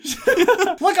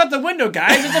Look out the window,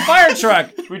 guys. It's a fire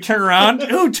truck. We turn around.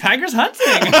 Ooh, Tiger's hunting.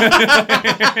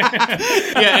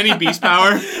 Yeah, any beast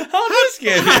power. How this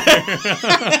get here?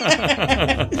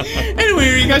 Anyway,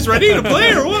 are you guys ready to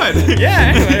play or what?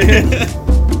 Yeah, anyway.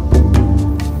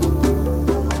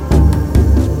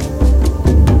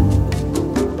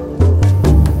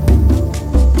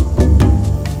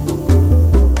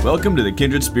 Welcome to the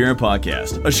Kindred Spirit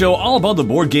Podcast, a show all about the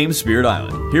board game Spirit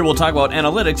Island. Here we'll talk about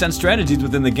analytics and strategies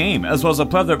within the game, as well as a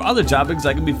plethora of other topics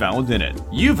that can be found within it.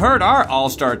 You've heard our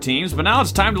all-star teams, but now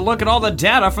it's time to look at all the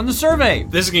data from the survey.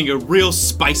 This is going to get real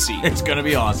spicy. It's going to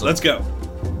be awesome. Let's go.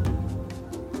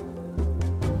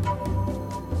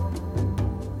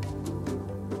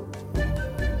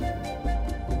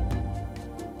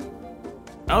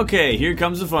 Okay, here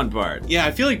comes the fun part. Yeah,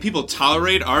 I feel like people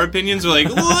tolerate our opinions. They're like,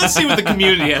 well, let's see what the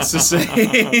community has to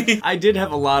say. I did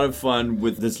have a lot of fun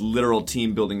with this literal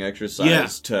team building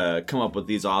exercise to come up with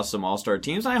these awesome all-star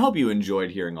teams. I hope you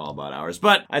enjoyed hearing all about ours,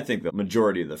 but I think the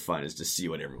majority of the fun is to see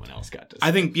what everyone else got to say.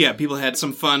 I think, people had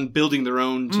some fun building their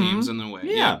own teams in their way.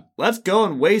 Yeah. Let's go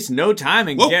and waste no time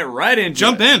and get right into it.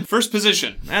 Jump in. First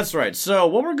position. That's right. So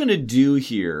what we're going to do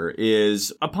here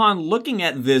is, upon looking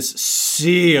at this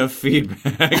sea of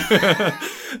feedback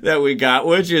that we got,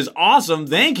 which is awesome.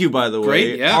 Thank you, by the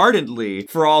way, ardently,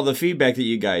 for all the feedback that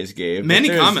you guys gave. Many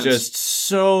comments. Just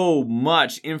so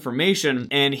much information.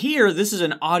 And here, this is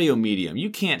an audio medium.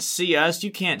 You can't see us. You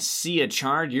can't see a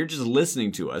chart. You're just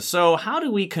listening to us. So how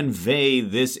do we convey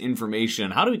this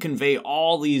information? How do we convey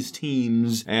all these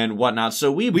teams and whatnot?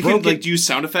 So we can use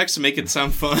sound effects to make it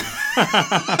sound fun.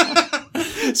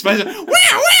 Spice,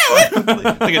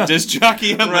 like a disc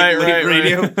jockey on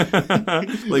radio.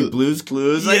 Like Blue's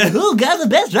Clues. Like, who got the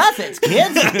best offense,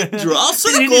 kids? Draw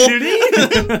circle.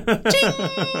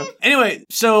 Anyway,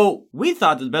 so we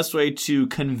thought that the best way to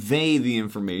convey the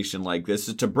information like this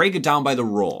is to break it down by the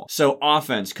role. So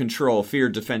offense, control, fear,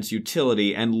 defense,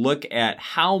 utility, and look at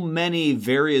how many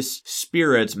various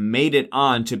spirits made it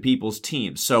on to people's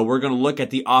teams. So we're going to look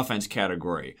at the offense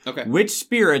category. Okay. Which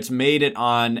spirits made it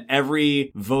on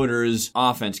every voter's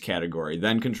offense category,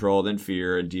 then control, then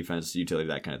fear, defense, utility,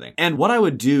 that kind of thing. And what I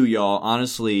would do, y'all,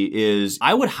 honestly, is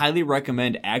I would highly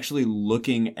recommend actually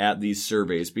looking at these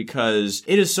surveys, because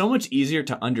it is so much easier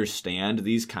to understand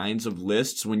these kinds of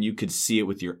lists when you could see it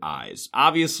with your eyes.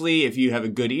 Obviously, if you have a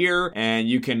good ear and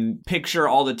you can picture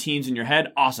all the teams in your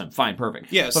head, awesome, fine,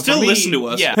 perfect. Yeah, but still listen to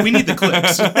us. Yeah. We need the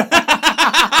clicks.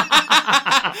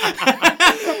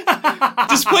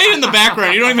 Just play it in the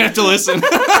background. You don't even have to listen.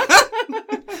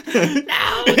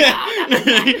 No.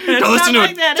 Don't listen to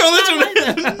it. Don't listen to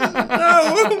it.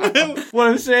 No. What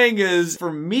I'm saying is,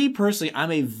 for me personally,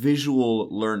 I'm a visual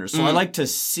learner. So I like to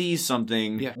see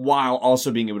something while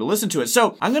also being able to listen to it.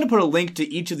 So I'm going to put a link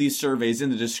to each of these surveys in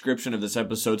the description of this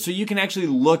episode so you can actually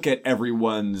look at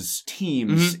everyone's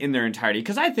teams in their entirety.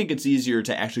 Because I think it's easier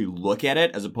to actually look at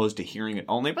it as opposed to hearing it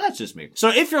only. But that's just me. So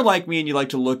if you're like me and you like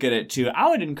to look at it too, I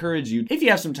would encourage you, if you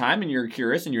have some time and you're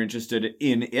curious and you're interested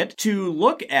in it, to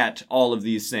look at all of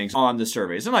these things on the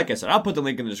surveys. And like I said, I'll put the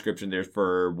link in the description there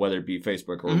for whether it be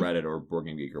Facebook or Reddit or Board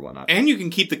Game Geek or whatnot. And you can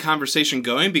keep the conversation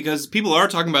going, because people are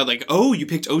talking about like, oh, you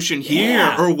picked Ocean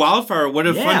here, or Wildfire, what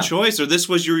a fun choice, or this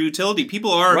was your utility.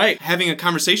 People are having a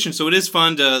conversation, so it is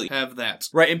fun to have that.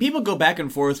 Right, and people go back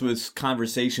and forth with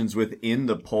conversations within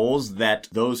the polls that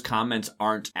those comments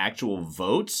aren't actual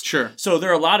votes. Sure. So there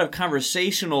are a lot of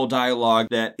conversational dialogue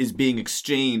that is being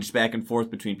exchanged back and forth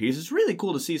between pieces. It's really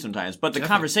cool to see sometimes, but the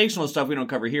conversational stuff we don't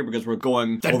cover here because we're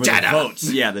going over the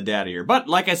votes. Yeah, the data here. But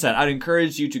like I said, I'd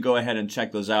encourage you to go ahead and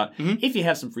check those out if you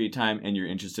have some free time and you're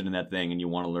interested in that thing and you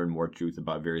want to learn more truth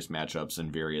about various matchups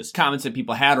and various comments that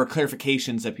people had or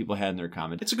clarifications that people had in their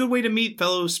comments. It's a good way to meet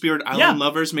fellow Spirit Island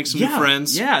lovers, make some new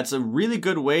friends. Yeah, it's a really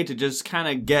good way to just kind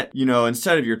of get,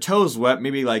 instead of your toes wet,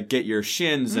 maybe like get your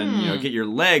shins and, get your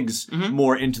legs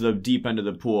more into the deep end of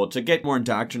the pool to get more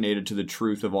indoctrinated to the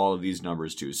truth of all of these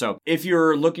numbers too. So if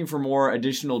you're looking for more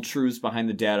additional truths behind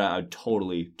the data, I would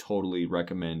totally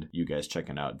recommend you guys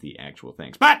checking out the actual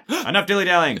things. But enough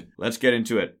dilly-dallying. Let's get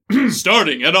into it.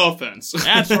 Starting at offense.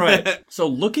 That's right. So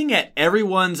looking at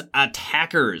everyone's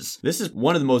attackers, this is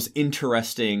one of the most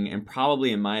interesting and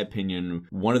probably, in my opinion,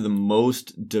 one of the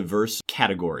most diverse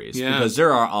categories. Yeah. Because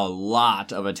there are a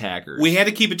lot of attackers. We had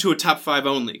to keep it to a top 5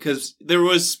 only, because there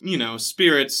was,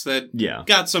 spirits that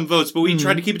got some votes, but we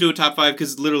tried to keep it to a top 5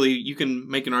 because literally you can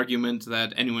make an argument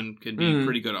that anyone could be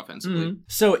pretty good offensively.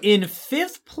 So in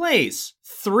 5th place,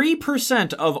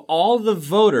 3% of all the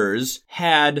voters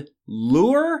had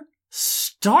Lure,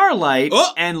 Starlight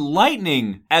and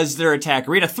Lightning as their attacker.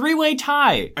 We had a 3-way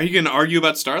tie. Are you going to argue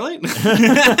about Starlight? That's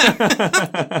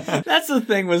the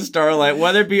thing with Starlight.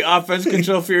 Whether it be offense,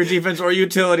 control, fear, defense, or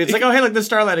utility. It's like, oh, hey, look, the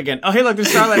Starlight again. Oh, hey, look, the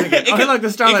Starlight again. Oh, hey, look,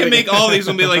 the Starlight again. It can make all these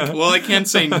and be like, well, I can't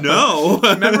say no.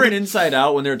 Remember in Inside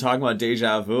Out when they were talking about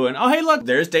deja vu? And, oh, hey, look,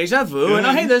 there's deja vu. And,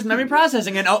 oh, hey, there's memory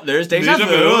processing. And, oh, there's deja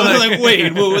vu. Like,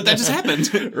 wait, what that just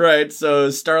happened? Right,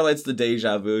 so Starlight's the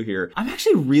deja vu here. I'm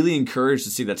actually really encouraged to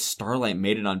see that Starlight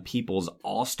made it on people's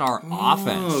all-star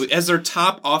offense. As their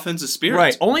top offensive spirit.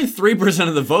 Right, only 3%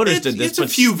 of the voters did this, it's a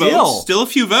few votes. Still a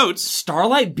few votes.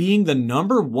 Starlight being the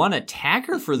number 1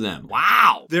 attacker for them.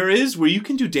 Wow. There is where you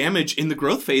can do damage in the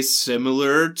growth phase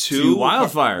similar to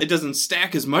Wildfire. It doesn't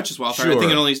stack as much as Wildfire. Sure. I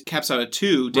think it only caps out at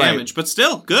 2 damage, but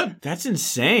still, good. That's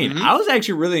insane. I was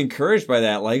actually really encouraged by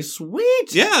that. Like,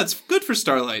 sweet. Yeah, it's good for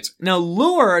Starlight. Now,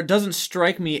 Lure doesn't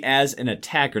strike me as an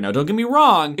attacker. Now, don't get me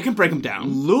wrong. It can break them down.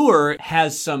 Lure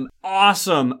has some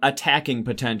awesome attacking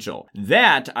potential.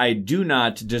 That I do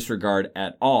not disregard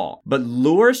at all. But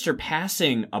Lure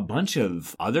surpassing a bunch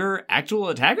of other actual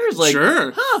attackers? Like,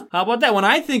 sure. How about that? When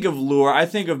I think of Lure, I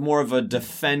think of more of a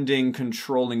defending,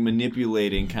 controlling,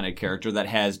 manipulating kind of character that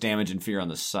has damage and fear on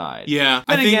the side. Yeah.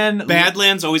 I think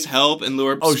Badlands always help, and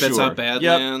Lure spits out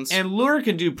Badlands. Yep. And Lure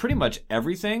can do pretty much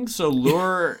everything. So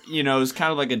Lure, is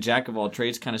kind of like a jack of all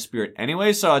trades kind of spirit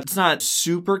anyway. So it's not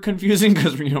super confusing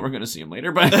because we're going to see him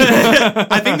later. But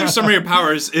I think their summary of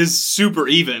powers is super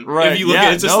even. Right. If you look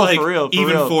at it, it's just for real.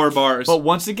 4 bars. But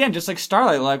once again, just like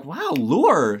Starlight, like, wow,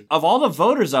 Lure, of all the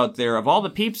voters out there, of all the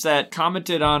peeps that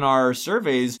commented on our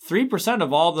surveys, 3%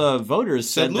 of all the voters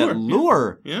said that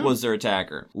Lure was their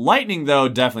attacker. Lightning, though,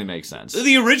 definitely makes sense.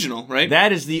 The original, right?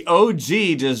 That is the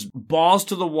OG, just balls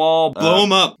to the wall. Blow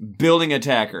him up. Building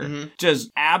attacker.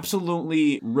 Just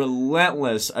absolutely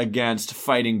relentless against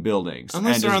fighting buildings.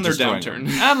 Unless they're on their downturn.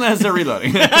 Unless they're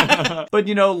reloading. But,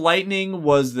 Lightning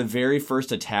was the very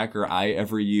first attacker I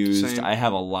ever used. Same. I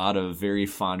have a lot of very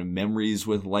fond memories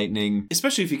with Lightning.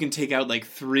 Especially if you can take out,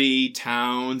 3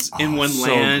 towns in one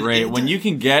land. So great. When you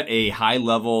can get a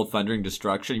high-level Thundering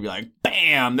Destruction, you'd be like,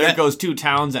 bam, there goes 2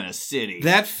 towns and a city.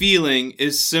 That feeling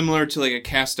is similar to, a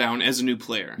cast down as a new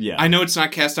player. Yeah. I know it's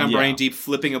not cast down Brian Deep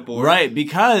flipping a board. Right,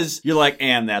 because you're like,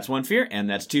 and that's 1 fear, and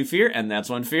that's 2 fear, and that's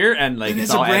 1 fear, and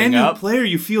it's all a brand new player,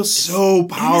 you feel so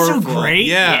powerful. It's so great.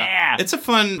 Yeah. It's a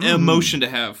fun emotion to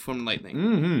have from Lightning.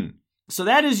 Mm-hmm. So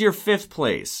that is your 5th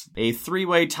place. A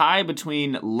 3-way tie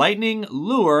between Lightning,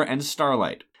 Lure, and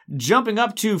Starlight. Jumping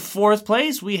up to 4th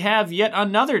place, we have yet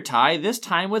another tie, this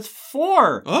time with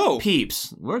 4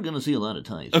 peeps. We're going to see a lot of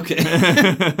ties. Okay.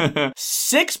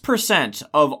 6%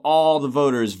 of all the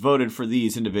voters voted for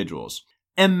these individuals.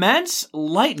 Immense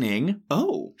Lightning.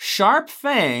 Sharp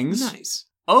Fangs. Nice.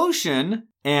 Ocean,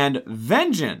 and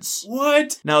Vengeance.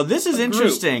 What? Now, this is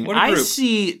interesting. I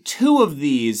see 2 of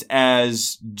these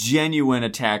as genuine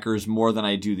attackers more than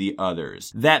I do the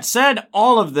others. That said,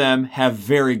 all of them have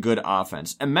very good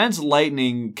offense. Immense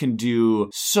Lightning can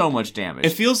do so much damage.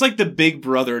 It feels like the big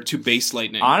brother to base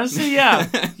Lightning. Honestly, yeah.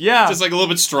 Yeah. Just a little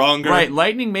bit stronger. Right.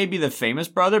 Lightning may be the famous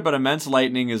brother, but Immense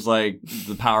Lightning is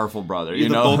the powerful brother. The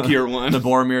bulkier one. The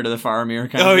Boromir to the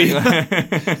Faramir kind of thing.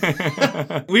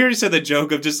 Yeah. We already said the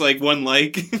joke of just 1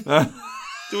 like.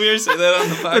 Did we ever say that on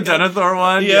the podcast? The Denethor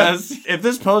one? Yeah. Yes. If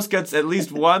this post gets at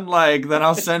least 1 like, then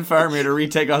I'll send Faramir to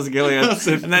retake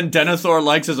Osgiliath. And then Denethor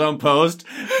likes his own post.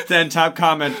 Then top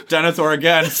comment, Denethor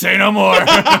again, say no more.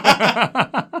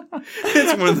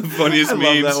 It's one of the funniest memes.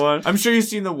 I love that one. I'm sure you've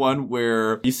seen the one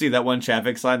where you see that one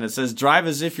traffic sign that says, drive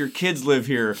as if your kids live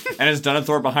here. And it's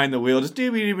Denethor behind the wheel, just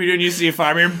doobie-doobie-doo, and you see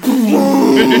Faramir,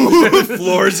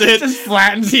 floors it. Just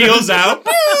flattens heels out.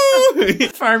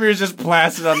 Faramir's just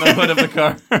plastered on the hood of the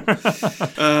car.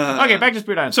 Okay, back to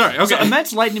Spirit Island. Sorry, okay. So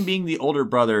Immense Lightning being the older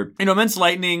brother. Immense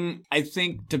Lightning, I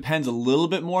think, depends a little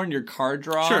bit more on your card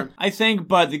draw. Sure. I think,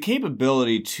 but the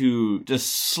capability to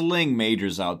just sling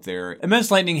majors out there. Immense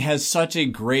Lightning has such a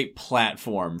great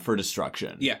platform for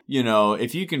destruction. Yeah.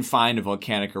 If you can find a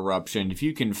Volcanic Eruption, if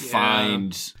you can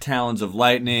find Talons of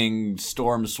Lightning,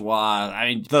 Storm Swath,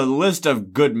 the list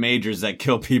of good majors that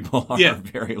kill people are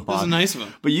very long. Those are nice of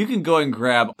them. But you can go and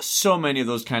grab so many of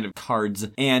those kind of cards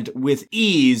and with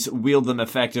ease wield them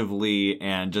effectively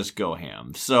and just go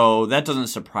ham. So that doesn't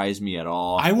surprise me at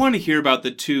all. I want to hear about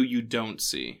the 2 you don't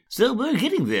see. So we're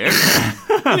getting there.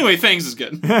 Anyway, Fangs is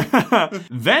good.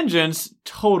 Vengeance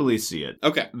totally see it.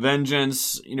 Okay.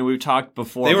 Vengeance, we've talked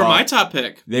before. They were my top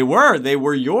pick. They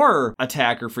were your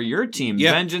attacker for your team.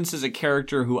 Yep. Vengeance is a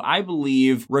character who I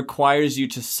believe requires you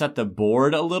to set the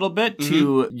board a little bit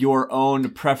to your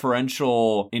own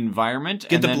preferential environment.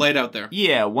 Get the blade out there.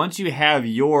 Yeah, once you have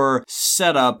your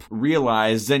setup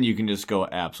realized, then you can just go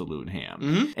absolute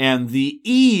ham. And the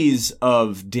ease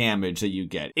of damage that you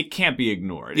get, it can't be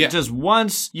ignored. Yeah. It's just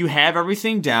once you have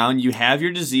everything down, you have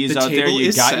your disease out there,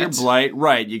 you got your blight,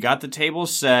 right, you got the table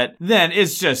set, then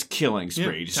it's just killing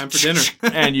spree. Time for dinner.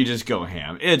 And you just go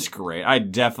ham. It's great. I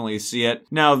definitely see it.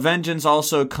 Now, Vengeance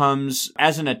also comes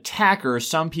as an attacker.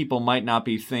 Some people might not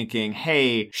be thinking,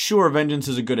 hey, sure, Vengeance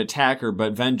is a good attacker,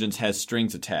 but Vengeance has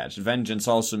strings attached. Vengeance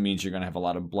also means you're going to have a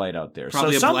lot of blight out there.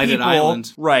 Probably so a blighted people,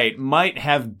 island. Right, might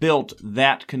have built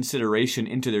that consideration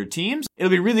into their teams. It'll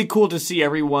be really cool to see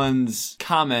everyone's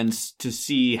comments to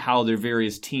see how their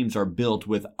various teams are built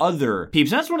with other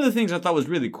peeps. And that's one of the things I thought was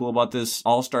really cool about this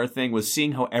All-Star thing was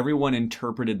seeing how everyone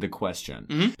interpreted the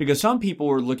question. Because some people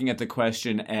were looking at the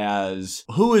question as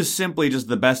who is simply just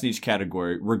the best in each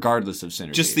category, regardless of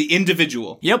synergy. Just the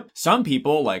individual. Yep. Some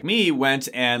people, like me, went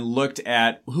and looked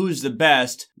at who's the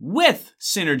best with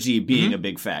synergy being a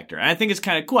big factor. And I think it's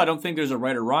kind of cool. I don't think there's a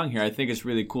right or wrong here. I think it's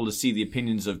really cool to see the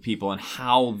opinions of people and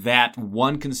how that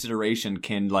one consideration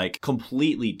can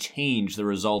completely change the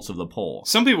results of the poll.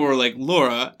 Some people were like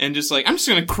Laura and just I'm just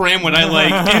going to cram what I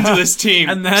like into this team.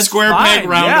 And that's Square fine. peg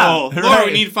round hole. Right. Laura,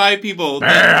 we need 5 people.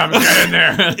 Bam, get in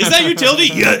there. Is that utility?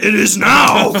 Yeah, it is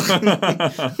now.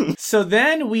 So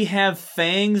then we have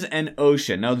Fangs and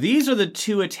Ocean. Now these are the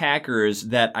two attackers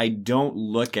that I don't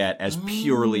look at as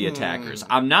purely attackers.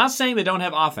 I'm not saying they don't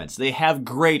have offense. They have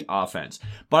great offense.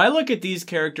 But I look at these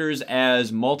characters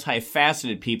as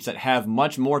multifaceted peeps that have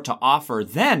much more to offer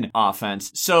than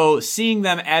offense. So seeing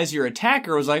them as your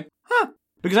attacker was like,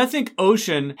 because I think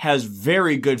Ocean has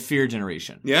very good fear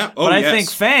generation. Yeah. But I think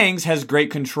Fangs has great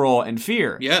control and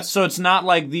fear. Yes. So it's not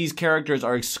like these characters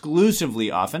are exclusively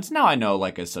offense. Now I know,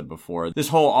 like I said before, this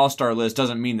whole all-star list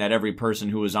doesn't mean that every person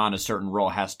who is on a certain role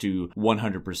has to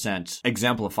 100%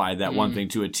 exemplify that one thing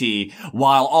to a T,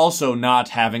 while also not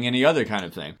having any other kind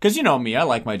of thing. Because you know me, I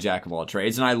like my jack of all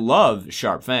trades, and I love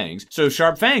Sharp Fangs. So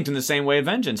Sharp Fangs, in the same way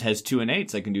Vengeance, has 2 and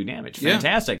 8s that can do damage.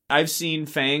 Fantastic. Yeah. I've seen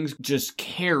Fangs just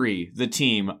carry the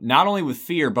team, not only with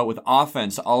fear, but with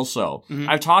offense also.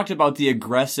 I've talked about the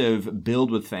aggressive build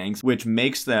with Fangs, which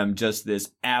makes them just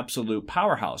this absolute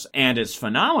powerhouse. And it's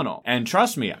phenomenal. And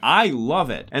trust me, I love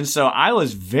it. And so I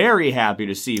was very happy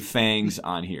to see Fangs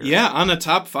on here. Yeah, on a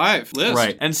top 5 list.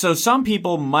 Right. And so some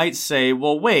people might say,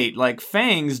 well, wait,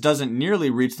 Fangs doesn't nearly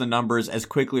reach the numbers as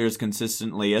quickly or as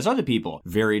consistently as other people.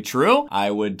 Very true.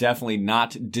 I would definitely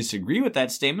not disagree with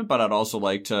that statement, but I'd also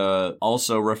like to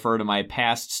also refer to my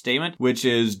past statement, which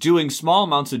is doing small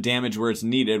amounts of damage where it's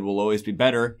needed will always be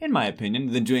better, in my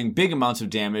opinion, than doing big amounts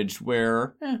of damage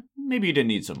where maybe you didn't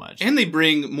need so much. And they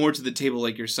bring more to the table,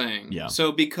 like you're saying. Yeah.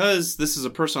 So because this is a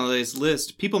personalized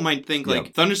list, people might think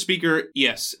Thunder Speaker,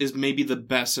 yes, is maybe the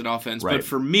best at offense. Right. But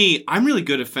for me, I'm really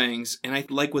good at Fangs, and I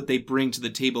like what they bring to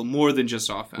the table more than just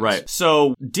offense. Right.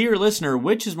 So, dear listener,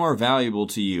 which is more valuable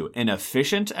to you? An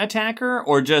efficient attacker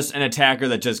or just an attacker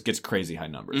that just gets crazy high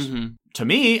numbers? To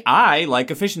me, I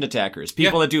like efficient attackers.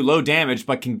 People that do low damage,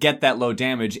 but can get that low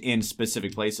damage in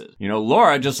specific places.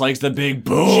 Laura just likes the big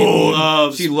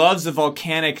boom. She loves the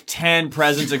volcanic 10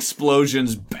 presence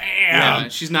explosions. Bam! Yeah,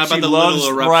 she's not about the little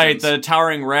eruptions. Right, the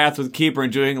towering wrath with Keeper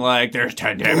and doing there's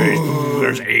 10 damage,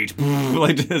 there's 8.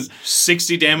 Like this.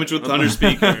 60 damage with Thunder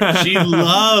Speaker. She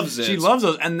loves it. She loves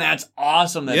those, and that's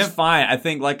awesome. That's fine. I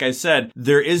think, like I said,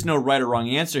 there is no right or wrong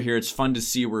answer here. It's fun to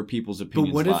see where people's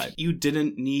opinions lie. But what if you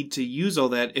didn't need to use all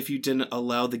that if you didn't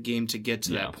allow the game to get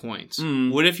to that point?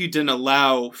 What if you didn't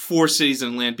allow 4 cities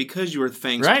and land because you were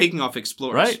Fangs picking off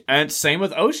explorers? Right. And same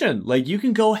with Ocean. You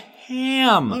can go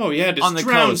ham. Oh yeah, just on the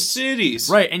drown coast. Cities.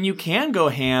 Right, and you can go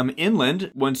ham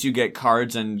inland once you get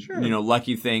cards and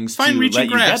lucky things to let you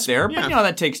get there. But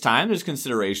that takes time. There's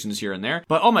considerations here and there.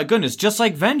 But oh my goodness, just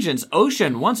like Vengeance,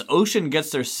 Ocean, once Ocean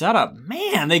gets their setup,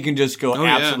 man, they can just go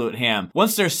absolute ham.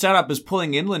 Once their setup is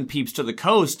pulling inland peeps to the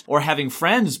coast or having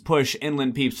friends push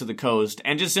inland peeps to the coast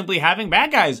and just simply having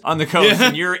bad guys on the coast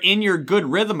and you're in your good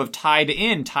rhythm of tied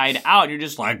in, tied out, you're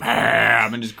just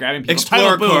bam and just grabbing people.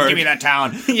 Explorer card. Give me that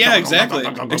town. Yeah, exactly.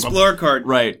 Explorer card.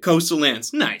 Right. Coastal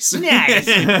lands. Nice. Nice.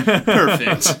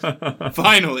 Perfect.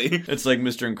 Finally. It's like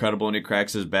Mr. Incredible when he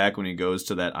cracks his back when he goes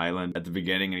to that island at the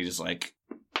beginning and he's just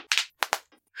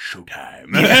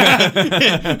showtime.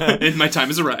 And my time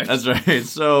has arrived. That's right.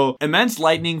 So, Immense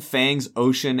Lightning, Fangs,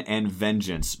 Ocean, and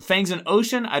Vengeance. Fangs and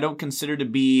Ocean, I don't consider to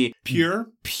be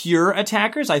pure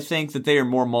attackers. I think that they are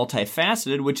more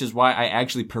multifaceted, which is why I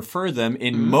actually prefer them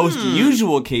in most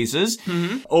usual cases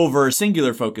over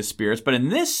singular focus spirits. But in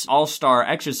this all-star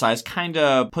exercise, kind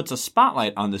of puts a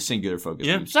spotlight on the singular focus.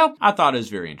 Yeah. So, I thought it was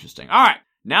very interesting. All right.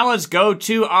 Now let's go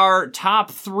to our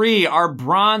top 3, our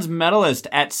bronze medalist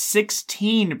at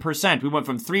 16%. We went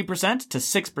from 3% to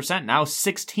 6%, now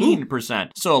 16%. Ooh.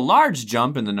 So a large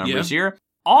jump in the numbers here.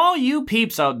 All you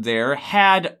peeps out there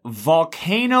had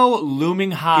Volcano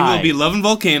looming high. You will be loving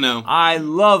Volcano. I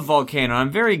love Volcano. I'm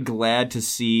very glad to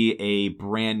see a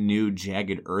brand new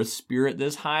Jagged Earth spirit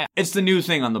this high. It's the new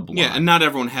thing on the block. Yeah, and not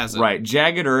everyone has it. Right.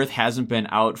 Jagged Earth hasn't been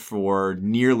out for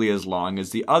nearly as long as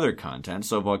the other content,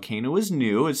 so Volcano is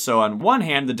new. So on one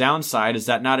hand, the downside is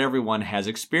that not everyone has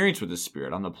experience with this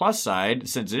spirit. On the plus side,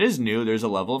 since it is new, there's a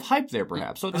level of hype there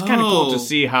perhaps. So it's kind of cool to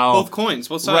see how... Both coins,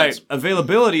 both sides. Right.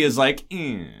 Availability is like...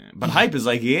 But hype is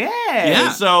like,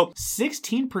 yeah. So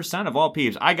 16% of all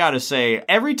peeps. I gotta say,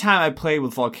 every time I play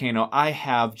with Volcano, I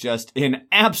have just an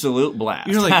absolute blast.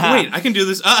 You're like, wait, I can do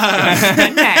this. Nice.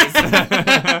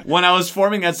 When I was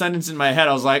forming that sentence in my head,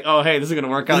 I was like, oh, hey, this is gonna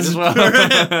work out as well.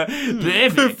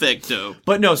 Perfecto.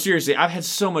 But no, seriously, I've had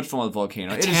so much fun with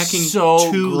Volcano. Attacking it is so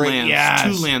two great. lands.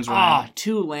 Yes. 2 lands right.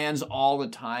 2 lands all the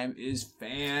time is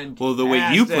fantastic. Well, the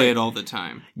way you play it all the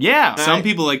time. Yeah. Some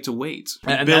people like to wait.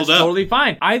 And build that's up. Totally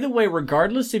fine. Either way,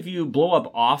 regardless if you blow up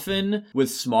often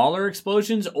with smaller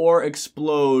explosions or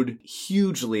explode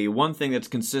hugely, one thing that's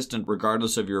consistent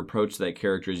regardless of your approach to that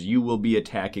character is you will be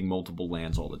attacking multiple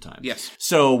lands all the time. Yes.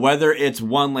 So whether it's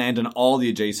one land and all the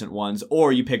adjacent ones,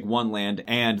 or you pick one land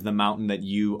and the mountain that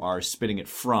you are spitting it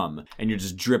from, and you're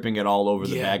just dripping it all over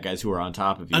the bad guys who are on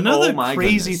top of you. Another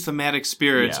crazy thematic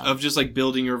spirit of just like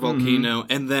building your volcano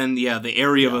and then, the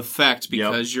area of effect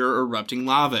because you're erupting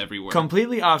lava everywhere.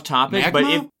 Completely off topic, magma? but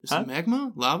if... Is it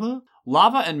magma? Lava?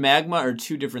 Lava and magma are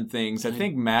 2 different things. I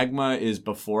think magma is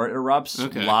before it erupts.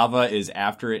 Okay. Lava is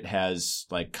after it has,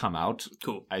 come out.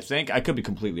 Cool. I think. I could be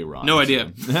completely wrong. No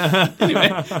idea.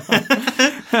 Anyway.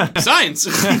 Science.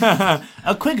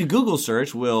 A quick Google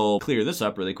search will clear this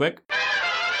up really quick.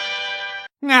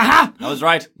 Aha! I was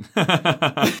right.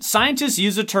 Scientists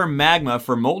use the term magma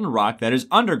for molten rock that is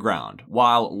underground,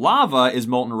 while lava is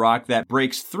molten rock that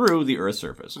breaks through the Earth's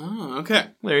surface. Oh, okay.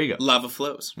 There you go. Lava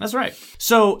flows. That's right.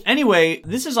 So, anyway,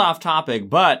 this is off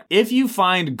topic, but if you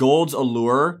find Gold's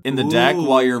Allure in the deck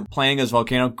while you're playing as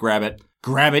Volcano, grab it.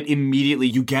 Grab it immediately.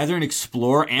 You gather an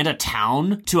explorer and a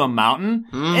town to a mountain.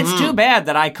 Mm-hmm. It's too bad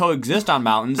that I coexist on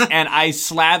mountains and I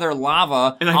slather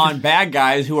lava on bad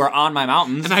guys who are on my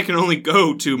mountains. And I can only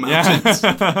go to mountains.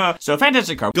 Yeah. So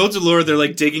fantastic card. Gold's Allure, they're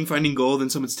digging, finding gold,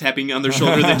 and someone's tapping on their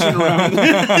shoulder. They turn around.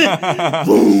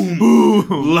 Boom!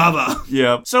 Boom! Lava!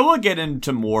 Yep. So we'll get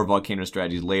into more Volcano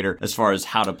strategies later as far as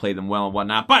how to play them well and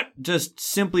whatnot. But just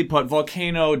simply put,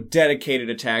 Volcano,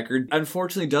 dedicated attacker,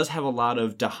 unfortunately does have a lot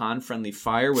of Dahan-friendly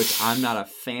fire, which I'm not a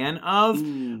fan of.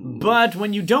 Ooh. But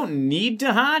when you don't need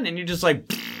Dahan and you're just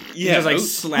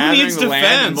slathering the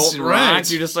land in molten rocks,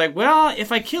 you're just well,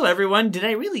 if I kill everyone, did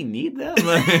I really need them?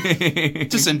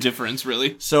 Just indifference,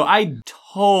 really. So I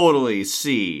totally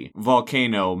see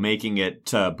Volcano making it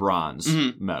to bronze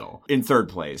medal in 3rd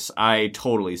place. I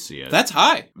totally see it. That's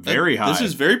high. Very high. This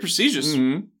is very prestigious.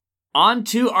 Mm-hmm. On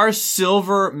to our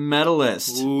silver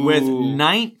medalist with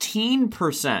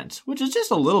 19%, which is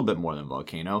just a little bit more than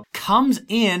Volcano, comes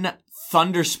in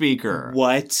Thunderspeaker.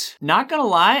 What? Not gonna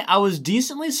lie, I was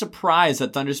decently surprised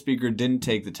that Thunderspeaker didn't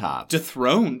take the top.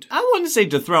 Dethroned. I wouldn't say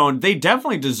dethroned. They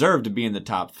definitely deserve to be in the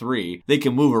top 3. They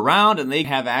can move around and they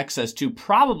have access to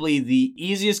probably the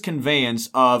easiest conveyance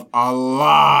of a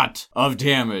lot of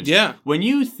damage. Yeah. When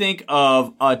you think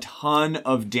of a ton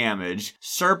of damage,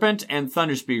 Serpent and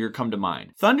Thunderspeaker come to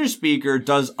mind. Thunderspeaker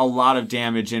does a lot of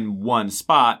damage in one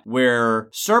spot, where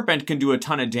Serpent can do a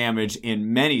ton of damage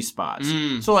in many spots.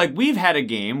 So we've had a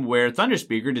game where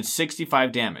Thunderspeaker did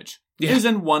 65 damage. Yeah. It was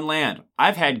in 1 land.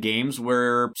 I've had games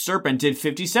where Serpent did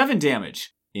 57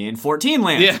 damage in 14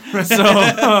 lands. Yeah.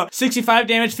 So 65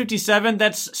 damage, 57,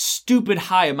 that's stupid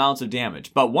high amounts of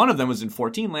damage. But one of them was in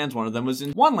 14 lands, one of them was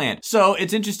in 1 land. So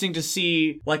it's interesting to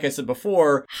see, like I said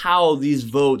before, how these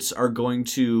votes are going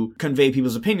to convey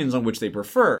people's opinions on which they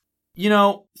prefer. You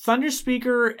know,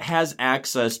 Thunderspeaker has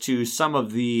access to some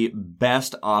of the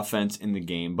best offense in the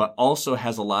game, but also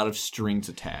has a lot of strings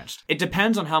attached. It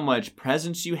depends on how much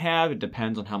presence you have. It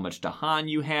depends on how much Dahan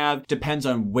you have. Depends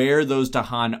on where those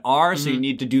Dahan are. So you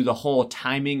need to do the whole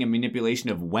timing and manipulation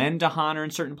of when Dahan are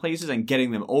in certain places and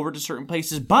getting them over to certain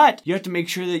places. But you have to make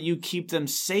sure that you keep them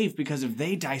safe, because if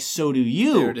they die, so do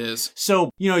you. There it is.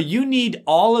 So, you need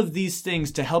all of these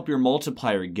things to help your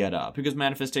multiplier get up, because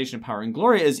Manifestation of Power and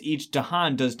Glory is each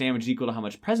Dahan does damage equal to how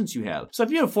much presence you have. So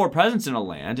if you have 4 presence in a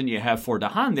land and you have 4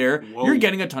 Dahan there, you're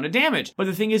getting a ton of damage. But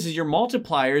the thing is your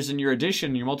multipliers and your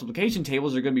addition and your multiplication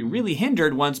tables are going to be really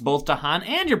hindered once both Dahan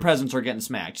and your presence are getting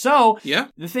smacked. So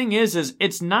the thing is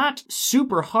it's not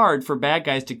super hard for bad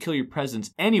guys to kill your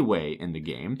presence anyway in the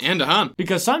game. And Dahan.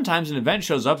 Because sometimes an event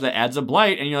shows up that adds a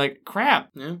blight and you're like,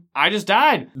 crap, I just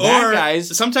died. Bad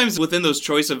guys. Sometimes within those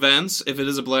choice events, if it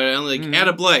is a blight, like add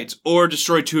a blight or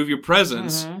destroy 2 of your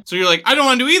presence. So you're like, I don't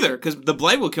want to do either, because the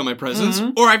blight will kill my presence,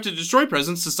 or I have to destroy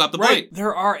presence to stop the blight.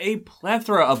 There are a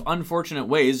plethora of unfortunate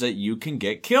ways that you can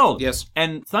get killed. Yes.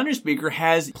 And Thunderspeaker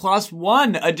has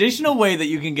 +1 additional way that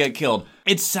you can get killed.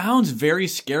 It sounds very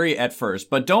scary at first,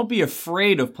 but don't be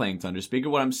afraid of playing Thunderspeaker.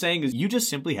 What I'm saying is you just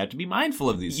simply have to be mindful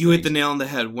of these things. You hit the nail on the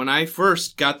head. When I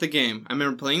first got the game, I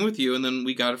remember playing with you, and then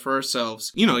we got it for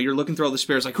ourselves. You're looking through all the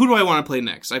spares, like, who do I want to play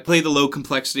next? I play the low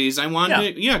complexities. I want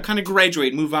to, kind of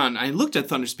graduate, move on. I looked at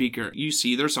Thunderspeaker. You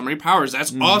see their summary powers.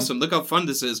 That's awesome. Look how fun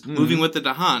this is. Moving with the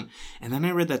Dahan. And then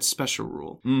I read that special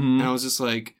rule. And I was just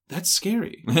like, that's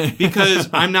scary. Because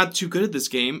I'm not too good at this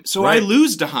game. So I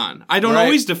lose Dahan. I don't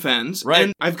always defend.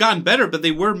 And I've gotten better, but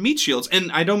they were meat shields.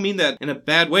 And I don't mean that in a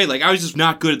bad way. Like, I was just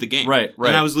not good at the game. Right.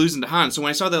 And I was losing Dahan. So when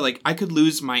I saw that, like, I could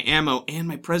lose my ammo and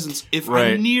my presence if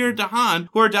I'm near Dahan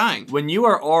who are dying. When you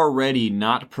are already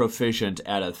not proficient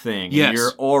at a thing, and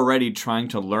you're already trying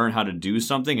to learn how to do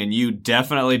something, and you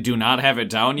definitely do not have it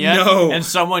down yet, and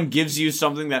someone gives you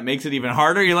something that makes it even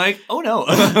harder, you're like, oh no.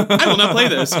 I will not play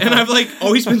this. And I've, like,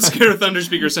 always been scared of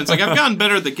Thunderspeaker since. Like, I've gotten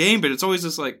better at the game, but it's always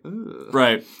just like,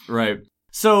 ugh. Right.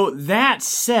 So that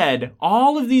said,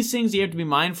 all of these things you have to be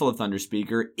mindful of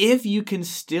Thunderspeaker. If you can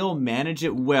still manage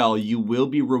it well, you will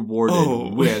be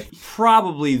rewarded with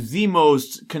probably the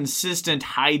most consistent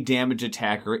high damage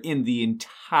attacker in the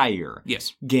entire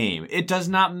game. It does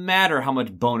not matter how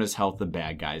much bonus health the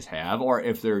bad guys have, or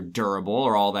if they're durable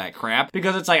or all that crap,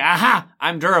 because it's like, aha,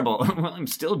 I'm durable. Well, I'm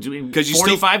still doing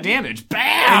 45 damage.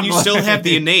 Bam! And you still have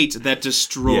the innate that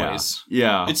destroys.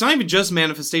 Yeah. It's not even just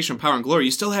Manifestation of Power and Glory.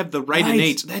 You still have the innate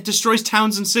that destroys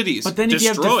towns and cities. But then if you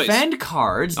have defend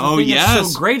cards, the thing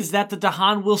that's so great is that the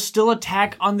Dahan will still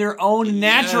attack on their own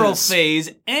natural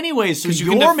phase anyway. So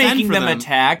you're making them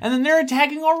attack, and then they're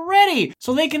attacking already.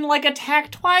 So they can, like,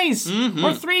 attack twice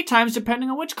or 3 times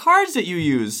depending on which cards that you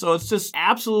use. So it's just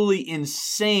absolutely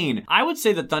insane. I would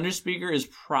say that Thunderspeaker is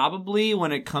probably,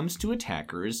 when it comes to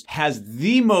attackers, has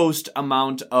the most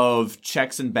amount of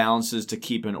checks and balances to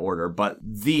keep in order, but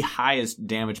the highest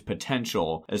damage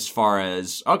potential as far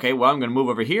as, okay, well, I'm going to move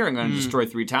over here. I'm going to destroy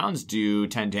 3 towns, do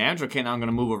 10 damage. Okay, now I'm going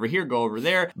to move over here, go over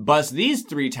there, bust these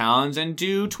 3 towns, and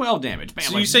do 12 damage. Bam,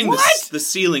 so you're saying the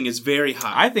ceiling is very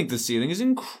high? I think the ceiling is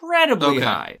incredibly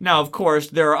high. Now, of course,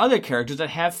 there are other characters that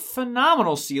have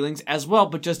phenomenal ceilings as well,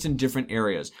 but just in different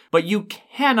areas. But you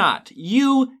cannot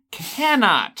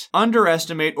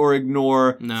underestimate or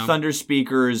ignore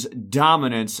Thunderspeaker's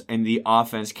dominance in the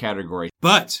offense category.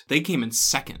 But they came in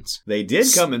second. They did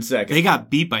come in second. They got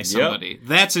beat by somebody.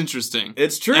 That's interesting.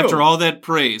 It's true. After all that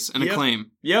praise and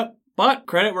acclaim. Yep. But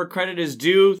credit where credit is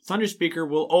due, Thunderspeaker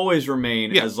will always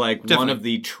remain as one of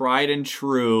the tried and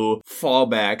true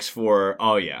fallbacks for,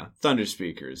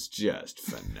 Thunderspeaker's just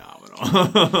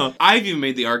phenomenal. I've even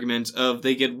made the argument of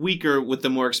they get weaker with the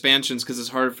more expansions because it's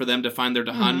harder for them to find their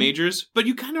Dahan majors, but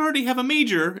you kind of already have a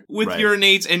major with your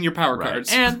innates and your power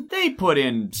cards. And they put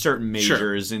in certain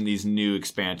majors in these new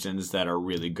expansions that are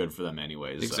really good for them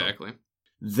anyways. Exactly.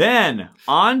 Then,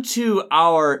 on to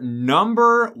our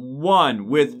number 1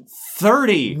 with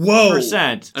 30%. Whoa!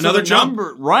 Another jump.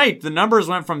 The numbers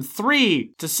went from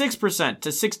 3 to 6% to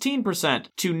 16%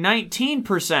 to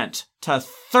 19% to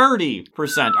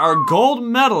 30%. Our gold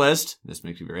medalist, this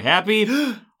makes me very happy,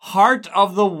 Heart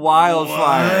of the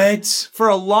Wildfire. What? For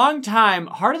a long time,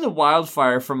 Heart of the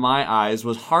Wildfire, from my eyes,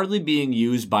 was hardly being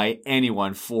used by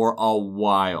anyone for a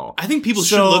while. I think people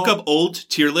should look up old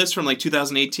tier lists from like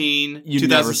 2018, you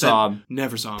never saw them.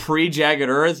 Never saw them. Pre-Jagged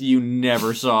Earth, you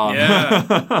never saw them.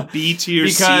 Yeah. B tier,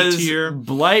 because C tier.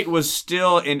 Blight was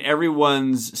still in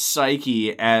everyone's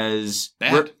psyche as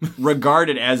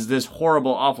regarded as this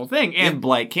horrible, awful thing. And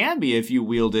Blight can be if you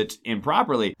wield it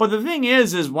improperly. But the thing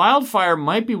is Wildfire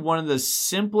might be be one of the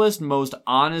simplest, most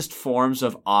honest forms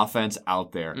of offense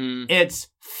out there. It's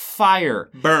fire.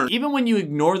 Burn. Even when you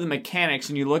ignore the mechanics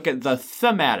and you look at the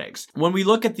thematics, when we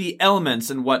look at the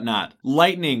elements and whatnot,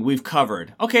 lightning we've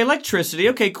covered. Okay, electricity,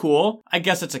 okay, cool. I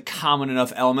guess it's a common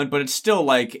enough element, but it's still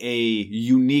like a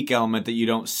unique element that you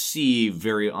don't see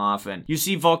very often. You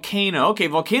see volcano. Okay,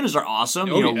 volcanoes are awesome.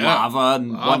 Lava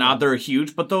and whatnot, they're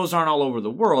huge, but those aren't all over the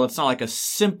world. It's not like a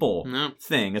simple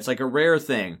thing. It's like a rare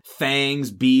thing. Fangs,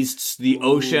 beasts, the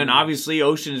ocean. Obviously,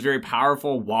 ocean is very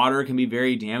powerful. Water can be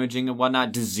very damaging and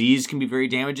whatnot. Disease can be very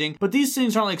damaging, but these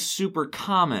things aren't like super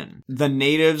common. The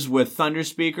natives with Thunder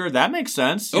Speaker, that makes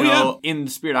sense. You know, in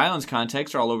the Spirit Islands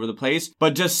context, are all over the place.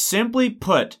 But just simply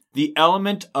put, the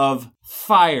element of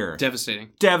fire.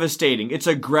 Devastating. It's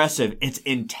aggressive. It's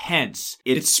intense.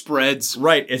 It spreads.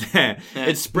 Right.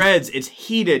 It spreads. It's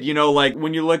heated. You know, like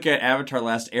when you look at Avatar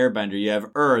Last Airbender, you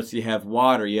have earth, you have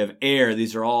water, you have air.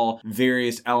 These are all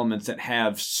various elements that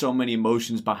have so many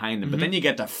emotions behind them. But then you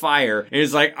get to fire, and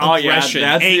it's like, oh aggression,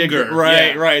 yeah, that's anger.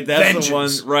 Right. That's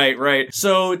vengeance. the one. Right.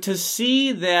 So to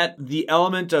see that the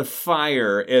element of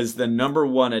fire is the number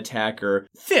one attacker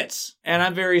fits. And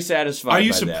I'm very satisfied. Are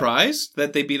you by surprised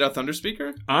that they beat out Thunder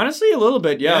Speaker? Honestly, a little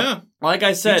bit, yeah. Like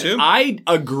I said, too. I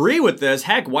agree with this.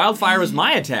 Heck, Wildfire was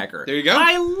my attacker. There you go.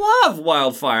 I love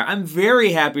Wildfire. I'm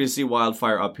very happy to see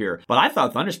Wildfire up here. But I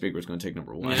thought Thunder Speaker was going to take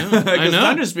number one. Because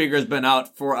Thunder Speaker has been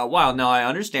out for a while. Now, I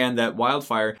understand that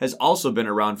Wildfire has also been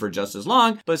around for just as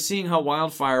long, but seeing how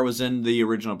Wildfire was in the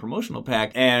original promotional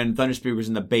pack and Thunder Speaker was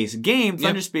in the base game,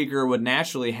 Thunder Speaker would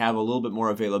naturally have a little bit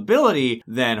more availability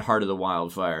than Heart of the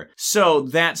Wildfire. So,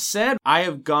 that said, I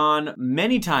have gone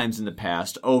many times in the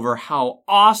past over how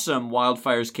awesome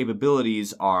Wildfire's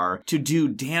capabilities are to do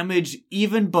damage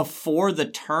even before the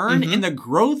turn in the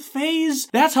growth phase.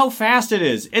 That's how fast it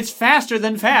is. It's faster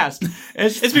than fast.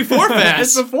 It's before fast.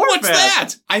 It's before What's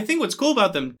fast. that? I think what's cool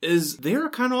about them is they're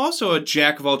kind of also a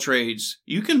jack of all trades.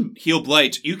 You can heal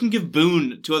blight. You can give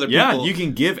boon to other people. Yeah, you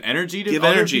can give energy to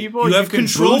other people. You have can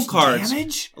control boost cards.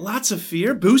 Damage. Lots of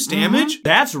fear. Boost damage.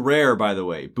 That's rare, by the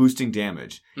way, boosting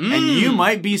damage. And you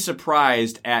might be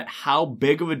surprised at how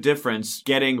big of a difference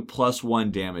getting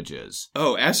 +1 damage is.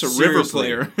 Oh, as a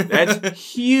Seriously. river player. That's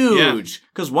huge.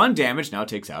 Because 1 damage now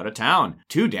takes out a town.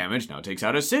 2 damage now takes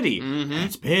out a city.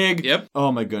 That's big. Yep.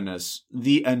 Oh my goodness.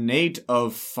 The innate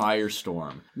of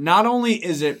Firestorm. Not only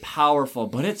is it powerful,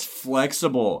 but it's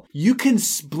flexible. You can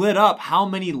split up how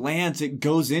many lands it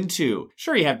goes into.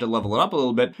 Sure, you have to level it up a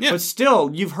little bit, but still,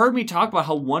 you've heard me talk about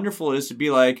how wonderful it is to be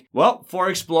like, well, 4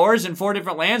 explorers in 4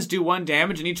 different lands do 1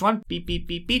 damage in each one. Beep, beep,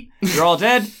 beep, beep. You're all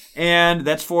dead. And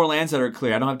that's 4 lands that are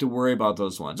clear. I don't have to worry about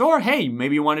those ones. Or, hey,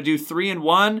 maybe you want to do 3 in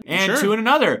one and 2 in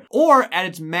another. Or, at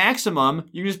its maximum,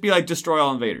 you can just be like, destroy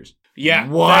all invaders. Yeah.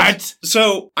 What?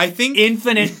 So, I think...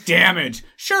 Infinite damage.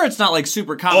 Sure, it's not like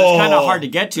super common. It's kind of hard to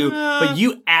get to. But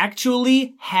you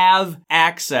actually have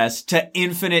access to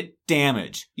infinite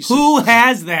damage. Who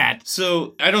has that?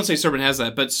 So, I don't say Serpent has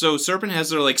that, but so Serpent has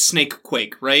their, like, Snake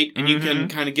Quake, right? And you can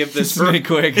kind of give this... Snake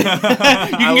Quake. You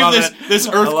can give this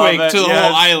Earthquake to the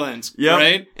whole island,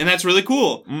 right? And that's really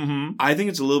cool. I think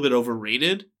it's a little bit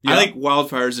overrated. I like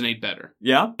Wildfire's innate better.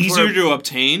 Yeah? Easier to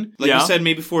obtain. Like you said,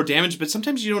 maybe 4 damage, but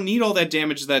sometimes you don't need all that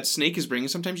damage that Snake is bringing.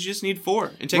 Sometimes you just need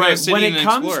 4 and take out a city when and it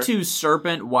comes to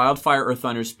Serpent, Wildfire, or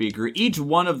Thunder Speaker, each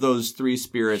one of those 3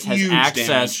 spirits has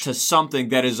access to something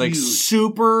that is like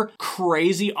super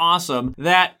crazy awesome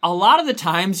that a lot of the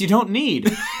times you don't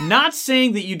need. Not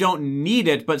saying that you don't need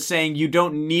it, but saying you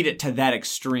don't need it to that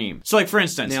extreme. So like for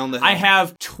instance, I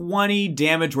have 20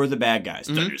 damage worth of bad guys.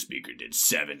 Thunder Speaker did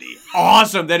 70.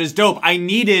 Awesome. That is dope. I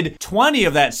needed 20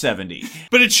 of that 70.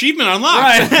 But achievement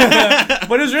unlocked. Right.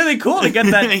 But it was really cool to get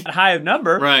that high of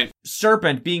number. Right.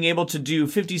 Serpent being able to do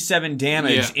 57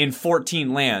 damage in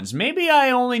 14 lands. Maybe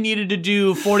I only needed to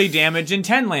do 40 damage in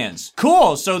 10 lands.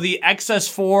 Cool. So the excess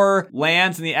 4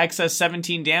 lands and the excess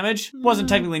 17 damage wasn't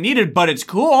technically needed, but it's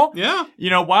cool. Yeah. You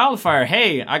know, Wildfire,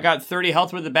 hey, I got 30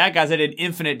 health worth of bad guys. I did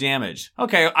infinite damage.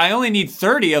 Okay, I only need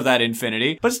 30 of that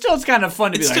infinity, but still it's kind of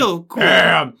fun to be like, still cool.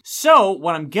 Bam. So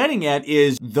what I'm getting at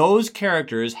is those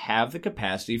characters have the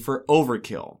capacity for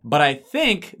overkill. But I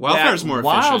think Wildfire's more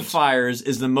efficient. Wildfire's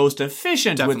is the most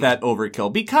efficient with that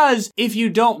overkill, because if you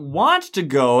don't want to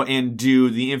go and do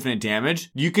the infinite damage,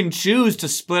 you can choose to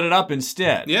split it up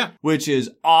instead. Yeah. Which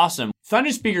is awesome.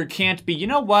 Thunder Speaker can't be, you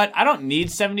know what? I don't need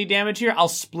 70 damage here. I'll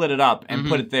split it up and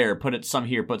put it there, put it some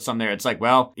here, put some there. It's like,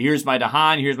 well, here's my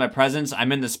Dahan, here's my presence.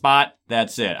 I'm in the spot.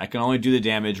 That's it. I can only do the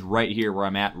damage right here where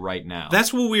I'm at right now.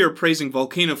 That's what we are praising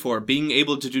Volcano for, being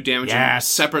able to do damage in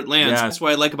separate lands. Yes. That's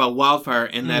what I like about Wildfire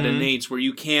and that innates, where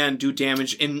you can do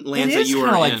damage in lands that you are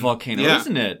in. It is kind of like Volcano,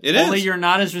 isn't it? It is. Only you're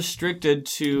not as restricted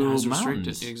to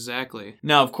mountains. Exactly.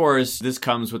 Now, of course, this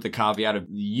comes with the caveat of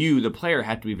you, the player,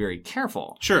 have to be very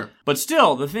careful. Sure. But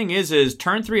still, the thing is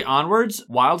turn 3 onwards,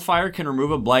 Wildfire can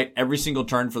remove a blight every single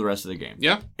turn for the rest of the game.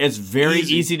 Yeah. It's very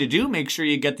easy to do. Make sure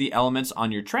you get the elements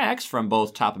on your tracks from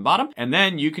both top and bottom, and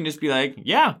then you can just be like,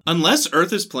 yeah. Unless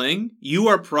Earth is playing, you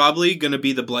are probably going to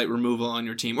be the blight removal on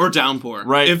your team, or Downpour.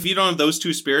 Right. If you don't have those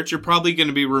two spirits, you're probably going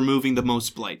to be removing the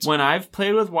most blights. When I've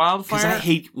played with Wildfire...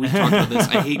 we talked about this,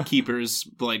 I hate Keeper's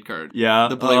blight card. Yeah.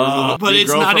 The blight removal. But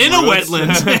it's not in a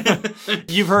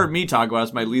wetland. You've heard me talk about it.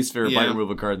 It's my least favorite blight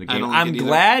removal card in the game. I'm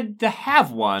glad to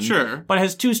have one. Sure. But it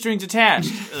has 2 strings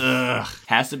attached. Ugh.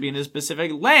 Has to be in a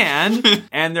specific land,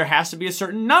 and there has to be a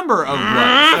certain number of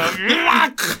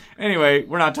blights. Anyway,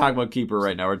 we're not talking about Keeper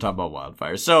right now. We're talking about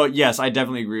Wildfire. So, yes, I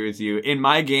definitely agree with you. In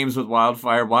my games with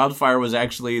Wildfire was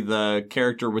actually the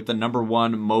character with the number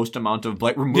 1 most amount of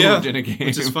blight removed in a game.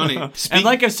 Which is funny. And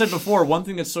like I've said before, one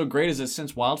thing that's so great is that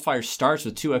since Wildfire starts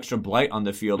with 2 extra blight on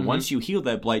the field, once you heal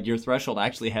that blight, your threshold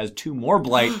actually has 2 more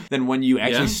blight than when you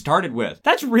actually started with.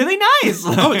 That's really nice!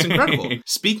 Oh, it's incredible.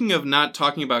 Speaking of not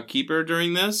talking about Keeper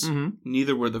during this,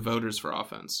 neither were the voters for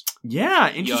offense.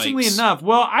 Yeah, interestingly enough.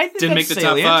 Well, I think didn't that's make the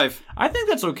salient. top 5. I think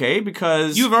that's okay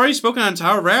because... You've already spoken on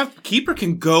Tower of Wrath. Keeper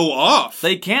can go off.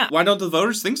 They can't. Why don't the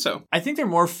voters think so? I think they're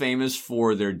more famous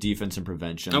for their defense and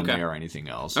prevention than they are anything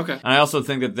else. Okay. And I also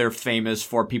think that they're famous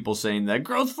for people saying that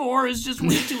Growth 4 is just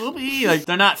way too OP. Like,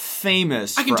 they're not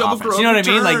famous for offense. You know what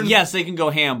I mean? Like, yes, they can go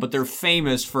ham, but they're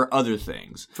famous for other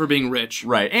things. For being rich.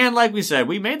 Right. And like we said,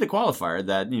 we made the qualifier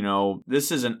that,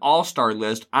 this is an all-star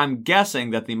list. I'm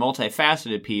guessing that the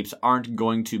multifaceted peeps aren't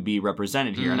going to be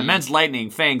represented here. And Immense Lightning,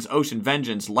 Fangs, Ocean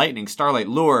Vengeance, Lightning, Starlight,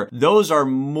 Lure, those are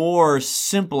more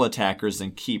simple attackers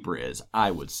than Keeper is,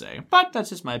 I would say. But that's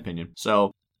just my opinion.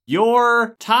 So,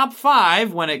 your top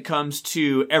 5 when it comes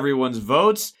to everyone's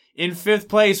votes. In 5th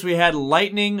place, we had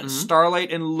Lightning,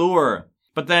 Starlight, and Lure.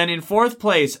 But then in 4th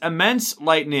place, Immense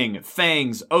Lightning,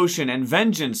 Fangs, Ocean, and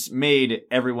Vengeance made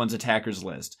everyone's attackers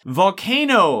list.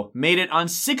 Volcano made it on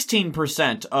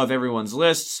 16% of everyone's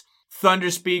lists.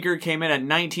 Thunder Speaker came in at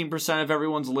 19% of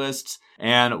everyone's lists.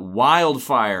 And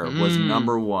Wildfire was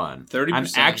number 1. 30%. I'm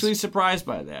actually surprised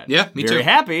by that. Yeah, me too. Very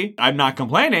happy. I'm not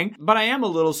complaining, but I am a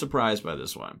little surprised by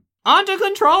this one. On to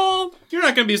Control! You're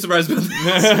not going to be surprised by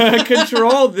this.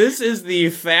 Control, this is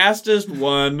the fastest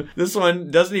one. This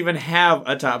one doesn't even have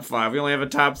a top 5. We only have a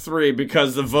top 3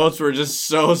 because the votes were just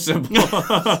so simple.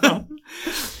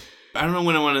 I don't know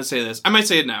when I want to say this. I might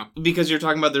say it now. Because you're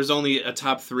talking about there's only a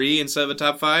top 3 instead of a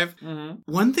top 5.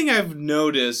 One thing I've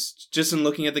noticed, just in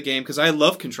looking at the game, because I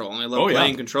love Control and I love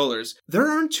playing controllers, there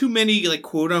aren't too many, like,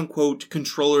 quote-unquote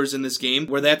controllers in this game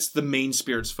where that's the main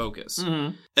spirit's focus.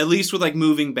 At least with, like,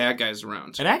 moving bad guys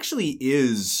around. It actually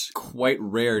is quite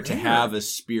rare to have a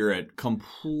spirit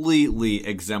completely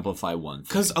exemplify one thing.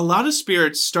 Because a lot of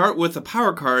spirits start with a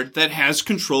power card that has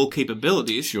control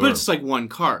capabilities, but it's like one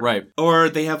card. Right. Or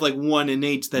they have, like, one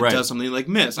innate that does something like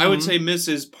Miss. I would say Miss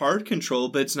is part control,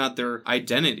 but it's not their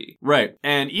identity. Right.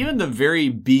 And even the very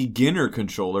beginner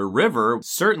controller, River,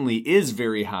 certainly is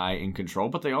very high in control,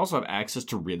 but they also have access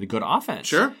to really good offense.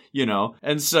 Sure.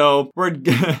 And so we're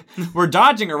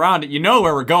dodging around it. You know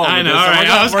where we're going. I know. All right.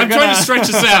 I'm trying to stretch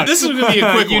this out. This is going to be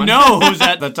a quick one. You know who's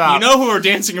at the top. You know who we're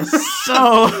dancing around.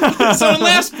 So in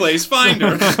last place,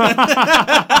 Finder.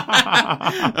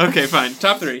 Okay, fine.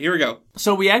 Top 3. Here we go.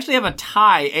 So we actually have a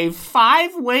tie, a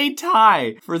 5-way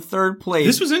tie for 3rd place.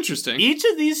 This was interesting. Each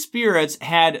of these spirits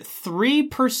had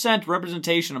 3%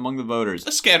 representation among the voters.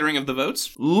 A scattering of the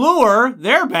votes. Lure,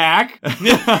 they're back.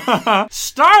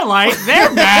 Starlight,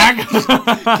 they're back.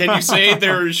 Can you say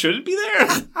there shouldn't be there?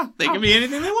 They can be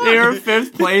anything they want. They are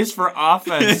 5th place for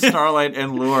offense, Starlight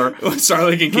and Lure.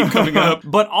 Starlight can keep coming up.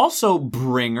 But also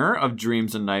Bringer of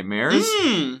Dreams and Nightmares,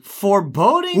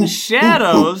 Foreboding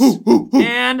Shadows,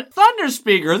 and Thunder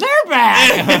Speaker, they're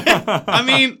back! I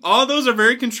mean, all those are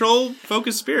very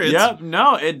control-focused spirits. Yep,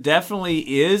 no, it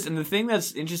definitely is. And the thing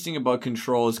that's interesting about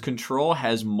Control is Control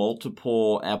has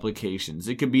multiple applications.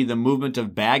 It could be the movement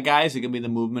of bad guys, it could be the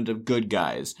movement of good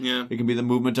guys. Yeah. It can be the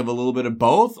movement of a little bit of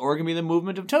both, or it can be the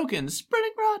movement of tokens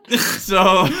spreading not.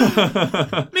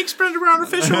 So make Spread Around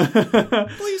official,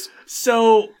 please.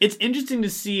 So it's interesting to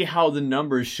see how the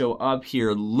numbers show up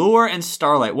here. Lure and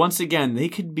Starlight, once again, they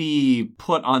could be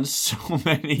put on so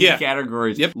many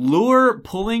categories. Yep. Lure,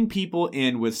 pulling people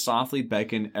in with Softly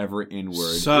Beckon Ever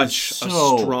Inward. Such a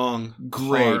strong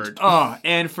great card.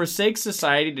 And Forsake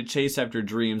Society to Chase After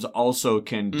Dreams also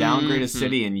can downgrade a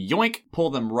city and yoink, pull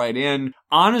them right in.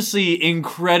 Honestly,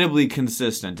 incredibly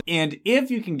consistent. And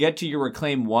if you can get to your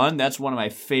Reclaim 1, that's one of my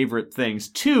favorite things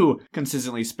to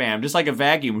consistently spam. Just like a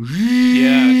vacuum.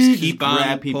 Yeah, just keep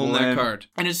on people pulling that card.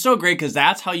 And it's so great because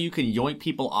that's how you can yoink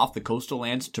people off the coastal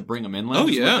lands to bring them inland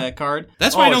with that card.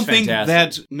 That's why I don't think that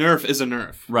nerf is a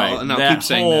nerf. Right. And I'll keep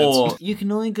saying that. You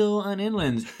can only go on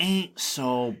inlands ain't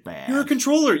so bad. You're a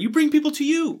controller. You bring people to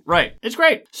you. Right. It's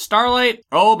great. Starlight,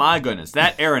 oh my goodness,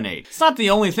 that Aeronate. It's not the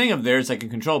only thing of theirs that can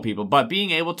control people, but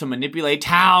being able to manipulate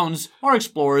towns or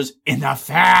explorers in the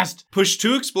fast. Push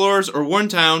 2 explorers or 1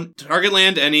 town, target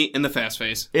land any in the fast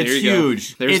phase. It's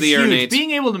huge. There's the Aeronate.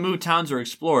 Being able to move towns or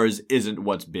explorers isn't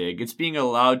what's big. It's being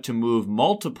allowed to move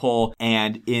multiple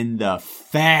and in the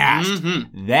fast.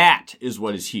 Mm-hmm. That is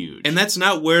what is huge. And that's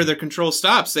not where their control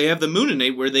stops. They have the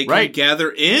Mooninate where they can gather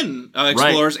in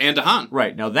explorers and Dahan.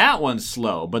 Right. Now that one's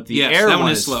slow, but the air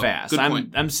one is fast. Good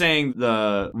point. I'm saying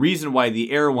the reason why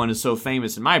the air one is so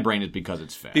famous in my brain is because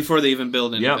it's fast. Before they even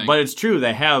build anything. Yeah, but it's true.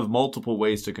 They have multiple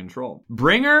ways to control.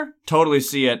 Bringer, totally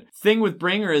see it. Thing with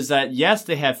Bringer is that, yes,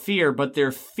 they have fear, but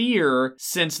their fear,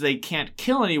 since they can't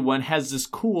kill anyone, has this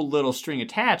cool little string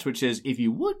attached, which is if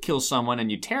you would kill someone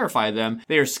and you terrify them,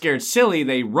 they are scared silly,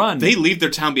 they run. They leave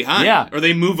their town behind. Yeah. Or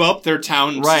they move up their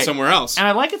town somewhere else. And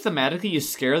I like it thematically. You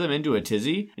scare them into a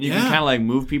tizzy, and you can kind of like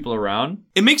move people around.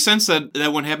 It makes sense that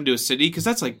that wouldn't happen to a city, because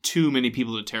that's like too many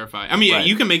people to terrify. I mean,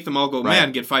 you can make them all go mad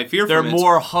and get 5 fear from it. They're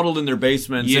more huddled in their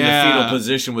basements in the fetal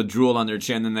position with drool on their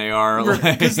chin than they are.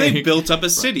 Because they built up a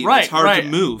city. It's hard to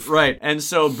move. Right. And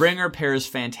so Bringer pairs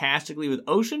fantastically with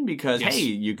Ocean because, hey,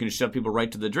 you can shove people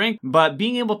right to the drink. But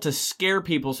being able to scare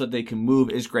people so that they can move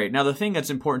is great. Now, the thing that's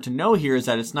important to know here is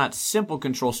that it's not simple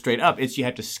control straight up. It's you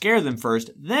have to scare them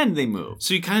first, then they move.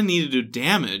 So you kind of need to do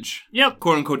damage. Yep.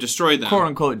 Quote unquote destroy them. Quote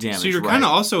unquote damage. So you're kind of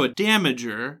also a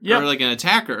damager or like an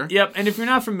attacker. Yep. And if you're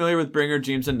not familiar with Bringer,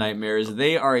 Dreams, and Nightmares,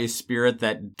 they are a spirit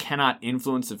that cannot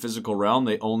influence the physical realm.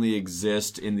 They only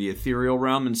exist in the ethereal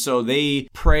realm. And so they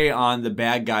prey on the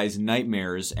bad guys'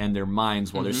 nightmares and their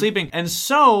minds while they're sleeping. And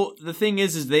so the thing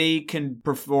is they can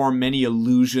perform many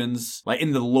illusions. Like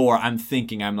in the lore, I'm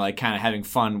like kind of having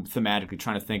fun thematically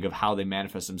trying to think of how they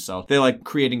manifest themselves. They're like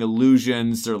creating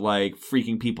illusions. They're like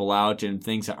freaking people out and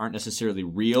things that aren't necessarily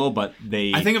real, but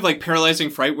they... I think of like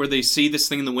Paralyzing Fright where they see this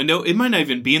thing in the window. It might not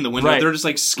even be in the window. They're just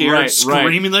like scared,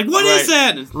 screaming like, what is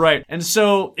that? Right. And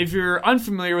so if you're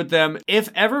unfamiliar with them, if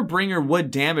ever Bringer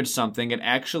would damage something, it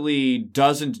actually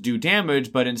doesn't do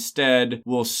damage, but instead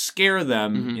will scare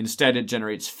them. Instead, it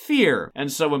generates fear.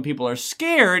 And so when people are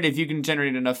scared, if you can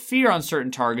generate enough fear on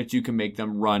certain targets, you can make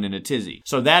them run in a tizzy.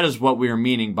 So that is what we are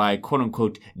meaning by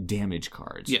quote-unquote damage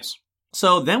cards. Yes.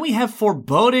 So then we have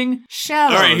Foreboding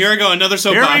Shadows. All right, here I go. Another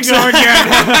soapbox. Here we go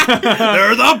again.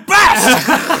 They're the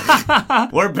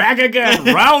best. We're back again.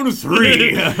 Round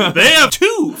 3. They have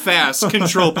 2 fast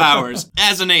control powers.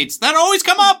 Azonates that always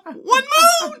come up. 1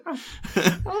 moon.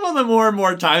 Well, the more and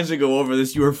more times we go over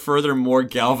this, you are further more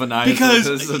galvanized.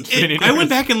 Because I went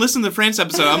back and listened to the France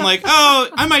episode. I'm like, oh,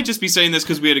 I might just be saying this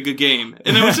because we had a good game.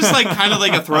 And it was just like kind of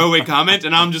like a throwaway comment.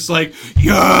 And I'm just like,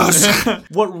 yes.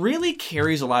 What really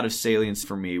carries a lot of salience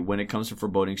for me when it comes to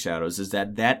Foreboding Shadows is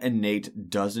that innate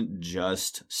doesn't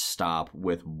just stop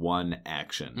with one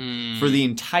action. For the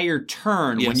entire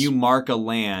turn, when you mark a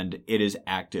land, it is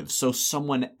active. So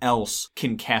someone else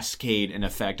can cascade an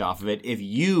effect off of it if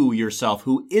you yourself,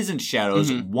 who isn't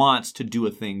Shadows, wants to do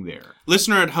a thing there.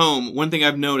 Listener at home, one thing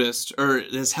I've noticed, or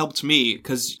has helped me,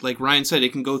 because like Ryan said,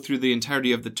 it can go through the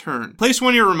entirety of the turn. Place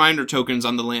one of your reminder tokens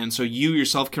on the land so you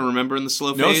yourself can remember in the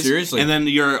slow phase. No, seriously. And then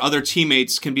your other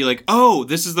teammates can be like, oh,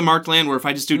 this is the marked land where if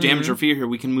I just do damage or fear here,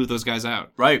 we can move those guys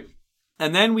out. Right.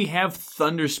 And then we have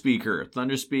Thunderspeaker.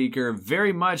 Thunderspeaker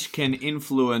very much can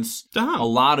influence a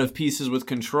lot of pieces with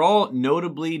control,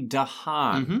 notably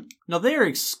Dahan. Now, they are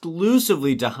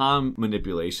exclusively Dahan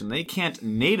manipulation. They can't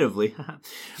natively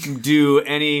do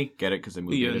any... Get it? Because they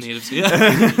move natives.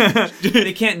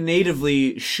 They can't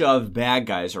natively shove bad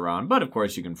guys around. But, of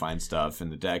course, you can find stuff in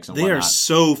the decks and whatnot. They are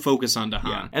so focused on Dahan.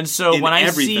 Yeah. And so when I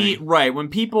see... Right, when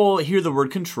people hear the word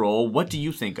control, what do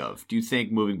you think of? Do you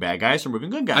think moving bad guys or moving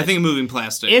good guys? I think moving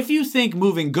plastic. If you think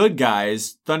moving good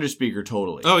guys, Thunderspeaker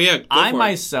totally. Oh, yeah. I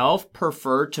myself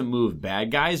prefer to move bad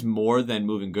guys more than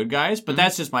moving good guys, but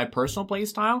that's just my personal personal play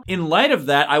style. In light of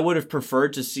that, I would have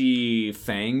preferred to see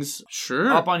Fangs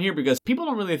up on here because people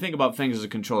don't really think about Fangs as a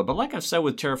controller. But like I've said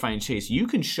with Terrifying Chase, you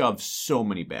can shove so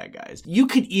many bad guys. You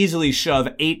could easily shove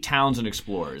 8 towns and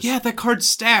explorers. Yeah, that card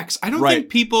stacks. I don't think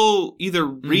people either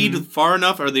read far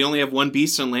enough or they only have one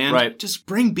beast and land. Right. Just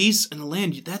bring beasts and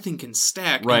land. That thing can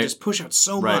stack and just push out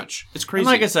so much. It's crazy. And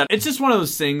like I said, it's just one of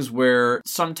those things where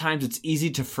sometimes it's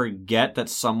easy to forget that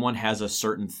someone has a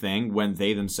certain thing when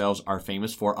they themselves are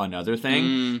famous for another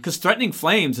thing. Because Threatening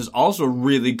Flames is also a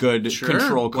really good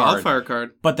control card. Wildfire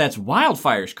card. But that's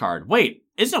Wildfire's card. Wait,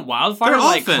 isn't Wildfire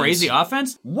like crazy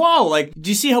offense? Whoa, like, do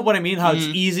you see what I mean? How it's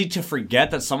easy to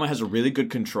forget that someone has a really good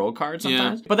control card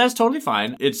sometimes? Yeah. But that's totally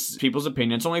fine. It's people's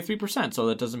opinion. It's only 3%, so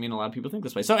that doesn't mean a lot of people think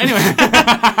this way. So anyway.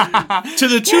 To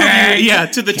the two of you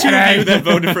that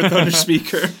voted for Thunder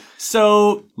Speaker.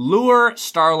 So, Lure,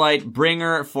 Starlight,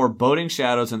 Bringer, Foreboding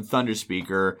Shadows, and Thunder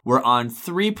Speaker were on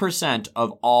 3%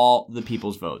 of all the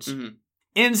people's votes. Mm-hmm.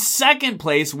 In second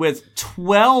place with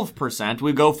 12%,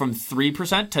 we go from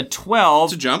 3% to 12%.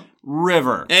 It's a jump.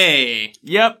 River. Hey.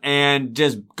 Yep, and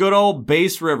just good old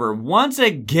base River. Once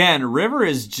again, River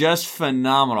is just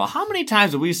phenomenal. How many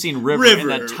times have we seen River in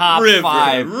the top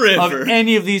 5 of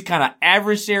any of these kind of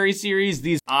adversary series,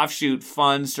 these offshoot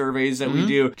fun surveys that we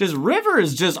do? Just River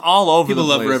is just all over the place. People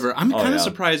love River. I'm kind of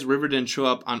surprised River didn't show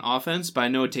up on offense, but I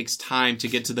know it takes time to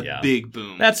get to the big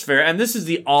boom. That's fair, and this is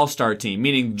the all-star team,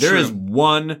 meaning there is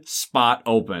one spot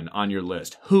open on your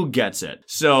list. Who gets it?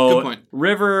 So, good point.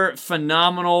 River,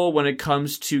 phenomenal when it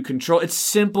comes to control. It's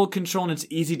simple control and it's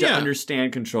easy to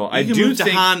understand control. You can move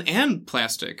Dahan and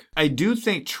plastic. I do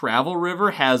think Travel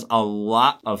River has a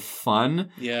lot of fun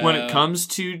when it comes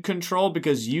to control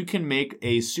because you can make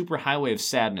a super highway of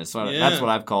sadness. So that's what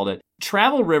I've called it.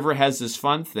 Travel River has this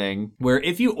fun thing where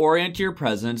if you orient your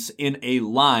presence in a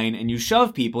line and you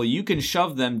shove people, you can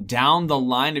shove them down the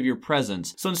line of your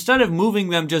presence. So instead of moving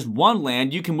them just one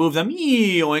land, you can move them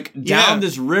down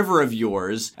this river of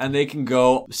yours and they can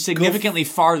go significantly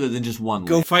farther than just one land.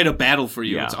 Go fight a battle for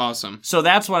you. Yeah. It's awesome. So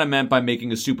that's what I meant by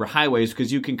making a super highways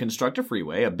because you can construct a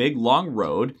freeway, a big long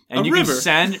road, and you can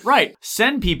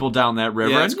send people down that river.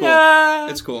 Yeah, it's cool.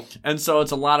 It's cool. And so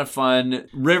it's a lot of fun.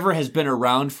 River has been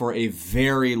around for a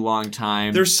very long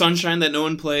time. There's Sunshine that no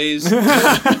one plays. Just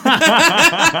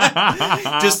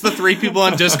the 3 people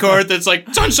on Discord that's like,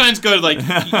 Sunshine's good. Like,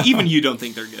 even you don't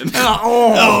think they're good.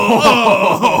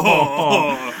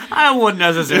 I wouldn't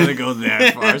necessarily go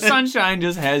that far. Sunshine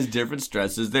just has different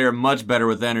stresses. They are much better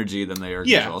with energy than they are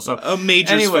control. So a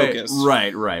major focus.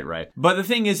 Right. But the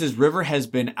thing is River has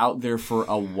been out there for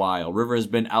a while. River has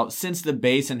been out since the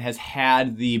base and has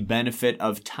had the benefit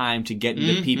of time to get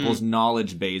into people's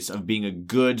knowledge base of being a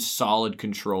good, solid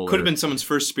controller. Could have been someone's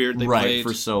first spirit they played.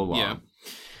 For so long. Yeah.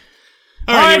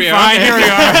 All right, here we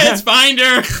are. It's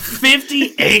Finder.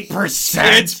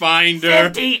 58%. It's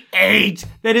Finder. 58.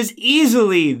 That is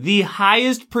easily the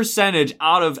highest percentage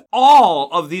out of all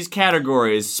of these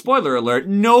categories. Spoiler alert,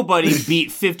 nobody beat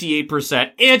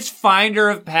 58%. It's Finder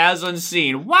of Paths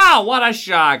Unseen. Wow, what a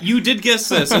shock. You did guess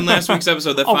this in last week's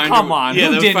episode. That Finder come on.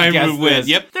 Yeah, who didn't guess this?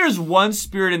 Yep. There's one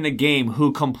spirit in the game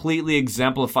who completely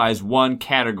exemplifies one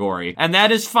category, and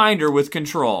that is Finder with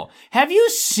control. Have you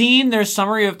seen their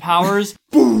summary of powers?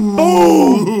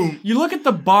 Boom! You look at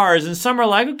the bars, and some are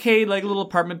like, okay, like little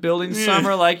apartment buildings. Some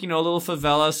are like, a little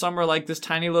favela. Some are like this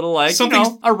tiny little, like,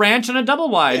 a ranch and a double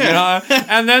wide,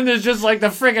 And then there's just like the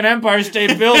friggin' Empire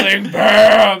State Building.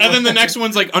 Bam! And then the next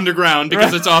one's like underground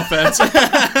because it's offense.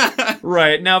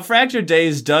 Right. Now, Fractured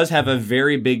Days does have a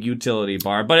very big utility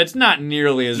bar, but it's not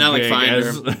nearly as big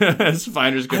as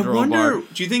Finder's control bar.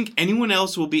 Do you think anyone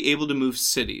else will be able to move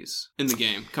cities in the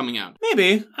game coming out?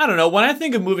 Maybe. I don't know. When I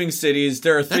think of moving cities,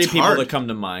 there are 3 people that come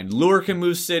to mind. Lure can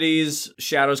move cities,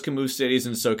 Shadows can move cities,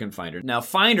 and so can Finder. Now,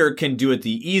 Finder can do it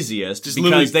the easiest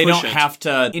because they don't have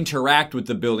to interact with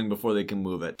the building before they can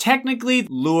move it. Technically,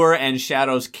 Lure and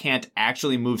Shadows can't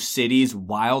actually move cities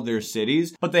while they're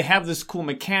cities, but they have this cool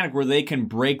mechanic where they can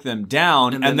break them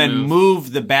down and then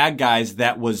move the bad guys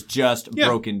that was just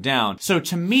broken down. So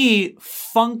to me,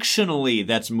 functionally,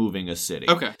 that's moving a city.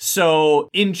 Okay. So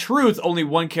in truth, only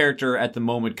one character at the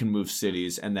moment can move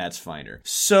cities, and that's Finder.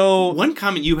 So one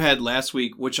comment you had last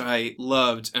week, which I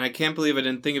loved, and I can't believe I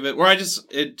didn't think of it, where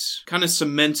it kind of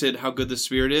cemented how good the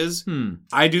spirit is.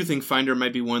 I do think Finder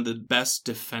might be one of the best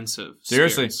defensive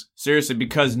spirits. Seriously,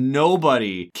 because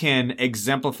nobody can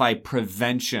exemplify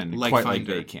prevention quite like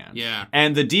they can. Yeah.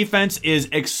 And the defense is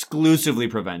exclusively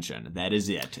prevention. That is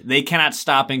it. They cannot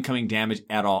stop incoming damage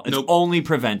at all. It's only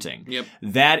preventing. Yep.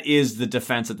 That is the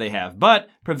defense that they have. But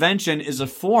prevention is a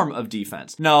form of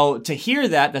defense. Now, to hear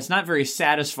that, that's not very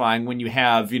satisfying when you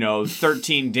have,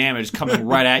 13 damage coming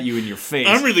right at you in your face.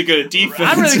 I'm really good at defense.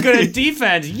 I'm really good at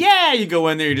defense. Yeah, you go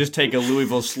in there, you just take a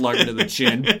Louisville Slugger to the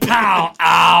chin. Pow,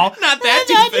 ow. Not that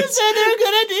defense. They're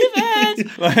good at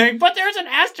defense. But there's an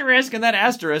asterisk, and that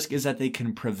asterisk is that they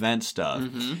can prevent stuff.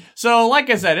 So, like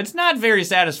I said, it's not very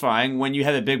satisfying when you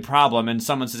have a big problem and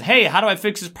someone says, hey, how do I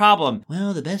fix this problem?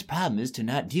 Well, the best problem is to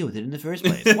not deal with it in the first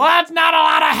place. Well, that's not a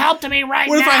lot of help to me right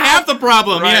now. What if I have the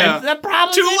problem? Right. Yeah. The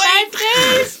problem's Too in my late.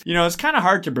 face. It's kind of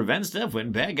hard to prevent stuff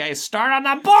when bad guys start on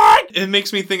the board. It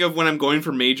makes me think of when I'm going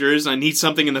for majors, I need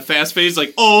something in the fast phase,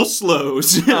 like all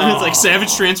slows. It's like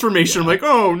Savage Transformation. I'm like,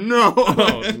 oh no.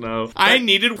 Oh, no. I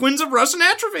needed Winds of Rust and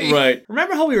Atrophy. Right.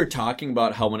 Remember how we were talking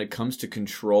about how when it comes to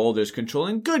control, there's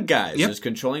controlling good guys, there's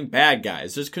controlling bad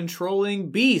guys, there's controlling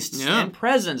beasts and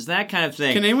presence, that kind of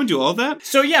thing. Can anyone do all that?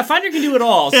 So yeah, Finder can do it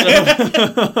all.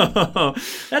 So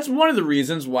that's one of the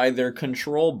reasons why their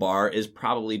control bar is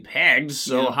probably pegged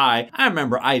so high. I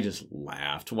remember I just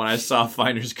laughed when I saw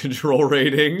Finder's control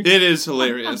rating. It is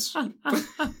hilarious.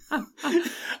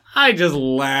 I just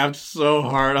laughed so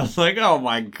hard. I was like, oh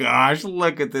my gosh,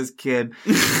 look at this kid.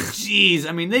 Jeez.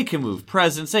 I mean, they can move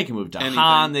presence, they can move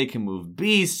Dahan, they can move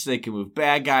beasts, they can move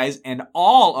bad guys, and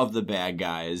all of the bad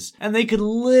guys. And they could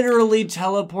literally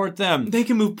teleport them. They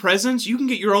can move presence. You can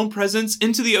get your own presence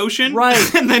into the ocean.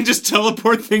 Right. And then just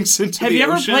teleport things into the ocean. Have you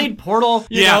ever played Portal?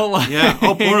 Yeah.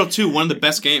 Oh, Portal 2, one of the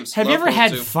best games. Have you ever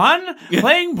had fun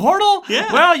playing Portal?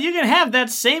 Yeah. Well, you can have that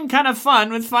same kind of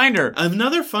fun with Finder.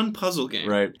 Another fun puzzle game.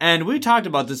 Right. And we talked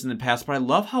about this in the past, but I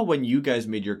love how when you guys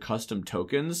made your custom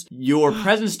tokens, your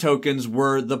presence tokens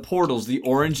were the portals, the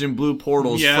orange and blue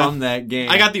portals from that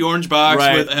game. I got the orange box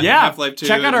with Half-Life 2.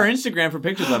 Check out our Instagram for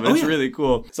pictures of it. It's really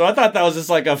cool. So I thought that was just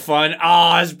like a fun,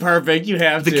 it's perfect. You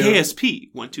have the to. KSP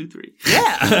 123.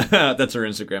 Yeah. That's our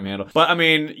Instagram handle. But I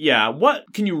mean, yeah,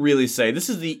 what can you really say? This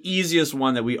is the easiest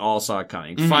one that we all saw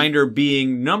coming. Finder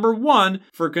being number 1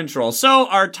 for control. So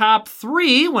our top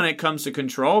 3 when it comes to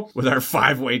control, with our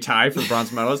 5-way tie for bronze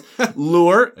medalists,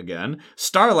 Lure, again,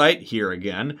 Starlight, here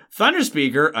again, Thunder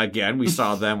Speaker, again, we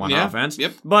saw them on offense,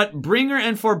 but Bringer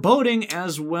and Foreboding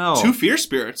as well. 2 fear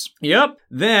spirits. Yep.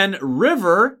 Then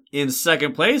River in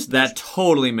second place. That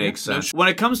totally makes sense. When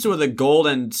it comes to the gold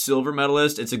and silver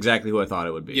medalist, it's exactly who I thought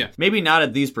it would be. Yeah. Maybe not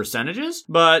at these percentages,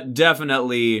 but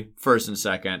definitely first and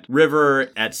second. River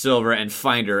at silver and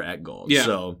Finder at gold. Yeah.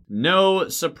 So no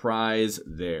surprise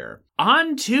there.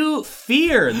 On to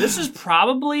Fear. This is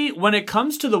probably, when it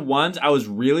comes to the ones I was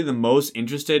really the most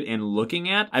interested in looking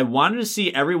at, I wanted to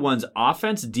see everyone's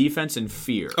offense, defense, and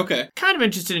fear. Okay. Kind of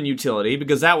interested in utility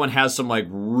because that one has some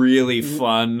really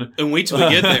fun... And wait till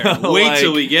we get there. Wait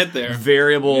till we get there.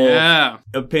 Variable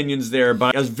opinions there,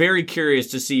 but I was very curious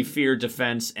to see fear,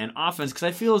 defense, and offense because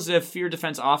I feel as if fear,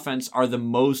 defense, offense are the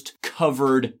most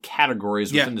covered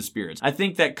categories within the spirits. I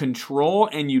think that control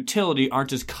and utility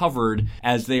aren't as covered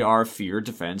as they are fear,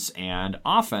 defense, and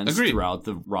offense throughout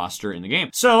the roster in the game.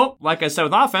 So, like I said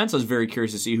with offense, I was very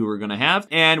curious to see who we're going to have.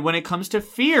 And when it comes to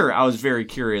fear, I was very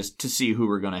curious to see who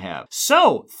we're going to have.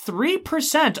 So,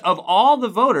 3% of all the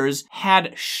voters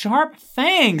had Sharp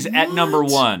Fangs at number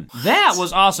 1. That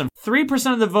was awesome.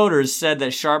 3% of the voters said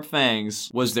that Sharp Fangs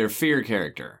was their fear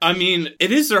character. I mean,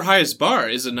 it is their highest bar,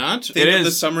 is it not? It is.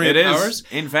 The summary of powers.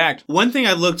 In fact. One thing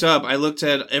I looked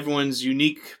at everyone's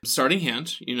unique starting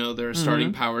hand, their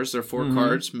starting powers, their 4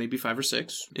 cards, maybe 5 or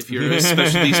 6, if you're a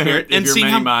specialty spirit. And seeing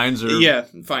how minds or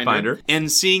Finder.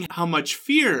 And seeing how much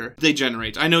fear they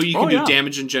generate. I know you can do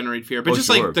damage and generate fear, but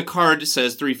like the card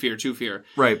says 3 fear, 2 fear.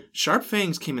 Right. Sharp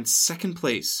Fangs came in second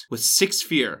place with 6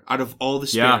 fear out of all the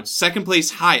spirits. Second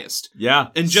place highest. Yeah.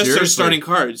 And just their starting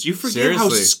cards. You forget how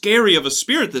scary of a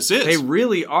spirit this is. They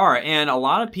really are. And a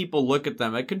lot of people look at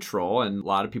them at control, and a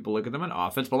lot of people look at them at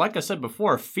offense. But like I said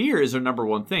before, fear is their number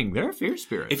 1 thing. They're a fear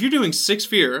spirit. If you're doing 6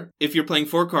 fear, if you're playing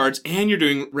 4 cards, and you're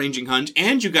doing Ranging Hunt,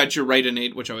 and you got your Right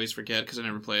Innate, which I always forget because I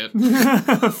never play it.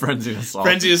 Frenzied Assault.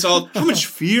 Frenzied Assault. How much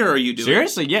fear are you doing?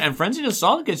 Seriously, yeah. And Frenzied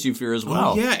Assault gets you fear as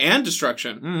well. Oh, yeah, and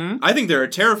destruction. I think they're a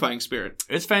terrifying spirit.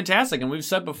 It's fantastic. And we've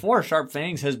said before, Sharp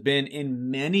Fangs has been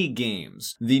in many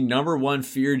games the number 1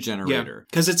 fear generator.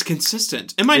 Because it's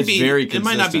consistent. It might very consistent.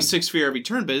 It might not be 6 fear every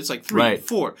turn, but it's like 3,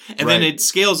 4. And then it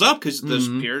scales up because the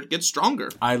spirit gets stronger.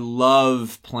 I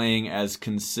love playing as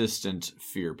consistent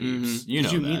fear peeps. You know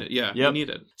that. Need it. Yeah, you need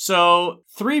it. So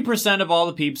 3% of all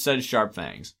the peeps said Sharp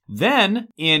Fangs. Then,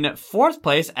 in 4th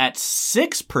place at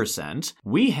 6%,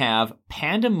 we have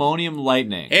Pandemonium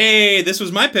Lightning. Hey, this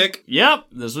was my pick. Yep,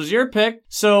 this was your pick.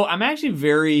 So I'm actually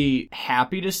very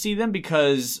happy to see them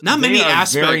because not many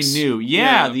aspects. Very new.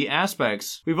 Yeah, the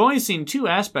aspects. We've only seen 2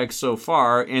 aspects so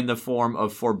far in the form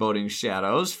of Foreboding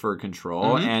Shadows for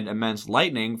control and Immense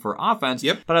Lightning for offense.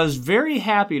 Yep. But I was very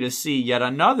happy to see yet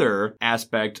another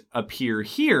aspect appear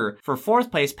here for 4th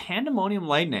place, Pandemonium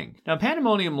Lightning. Now,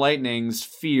 Pandemonium Lightning's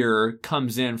fear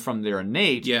comes in from their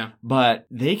innate, but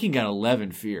they can get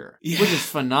 11 fear, which is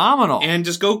phenomenal. And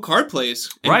just go card plays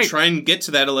and try and get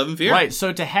to that 11 fear. Right,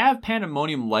 so to have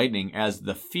Pandemonium Lightning as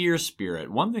the fear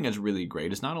spirit, one thing that's really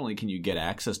great is not only can you get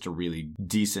access to really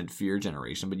decent fear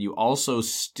generation, but you also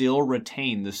still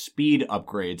retain the speed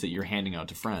upgrades that you're handing out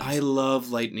to friends. I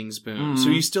love Lightning's Boon. So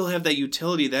you still have that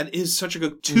utility. That is such a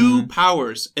good 2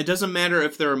 powers. It doesn't matter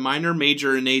if they're minor,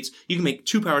 major, innates. You can make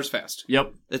 2 powers fast.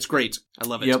 Yep. That's great. I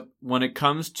love it. Yep. When it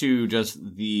comes to just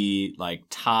the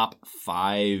top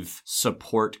 5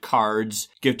 support cards,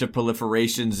 Gift of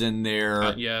Proliferation's in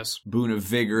there. Yes. Boon of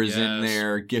Vigor's in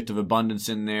there. Gift of Abundance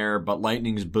in there. But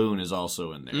Lightning's Boon is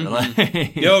also in there.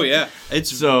 Oh, yeah.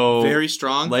 It's so very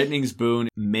strong. Lightning's Boon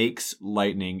makes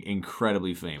Lightning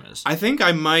incredibly famous. I think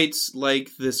I might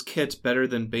like this kit better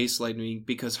than base Lightning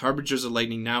because Harbingers of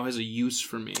Lightning now has a use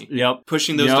for me. Yep.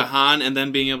 Pushing those to Han and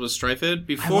then being able to strife it.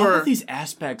 Before, I love these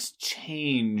aspects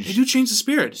change. They do change the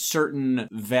spirit. Certain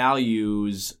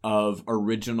values of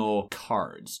original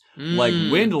cards. Like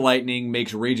Wind Lightning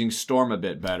makes Raging Storm a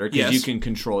bit better because you can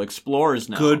control Explorers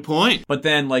now. Good point. But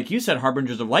then, like you said,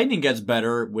 Harbingers of Lightning gets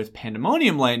better with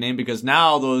Pandemonium Lightning because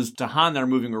now those Tahan that are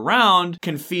moving around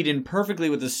can feed in perfectly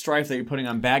with the strife that you're putting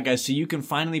on bad guys so you can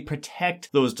finally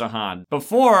protect those Tahan.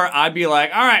 Before, I'd be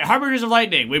like, all right, Harbingers of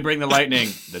Lightning, we bring the lightning.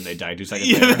 Then they die 2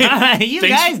 seconds later. You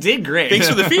guys did great. Thanks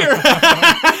for the fear.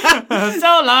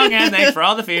 So long, and thanks for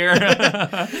all the fear.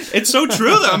 It's so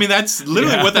true, though. I mean, that's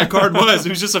literally what that card was. It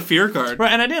was just a fear card.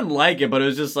 Right, and I didn't like it, but it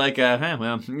was just like, I don't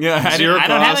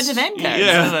have a defend card.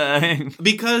 Yeah.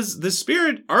 Because the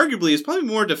spirit, arguably, is probably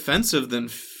more defensive than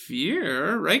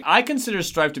fear, right? I consider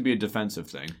strife to be a defensive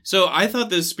thing. So I thought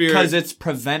this spirit... Because it's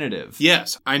preventative.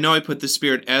 Yes. I know I put the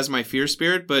spirit as my fear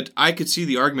spirit, but I could see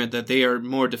the argument that they are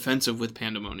more defensive with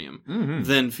Pandemonium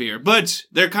than fear. But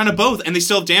they're kind of both, and they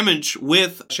still have damage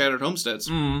with Shattered Homesteads.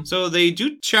 So they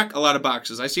do check a lot of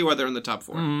boxes. I see why they're in the top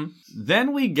 4.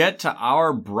 Then we get to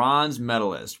our bronze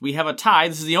medalist. We have a tie.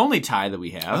 This is the only tie that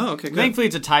we have. Oh, okay, good. Thankfully,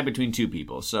 it's a tie between 2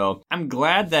 people. So I'm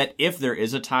glad that if there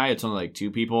is a tie, it's only like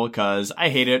 2 people, because I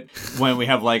hate it when we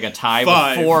have like a tie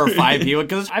with 4 or 5 people,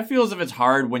 because I feel as if it's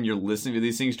hard when you're listening to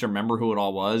these things to remember who it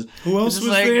all was. Who else was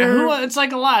like, there? It's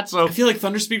like a lot. So I feel like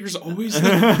Thunder Speaker's always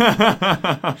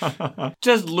there.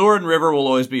 Just Lure and River will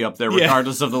always be up there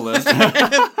regardless of the list.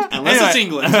 Unless it's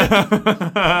England.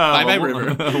 Bye-bye,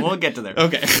 River. We'll get to there.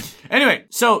 Okay. Anyway,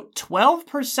 so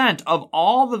 12% of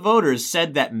all the voters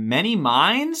said that Many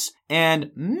Minds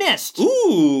and Mist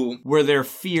were their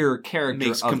fear character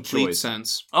Makes of complete choice.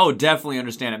 sense. Oh, definitely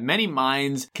understand it. Many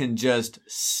Minds can just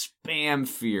spam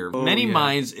fear. Many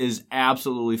Minds is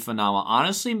absolutely phenomenal.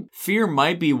 Honestly, fear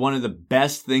might be one of the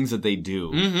best things that they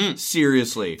do.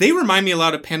 Seriously. They remind me a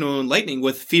lot of Pandemonium Lightning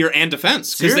with fear and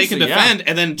defense, because they can defend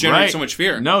and then generate so much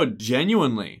fear. No,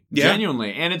 genuinely.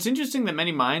 Genuinely. And it's interesting that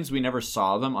Many Minds, we never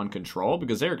saw them on control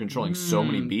because they are controlling so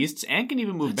many beasts and can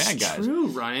even move bad guys. That's true,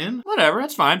 Ryan. Whatever,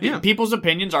 that's fine. Yeah. People's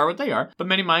opinions are what they are. But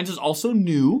Many Minds is also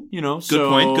new, Good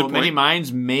point. Many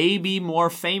Minds may be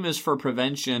more famous for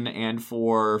prevention and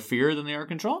for fear than they are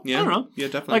control. Yeah. I don't know. Yeah,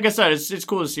 definitely. Like I said, it's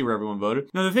cool to see where everyone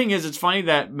voted. Now, the thing is, it's funny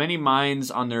that Many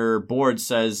Minds on their board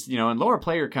says, in lower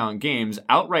player count games,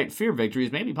 outright fear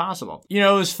victories may be possible. It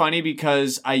was funny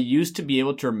because I used to be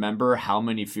able to remember how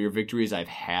many fear victories I've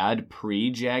had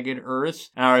pre-Jagged Earth.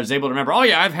 And I was able to remember,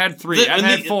 I've had 3, I've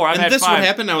had 4, I've had 5. And this what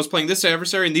happened. I was playing this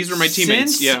adversary, and these were my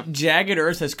teammates. Since Jagged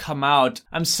Earth has come out,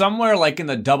 I'm somewhere like in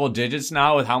the double digits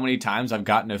now with how many times I've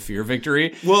gotten a fear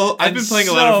victory. Well, I've been playing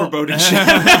a lot of Foreboding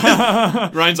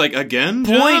Shadows. Ryan's like, again,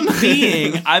 John? Point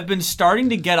being, I've been starting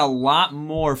to get a lot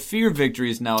more fear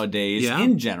victories nowadays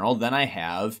in general than I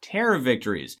have terror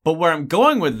victories. But where I'm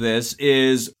going with this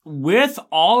is with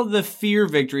all of the fear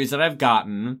victories that I've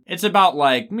gotten, it's about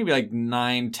maybe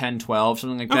 9, 10, 12,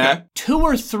 something like that. 2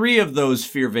 or 3 of those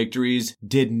fear victories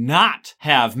did not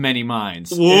have Many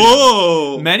Minds.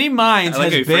 Whoa! Many Minds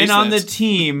has been on the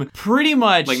team pretty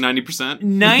much like 90%.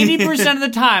 90% of the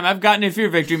time I've gotten a fear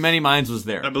victory, Many Minds was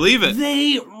there. I believe it.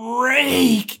 They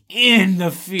rake in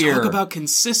the fear. Talk about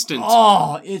consistent.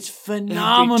 Oh, it's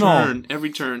phenomenal.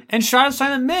 Every turn. And Shroud of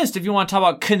Silent Mist, if you want to talk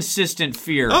about consistent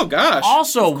fear. Oh, gosh.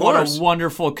 Also, what a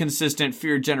wonderful, consistent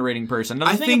fear-generating person. Now,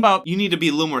 I think you need to be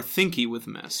a little more thinky with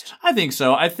Mist. I think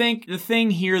so. I think the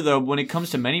thing here, though, when it comes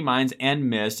to Many Minds and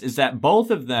Mist, is that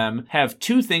both of them have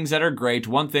two things that are great.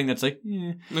 One thing that's like,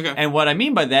 Okay. And what I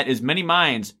mean by that is Many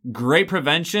Minds, great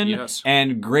prevention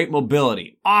and great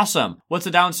mobility. Awesome. What's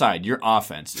the downside? Your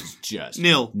offense is just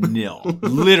nil.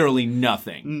 Literally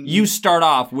nothing. You start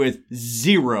off with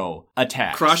 0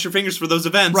 attacks. Cross your fingers for those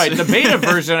events. Right. The beta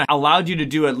version allowed you to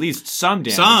do at least some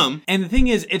damage. Some. And the thing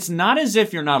is, it's not as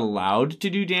if you're not allowed to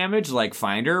do damage like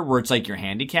Finder, where it's like you're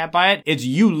handicapped by it. It's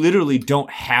you literally don't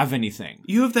have anything.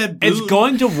 You have that It's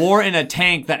going to war in a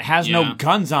tank that has no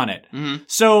guns on it. Mm-hmm.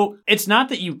 So it's not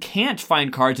that you can't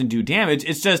find cards and do damage.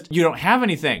 It's just you don't have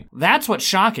anything. That's what's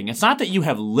shocking. It's not that you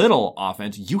have little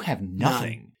offense. You have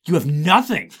nothing. You have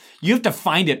nothing. You have to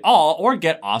find it all or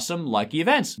get awesome lucky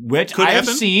events, which I have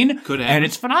seen, and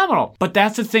it's phenomenal. But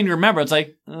that's the thing to remember. It's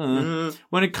like,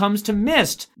 when it comes to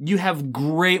Mist, you have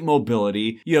great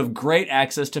mobility, you have great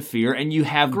access to fear, and you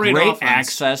have great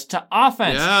access to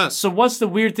offense. Yes. So what's the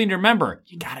weird thing to remember?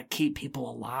 You gotta keep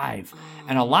people alive.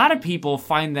 And a lot of people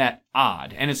find that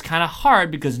odd. And it's kind of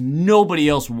hard because nobody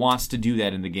else wants to do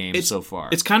that in the game so far.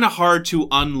 It's kind of hard to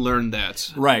unlearn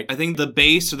that. Right. I think the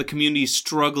base of the community is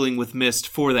struggling with Mist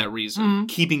for that reason,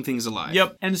 keeping things alive.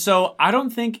 Yep. And so I don't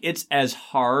think it's as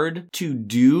hard to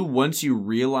do once you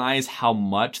realize how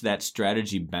much that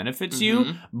strategy benefits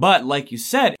you. But like you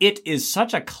said, it is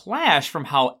such a clash from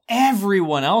how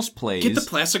everyone else plays. Get the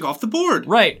plastic off the board.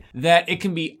 Right. That it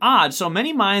can be odd. So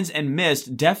Many Minds and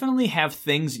Mist definitely have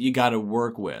things you got to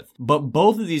work with. But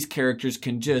both of these characters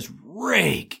can just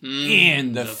rake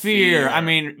in the fear. I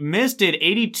mean, Mist did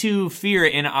 82 fear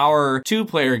in our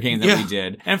 2-player game that we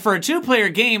did. And for a 2-player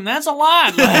game, that's a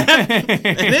lot.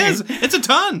 It is. It's a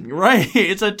ton. Right.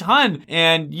 It's a ton.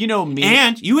 And you know me.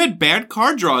 And you had bad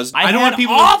card draws. I don't want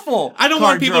people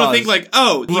to think like,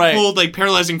 oh, he pulled like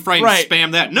Paralyzing Fright and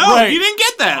spam that. No, you didn't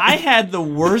get that. I had the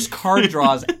worst card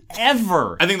draws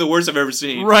ever. I think the worst I've ever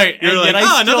seen. Right. You're like,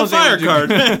 another fire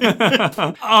card.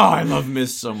 I love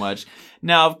Mist so much.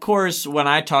 Now, of course, when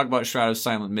I talk about Shroud of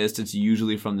Silent Mist, it's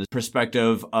usually from the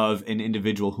perspective of an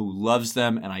individual who loves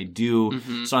them, and I do.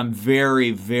 So I'm very,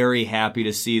 very happy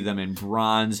to see them in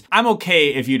bronze. I'm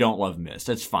okay if you don't love Mist.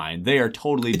 That's fine. They are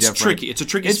totally different. It's tricky. It's a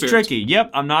tricky spirit. It's tricky.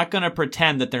 Yep. I'm not going to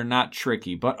pretend that they're not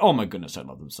tricky, but oh my goodness, I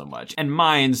love them so much. And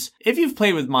Minds, if you've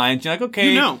played with Minds, you're like,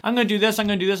 okay, I'm going to do this, I'm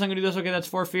going to do this, I'm going to do this. Okay, that's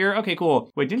 4 fear. Okay,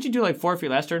 cool. Wait, didn't you do like 4 fear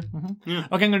last turn? Yeah.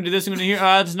 Okay, I'm going to do this, I'm going to do here.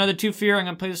 There's another 2 fear. I'm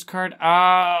going to play this card.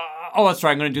 Oh, that's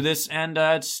right. I'm going to do this, and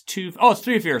it's 2... Oh, it's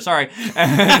 3 fear. Sorry. You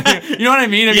know what I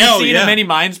mean? Have you seen a Many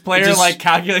Minds player, like,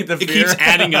 calculate the fear? It keeps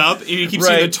adding up, and you keep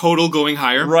seeing the total going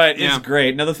higher. Right. Yeah. It's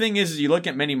great. Now, the thing is you look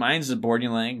at Many Minds as a board,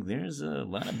 and you're like, there's a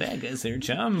lot of bad guys there,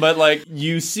 chum. But, like,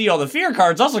 you see all the fear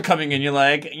cards also coming in, you're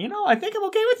like, you know, I think I'm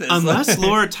okay with this. Unless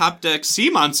Laura top decks sea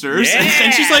monsters,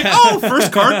 and she's like, oh,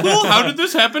 first card pull? How did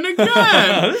this happen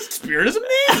again? This spirit is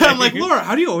amazing. I'm like, Laura,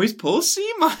 how do you always pull sea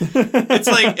monsters? It's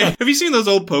like, have you seen those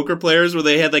old poker players where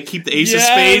they had, like, keep the ace of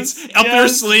spades up their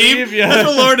sleeve? That's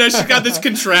what Laura does. She's got this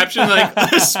contraption, like,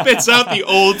 spits out the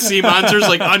old sea monsters,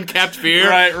 like, uncapped fear.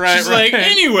 Right. She's like,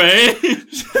 anyway.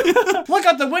 Look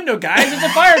out the window, guys. It's a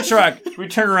fire truck. We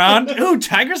turn around. Ooh,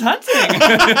 Tiger's hunting.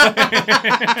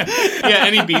 Yeah,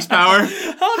 any beast power.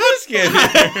 How'd this get here?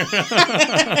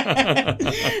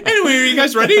 Anyway, are you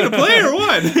guys ready to play or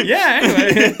what? Yeah,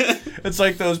 anyway. It's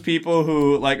like those people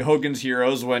who, like Hogan's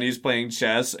Heroes when he's playing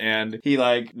chess and he,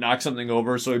 like, knocks something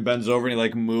over, so he bends over and he,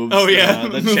 like, moves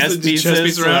the chess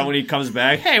pieces so that when he comes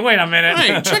back, hey, wait a minute.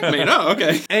 Hey, checkmate. Oh,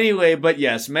 okay. Anyway, but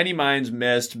yes, Many Minds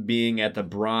Mist being at the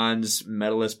bronze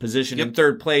medalist position in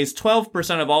third place.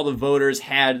 12% of all the voters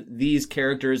had these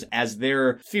characters as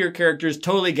their fear characters.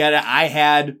 Totally get it. I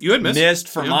had Mist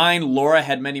for mine. Laura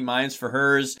had Many Minds for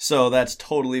hers. So that's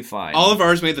totally fine. All of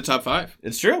ours made the top 5.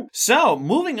 It's true. So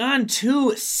moving on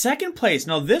to second place.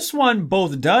 Now this one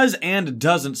both does and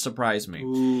doesn't surprise me.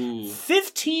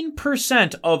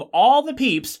 15% of all the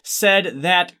peeps said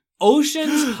that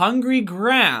Ocean's Hungry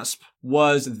Grasp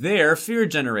was their fear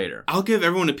generator. I'll give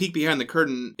everyone a peek behind the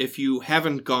curtain. If you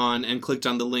haven't gone and clicked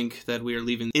on the link that we are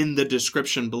leaving in the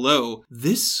description below,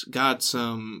 this got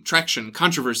some traction,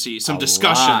 controversy, some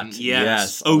discussion.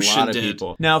 Yes, Ocean a lot of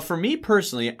people. Now, for me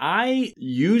personally, I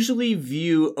usually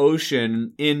view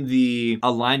Ocean in the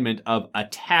alignment of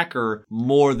attacker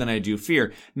more than I do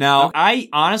fear. Now, I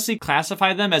honestly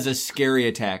classify them as a scary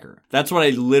attacker. That's what I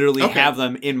literally have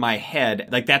them in my head.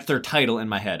 Like, that's their title in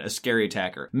my head, a scary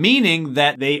attacker. Meaning meaning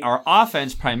that they are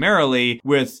offense primarily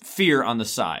with fear on the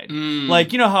side.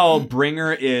 Like, you know how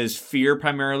Bringer is fear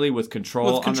primarily with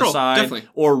control on the side? Definitely.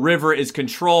 Or River is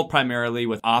control primarily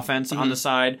with offense on the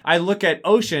side. I look at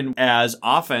Ocean as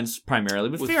offense primarily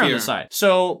with fear on the side.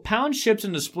 So pound ships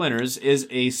into splinters is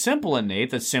a simple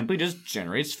innate that simply just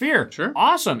generates fear. Sure.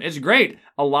 Awesome. It's great.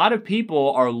 A lot of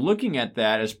people are looking at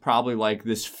that as probably like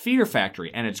this fear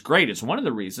factory, and it's great. It's one of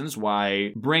the reasons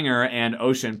why Bringer and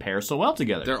Ocean pair so well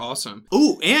together. They're awesome.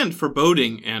 Ooh, and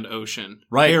Foreboding and Ocean.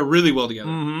 Right. Pair really well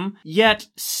together. Yet,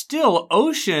 still,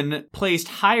 Ocean placed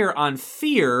higher on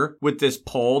fear with this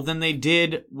poll than they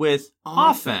did with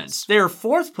offense. They're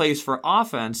 4th place for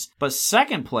offense, but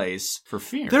 2nd place for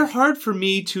fear. They're hard for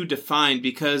me to define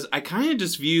because I kind of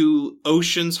just view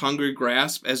Ocean's Hungry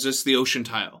Grasp as just the ocean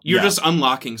tile. You're just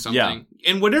unlocking something. Yeah.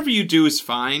 And whatever you do is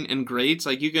fine and great.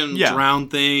 Like, you can drown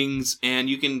things, and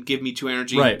you can give me 2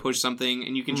 energy and push something,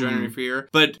 and you can generate fear.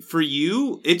 But for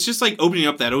you, it's just like opening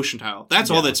up that ocean tile. That's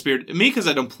all that Spirit... Me, because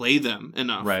I don't play them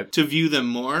enough to view them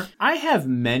more. I have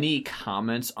many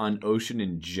comments on Ocean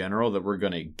in general that we're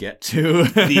going to get to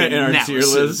in our tier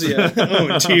list.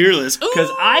 Tier list.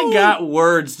 Because I got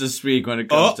words to speak when it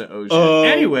comes to Ocean.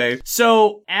 Anyway,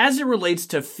 so as it relates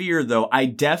to fear, though, I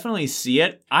definitely see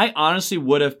it. I honestly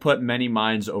would have put many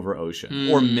minds over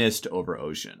Ocean or mist over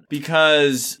Ocean.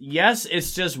 Because, yes,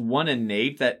 it's just one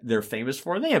innate that they're famous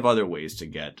for. They have other ways to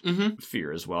get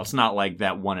fear as well. It's not like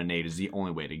that one innate is the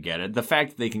only way to get it. The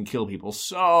fact that they can kill people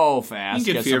so fast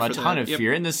gets them a ton of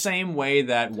fear. In the same way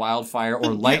that Wildfire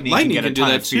or Lightning can get a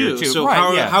ton of fear too. So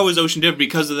how is Ocean different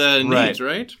because of that innate,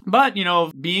 right? But, you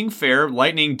know, being fair,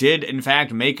 Lightning did, in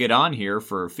fact, make it on here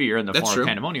for fear in the form of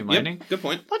Pandemonium Lightning. Good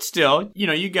point. But still, you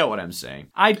know, you get what I'm saying.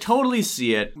 I totally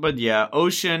see it. But yeah,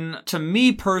 Ocean, to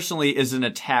me personally, is an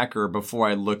attacker before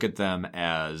I look at them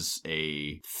as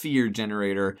a fear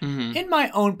generator. In my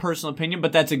own personal opinion,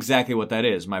 but that's exactly what that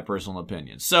is, my personal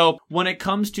opinion. So when it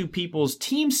comes to people's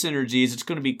team synergies, it's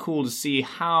going to be cool to see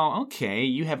how, okay,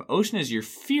 you have Ocean as your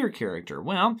fear character.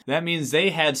 Well, that means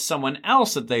they had someone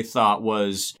else that they thought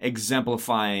was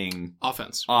exemplifying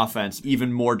offense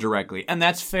even more directly. And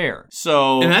that's fair.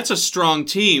 So, and that's a strong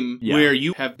team where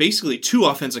you have basically 2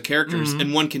 offensive characters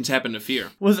and one can tap into fear.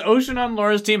 Was Ocean on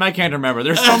Laura's team? I can't remember.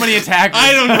 There's so many attackers.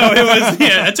 I don't know. It was,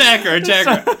 attacker.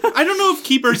 I don't know if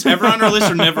Keeper's ever on her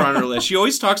list or never on her list. She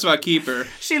always talks about Keeper.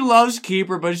 She loves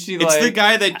Keeper, but it's the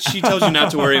guy that she tells you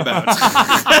not to worry about. No,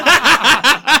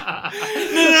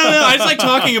 I just like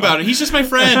talking about it. He's just my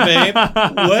friend, babe.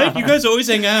 What? You guys always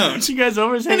hang out. You guys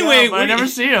always hang out, but I never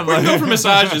see him. We're going for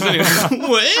massages anyway.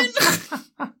 What?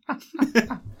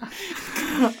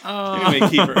 Anyway,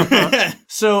 Keeper.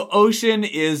 So Ocean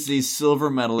is the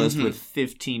silver medalist with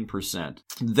 15%.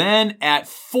 Then at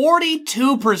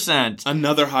 42%.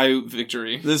 Another high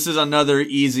victory. This is another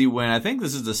easy win. I think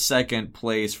this is the 2nd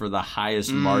place for the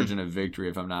highest margin of victory,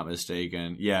 if I'm not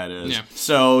mistaken. Yeah, it is. Yeah.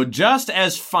 So just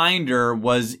as Finder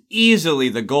was easily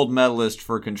the gold medalist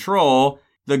for Control,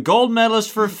 the gold medalist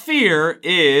for Fear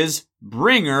is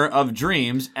Bringer of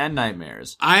Dreams and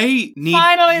Nightmares. Finally,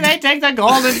 they take the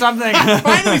gold in something.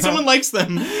 Finally, someone likes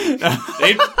them.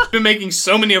 They've been making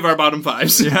so many of our bottom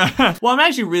 5s. Yeah. Well, I'm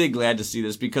actually really glad to see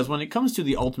this because when it comes to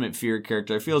the ultimate fear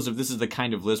character, I feel as if this is the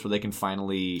kind of list where they can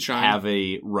finally have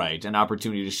an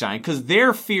opportunity to shine because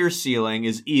their fear ceiling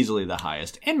is easily the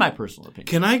highest, in my personal opinion.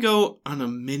 Can I go on a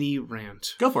mini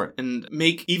rant? Go for it. And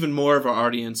make even more of our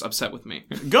audience upset with me.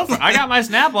 Go for it. I got my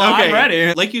Snapple. Okay. I'm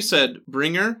ready. Like you said,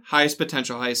 Bringer, highest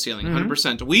potential, highest ceiling,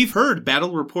 100%. We've heard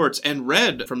battle reports and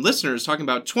read from listeners talking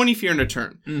about 20 fear in a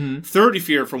turn, 30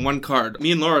 fear from one card.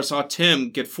 Me and Laura saw Tim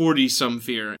get 40-some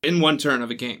fear in one turn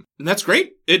of a game. And that's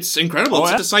great. It's incredible.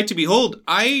 It's a sight to behold.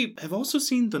 I have also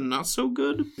seen the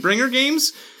not-so-good Bringer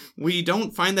games. We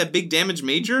don't find that big damage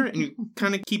major, and you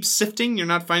kind of keep sifting. You're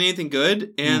not finding anything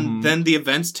good, and then the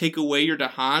events take away your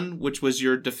Dahan, which was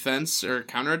your defense or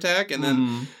counterattack, and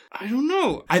then... I don't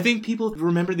know. I think people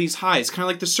remember these highs, kind of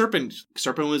like the Serpent.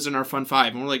 Serpent was in our Fun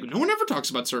 5, and we're like, no one ever talks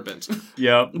about Serpent.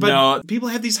 Yep. But people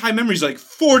have these high memories, like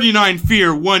 49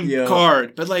 fear, one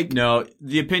card. But like... No,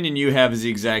 the opinion you have is the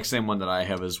exact same one that I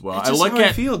have as well. It's just how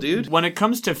I feel, dude. When it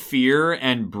comes to fear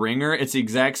and Bringer, it's the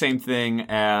exact same thing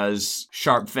as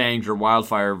Sharp Fangs or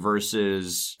Wildfire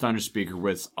versus Thunderspeaker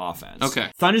with offense.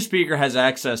 Okay. Thunderspeaker has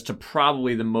access to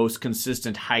probably the most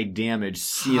consistent high damage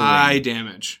ceiling. High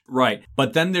damage. Right.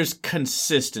 But then there's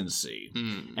consistency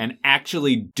and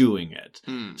actually doing it.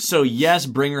 So yes,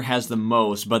 Bringer has the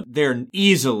most, but they're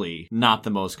easily not the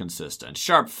most consistent.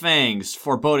 Sharp Fangs,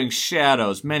 Foreboding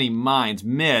Shadows, Many Minds,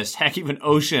 Mist, heck, even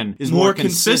Ocean is more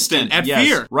consistent at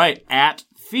fear. Right, at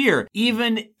fear,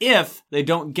 even if they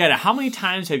don't get it. How many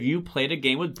times have you played a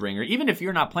game with Bringer, even if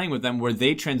you're not playing with them, where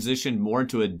they transitioned more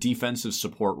into a defensive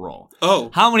support role?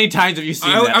 Oh. How many times have you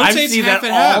seen that? I've seen that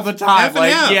all the time.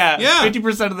 Yeah.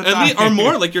 50% of the time. Or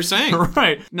more, like you're saying.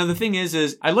 Right. Now, the thing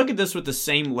is I look at this with the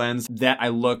same lens that I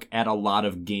look at a lot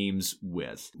of games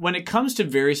with. When it comes to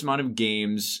various amount of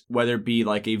games, whether it be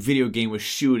like a video game with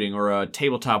shooting or a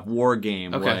tabletop war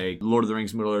game, like Lord of the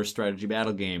Rings Middle-earth strategy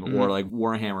battle game, or like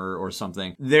Warhammer or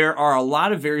something, there are a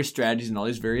lot of various strategies in all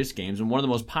these various games, and one of the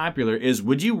most popular is,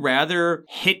 would you rather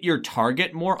hit your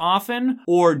target more often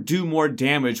or do more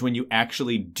damage when you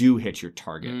actually do hit your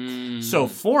target? So,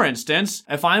 for instance,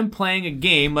 if I'm playing a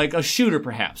game like a shooter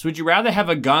perhaps, would you rather have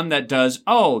a gun that does,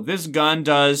 this gun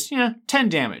does 10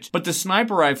 damage, but the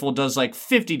sniper rifle does like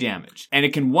 50 damage, and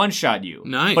it can one-shot you.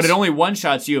 Nice. But it only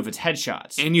one-shots you if it's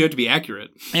headshots. And you have to be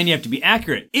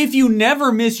accurate. If you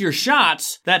never miss your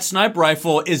shots, that sniper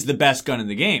rifle is the best gun in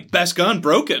the game. Best gun,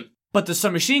 broken. But the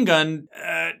submachine gun,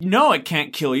 no, it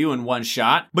can't kill you in one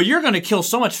shot, but you're going to kill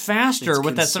so much faster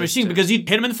with that submachine because you hit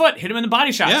him in the foot, hit him in the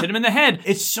body shots, hit him in the head.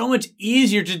 It's so much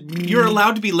easier to... You're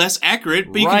allowed to be less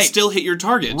accurate, but you can still hit your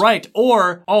target. Right.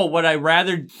 Or, would I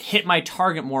rather hit my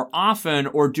target more often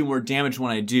or do more damage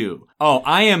when I do?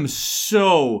 I am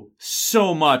so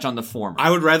much on the former. I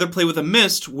would rather play with a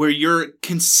Mist where you're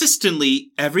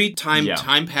consistently, every time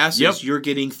time passes, you're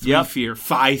getting 3 fear,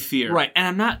 5 fear. Right. And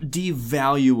I'm not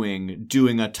devaluing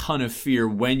doing a ton of fear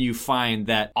when you find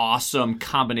that awesome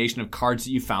combination of cards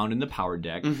that you found in the power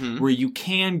deck, where you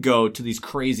can go to these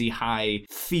crazy high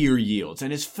fear yields.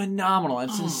 And it's phenomenal.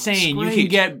 It's insane. You can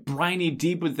get briny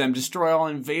deep with them, destroy all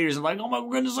invaders, and like, oh my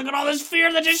goodness, look at all this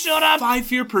fear that just showed up. 5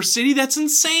 fear per city? That's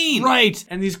insane. Right.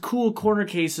 And these cool corner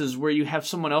cases where you have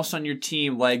someone else on your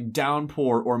team, like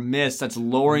Downpour or Mist, that's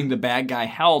lowering the bad guy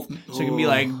health. So it can be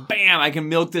like, bam, I can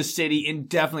milk this city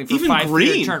indefinitely for even 5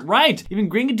 green. fear turn. Right. Even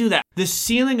green can do that. The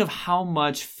ceiling of how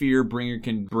much fear Bringer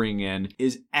can bring in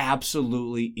is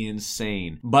absolutely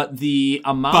insane. But the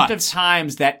amount of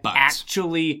times that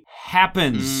actually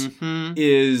happens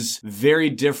is very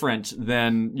different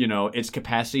than, its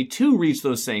capacity to reach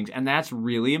those things. And that's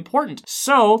really important.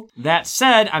 So, that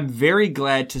said, I'm very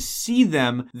glad to see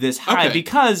them this high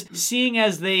because seeing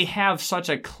as they have such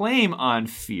a claim on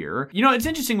fear, it's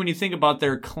interesting when you think about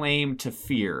their claim to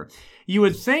fear. You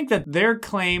would think that their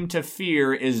claim to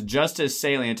fear is just as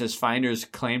salient as Finder's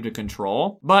claim to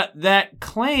control, but that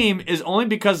claim is only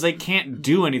because they can't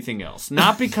do anything else,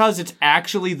 not because it's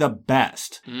actually the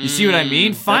best. You see what I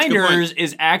mean? Finder's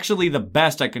is actually the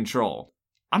best at control.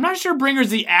 I'm not sure Bringer's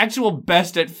the actual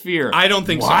best at fear. I don't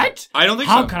think so. What? I don't think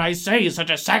so. How can I say such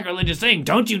a sacrilegious thing?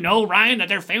 Don't you know, Ryan, that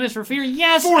they're famous for fear?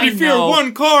 Yes, 40 I fear, know.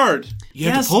 1 card. You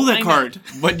have to pull that card.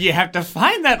 But you have to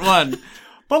find that one.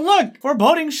 But look,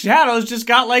 Foreboding Shadows just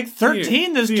got like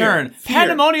 13 this turn.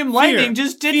 Pandemonium Lightning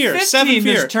just did 15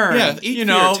 this turn. Yeah, 8 fear,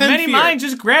 10 Many fear. Minds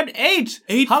just grabbed 8.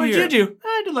 8 How fear. did you do?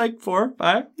 I did like 4,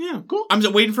 5. Yeah, cool. I'm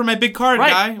just waiting for my big card,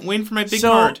 guy. I'm waiting for my big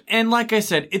card. And like I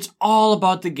said, it's all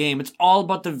about the game. It's all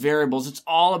about the variables. It's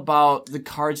all about the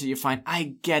cards that you find.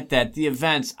 I get that. The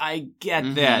events, I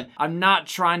get that. I'm not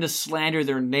trying to slander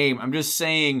their name. I'm just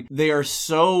saying they are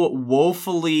so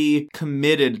woefully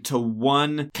committed to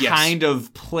one kind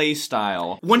of play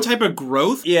style. One type of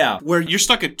growth? Yeah. Where you're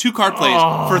stuck at 2 card plays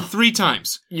for 3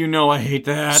 times. I hate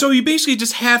that. So you basically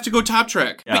just have to go top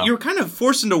track. Yeah. But you're kind of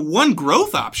forced into one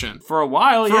growth option. For a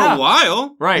while, For a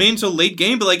while. Right. Maybe until late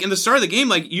game, but like in the start of the game,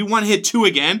 like you want to hit 2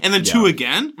 again, and then 2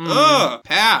 again? Ugh,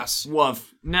 pass. Woof.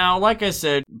 Now, like I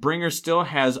said, Bringer still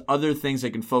has other things they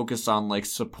can focus on, like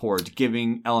support,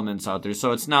 giving elements out there.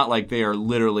 So it's not like they are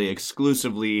literally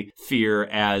exclusively fear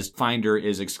as Finder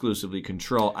is exclusively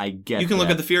control. I get that. You can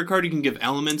look at the fear card, you can give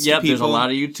elements to people. There's a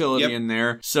lot of utility in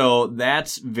there. So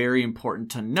that's very important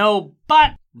to know.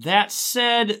 But that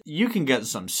said, you can get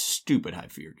some stupid high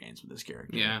fear gains with this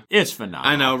character. Yeah. It's phenomenal.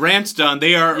 I know. Rant's done.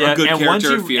 They are a good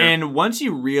character of fear. And once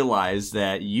you realize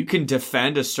that you can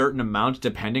defend a certain amount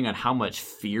depending on how much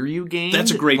fear you gain.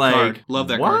 That's a great card. Love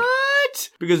that card. What?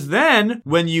 Because then,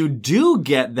 when you do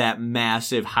get that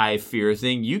massive high fear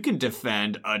thing, you can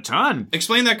defend a ton.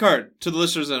 Explain that card to the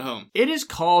listeners at home. It is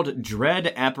called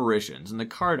Dread Apparitions, and the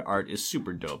card art is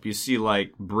super dope. You see,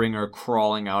 like, Bringer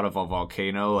crawling out of a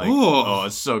volcano. Like, oh,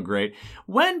 it's so great.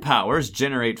 When powers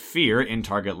generate fear in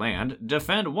target land,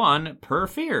 defend 1 per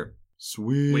fear.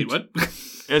 Sweet. Wait, what?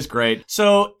 It's great.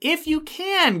 So if you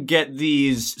can get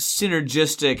these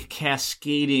synergistic,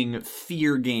 cascading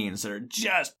fear gains that are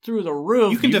just through the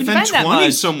roof, you can defend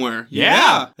 20 somewhere.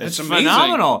 Yeah, it's amazing.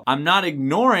 phenomenal. I'm not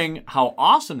ignoring how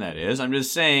awesome that is. I'm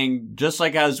just saying, just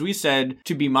like as we said,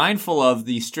 to be mindful of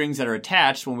the strings that are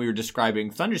attached when we were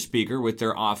describing Thunderspeaker with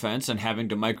their offense and having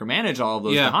to micromanage all of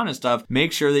those Kahana stuff,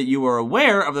 make sure that you are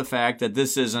aware of the fact that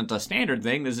this isn't a standard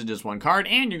thing. This is just one card,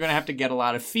 and you're going to have to get a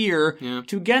lot of fear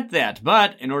to get that.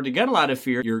 But in order to get a lot of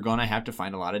fear, you're going to have to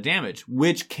find a lot of damage,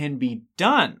 which can be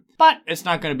done. But it's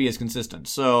not going to be as consistent,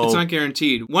 so... It's not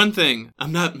guaranteed. One thing,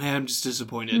 I'm not mad, I'm just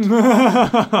disappointed.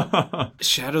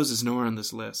 Shadows is nowhere on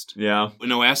this list. Yeah.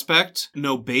 No aspect,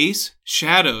 no base.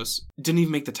 Shadows didn't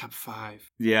even make the top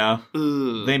 5. Yeah.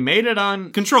 Ugh. They made it on...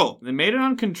 Control. They made it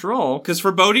on Control. Because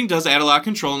Foreboding does add a lot of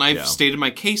control, and I've stated my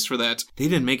case for that. They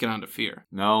didn't make it onto Fear.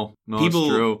 No, People,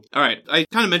 it's true. All right, I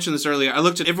kind of mentioned this earlier. I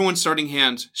looked at everyone's starting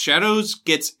hand. Shadows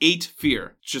gets 8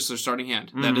 Fear. It's just their starting hand.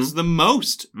 Mm-hmm. That is the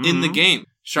most in the game.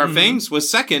 Sharp Fangs was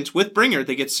second with Bringer.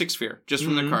 They get 6 Fear just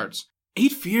from their cards.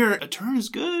 8 Fear a turn is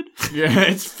good. Yeah,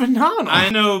 it's phenomenal. I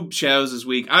know Shadows is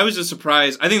weak. I was just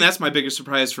surprised. I think that's my biggest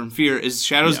surprise from Fear is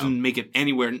Shadows didn't make it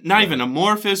anywhere. Not even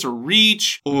Amorphous or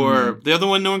Reach or the other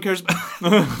one no one cares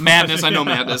about. Madness. I know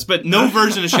Madness. But no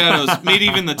version of Shadows made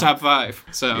even the top 5.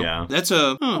 So that's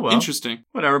interesting.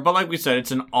 Whatever. But like we said,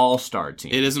 it's an all-star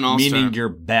team. It is an all-star. Meaning your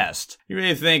best. You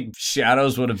really think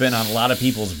Shadows would have been on a lot of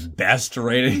people's best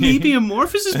rating? Maybe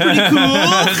Amorphous is pretty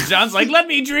cool. John's like, let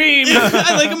me dream.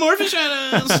 I like Amorphous Shadows.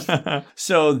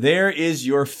 So there is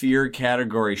your fear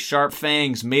category. Sharp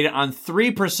Fangs made it on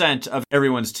 3% of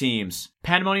everyone's teams.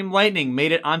 Pandemonium Lightning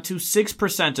made it onto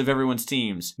 6% of everyone's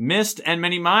teams. Mist and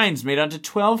Many Minds made it onto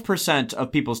 12%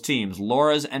 of people's teams,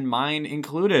 Laura's and mine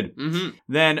included. Mm-hmm.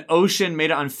 Then Ocean made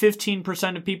it on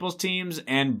 15% of people's teams,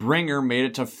 and Bringer made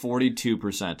it to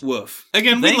 42%. Woof.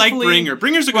 Again, we like Bringer.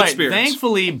 Bringer's a good spirit.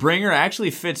 Thankfully, Bringer actually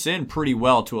fits in pretty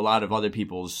well to a lot of other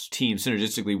people's teams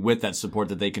synergistically with that support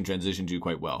that they can transition to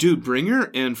quite well. Dude, Bringer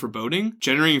and Foreboding,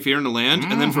 generating fear in the land,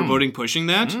 and then Foreboding pushing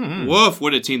that. Woof,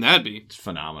 what a team that'd be. It's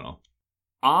phenomenal.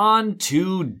 On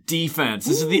to defense.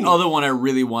 This is the other one I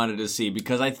really wanted to see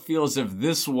because I feel as if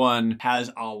this one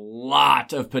has a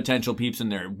lot of potential peeps in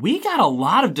there. We got a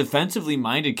lot of defensively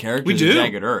minded characters in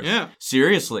Jagged Earth. Yeah.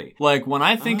 Seriously. Like when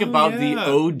I think about the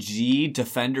OG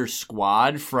Defender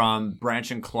squad from Branch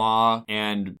and Claw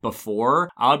and before,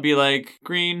 I would be like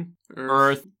Green,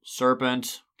 Earth,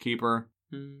 Serpent, Keeper.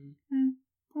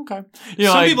 Okay. You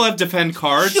know, some people have defend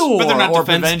cards, but they're not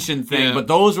prevention thing. But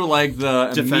those were like the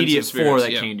defensive immediate four that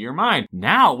came to your mind.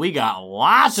 Now we got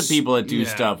lots of people that do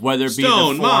stuff, whether it be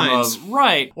Stone, the form Mines.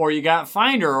 of or you got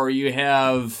Finder, or you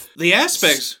have the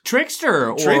aspects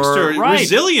Trickster,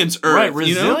 Resilience Earth,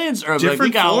 Resilience Earth. Different like, we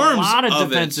got forms a lot of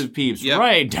defensive peeps, Yep.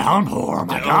 right? Downpour,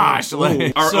 my gosh,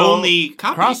 our only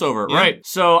copy. crossover, right?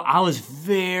 So I was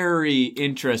very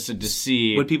interested to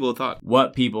see what people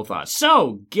thought.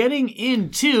 So getting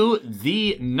into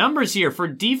the numbers here for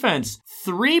defense,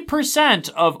 3%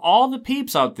 of all the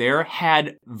peeps out there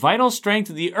had Vital Strength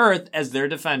of the Earth as their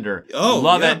defender.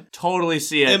 Love it. Totally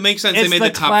see it. It makes sense. It's they made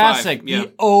the top classic, 5. Yeah.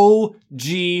 the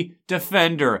OG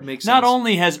defender. Makes Not sense.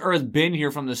 only has Earth been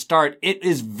here from the start, it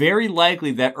is very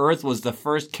likely that Earth was the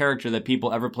first character that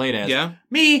people ever played as. Yeah.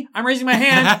 Me, I'm raising my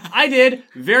hand. I did.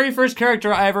 Very first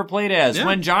character I ever played as. Yeah.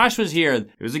 When Josh was here, it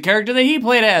was the character that he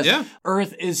played as. Yeah.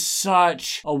 Earth is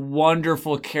such a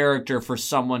wonderful character for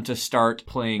someone to start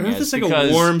playing as. Earth is like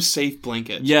a warm, safe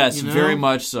blanket. Yes, you know? very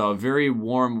much so. A very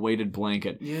warm, weighted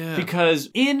blanket. Yeah. Because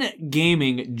in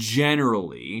gaming,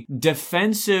 generally,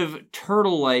 defensive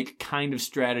turtle-like kind of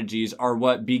strategies are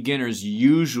what beginners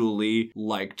usually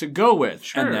like to go with.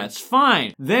 Sure. And that's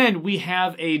fine. Then we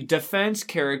have a defense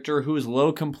character who is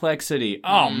low complexity.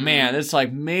 Oh man, it's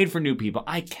like made for new people.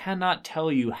 I cannot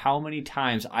tell you how many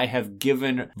times I have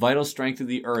given Vital Strength of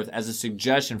the Earth as a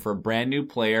suggestion for a brand new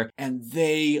player, and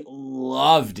they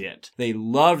loved it. They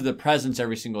loved the presence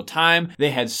every single time.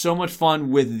 They had so much fun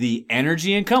with the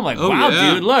energy income. Like,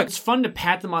 wow, dude, look, it's fun to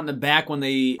pat them on the back when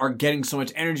they are getting so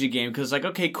much energy gain, because like,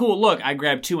 okay, cool, look, I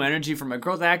grabbed 2 energy from my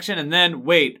growth action, and then,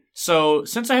 wait, so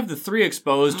since I have the 3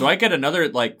 exposed, do I get another,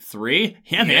 3?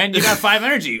 Yeah, man, you got 5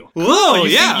 energy. Whoa,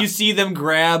 You see them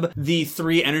grab the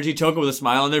 3 energy token with a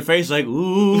smile on their face, like,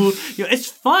 ooh. You know, it's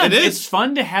fun. It is. It's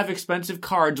fun to have expensive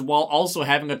cards while also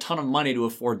having a ton of money to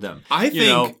afford them. I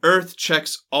think Earth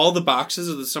checks all the boxes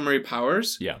of the summary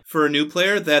powers for a new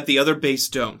player that the other base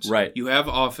don't. Right. You have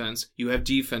offense. You have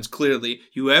defense, clearly.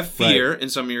 You have fear in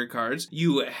some of your cards.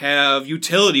 You have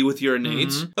utility with your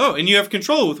innates. Oh, and you have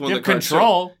control with one of the cards.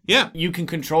 Control. Yeah. You can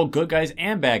control good guys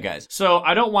and bad guys. So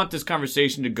I don't want this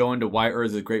conversation to go into why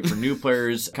Earth is great for new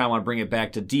players. Kind of want to bring it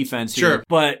back to defense here. Sure.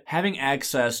 But having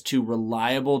access to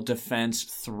reliable defense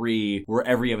 3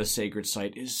 wherever you have a sacred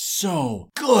site is so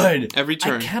good. Every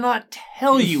turn. I cannot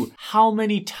tell you how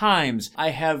many times I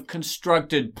have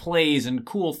constructed plays and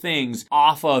cool things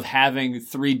off of having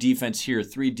 3 defense here,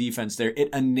 3 defense there. It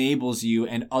enables you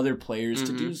and other players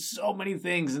to do so many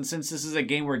things. And since this is a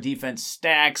game where defense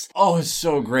stacks, it's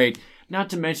so great. Not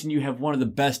to mention you have one of the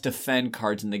best defend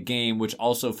cards in the game, which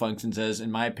also functions as, in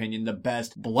my opinion, the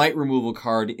best blight removal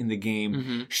card in the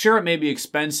game. Sure, it may be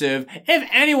expensive if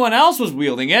anyone else was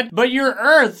wielding it, but you're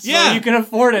Earth, so you can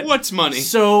afford it. What's money?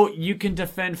 So you can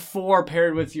defend 4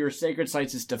 paired with your Sacred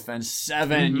Sites is defense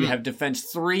 7. You have defense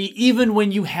 3 even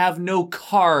when you have no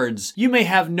cards. You may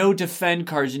have no defend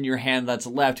cards in your hand that's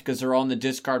left because they're all in the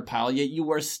discard pile, yet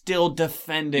you are still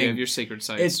defending. You have your Sacred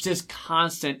Sites. It's just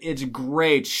constant. It's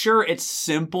great. Sure, it's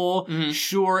simple.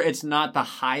 Sure, it's not the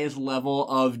highest level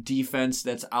of defense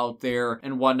that's out there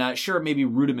and whatnot. Sure, it may be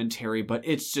rudimentary, but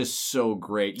it's just so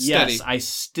great. Steady. Yes, I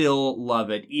still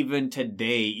love it. Even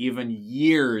today, even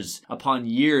years upon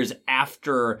years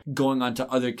after going on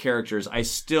to other characters, I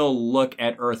still look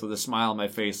at Earth with a smile on my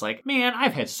face like, man,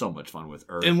 I've had so much fun with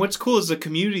Earth. And what's cool is the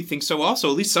community thinks so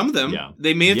also. At least some of them. Yeah.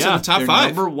 They made it to the top they're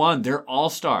 5. number 1. They're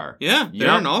all-star. Yeah,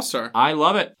 they're an all-star. I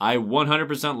love it. I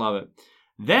 100% love it.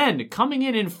 Then, coming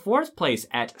in 4th place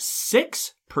at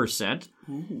 6%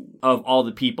 of all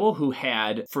the people who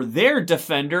had, for their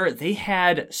defender, they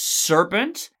had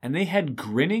Serpent and they had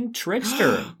Grinning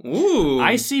Trickster. Ooh.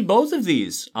 I see both of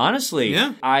these, honestly.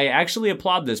 Yeah. I actually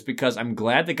applaud this because I'm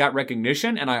glad they got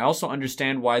recognition, and I also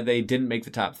understand why they didn't make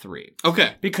the top 3.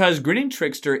 Okay. Because Grinning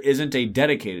Trickster isn't a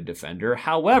dedicated defender.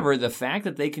 However, the fact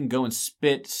that they can go and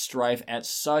spit Strife at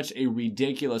such a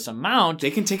ridiculous amount...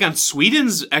 They can take on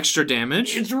Sweden's extra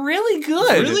damage. It's really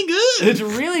good. It's really good. It's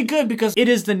really good because it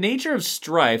is the nature of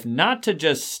Strife not to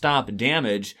just stop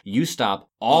damage, you stop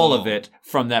all of it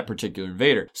from that particular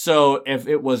invader. So if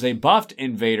it was a buffed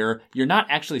invader, you're not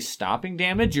actually stopping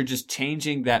damage, you're just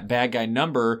changing that bad guy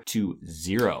number to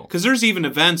 0. Because there's even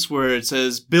events where it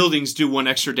says buildings do 1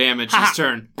 extra damage this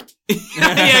turn.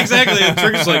 Yeah, exactly. And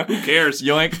Trigger's like, who cares?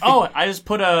 Yoink. I just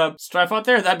put a Strife out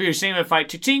there. That'd be a shame if I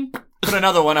cha-ching. Put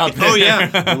another one out there. Oh, yeah.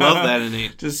 I love that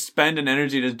innate. Just spend an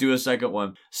energy to do a second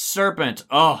one. Serpent.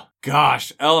 Oh,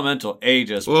 gosh. Elemental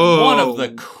Aegis. Whoa. One of the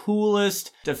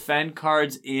coolest defend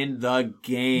cards in the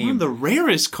game. One of the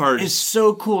rarest cards. It's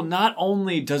so cool. Not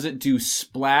only does it do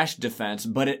splash defense,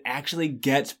 but it actually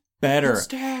gets better.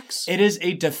 Stacks. It is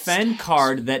a defend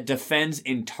card that defends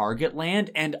in target land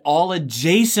and all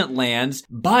adjacent lands.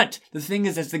 But the thing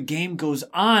is, as the game goes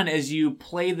on, as you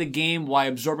play the game while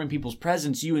absorbing people's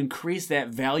presence, you increase that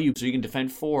value. So you can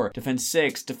defend 4, defend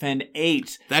 6, defend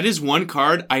 8. That is one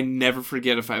card I never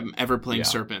forget if I'm ever playing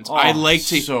Serpent. Oh, I like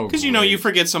to, so because great. you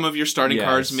forget some of your starting Yes.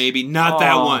 cards, maybe. Not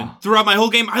that one. Throughout my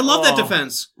whole game, I love that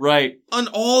defense. Right. On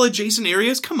all adjacent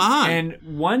areas, come on. And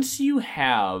once you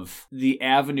have the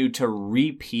avenue to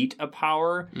repeat a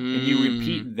power, and you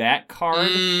repeat that card,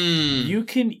 you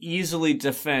can easily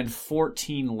defend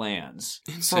 14 lands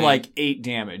for like 8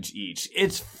 damage each.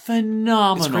 It's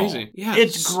phenomenal. It's crazy. Yeah.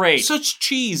 It's great. Such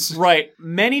cheese. Right.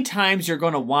 Many times you're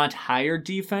going to want higher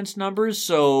defense numbers,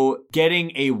 so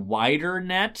getting a wider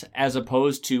net as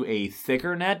opposed to a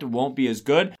thicker net won't be as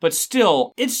good, but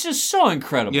still, it's just so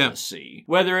incredible to see.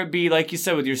 Whether it be, like you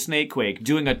said with your Snakequake,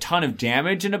 doing a ton of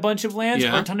damage in a bunch of lands,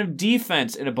 or a ton of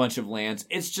defense in a bunch of lands.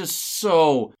 It's just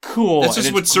so cool. That's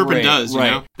just what Serpent does, right?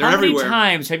 You know? They're How everywhere. many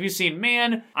times have you seen,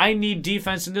 man, I need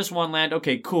defense in this one land.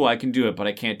 Okay, cool, I can do it, but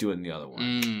I can't do it in the other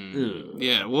one.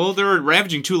 Yeah, well, they're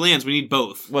ravaging 2 lands. We need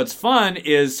both. What's fun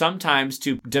is sometimes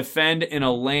to defend in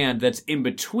a land that's in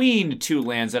between 2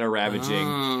 lands that are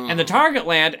ravaging. And the target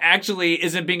land actually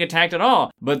isn't being attacked at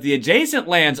all, but the adjacent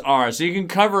lands are. So you can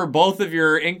cover both of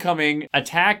your incoming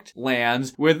attacked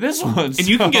lands with this one. And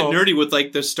you can get nerdy with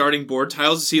like the starting board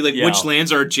tiles to see like which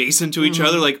lands are adjacent to each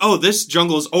other. Like, oh, this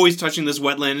jungle is always touching this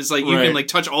wetland. It's like you can like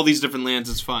touch all these different lands.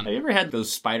 It's fun. Have you ever had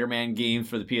those Spider-Man games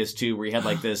for the PS2 where you had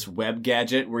like this web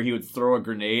gadget where he would throw a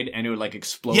grenade and it would like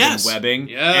explode in webbing?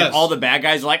 Yes. And all the bad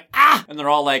guys are like, ah! And they're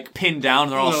all like pinned down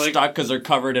and they're all stuck because they're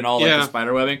covered in all like the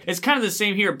spider webbing. It's kind of the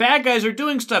same here. Bad guys are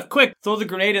doing stuff. Quick, throw the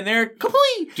grenade in there.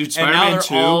 Complete! Dude, Spider-Man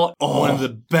 2, one of the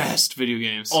best video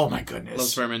games. Oh my goodness. Love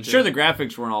Spider-Man 2. Sure, the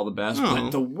graphics weren't all the best,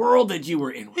 but the world that you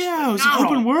were in was phenomenal. It was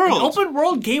open world. An open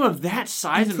world game of that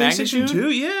size and magnitude?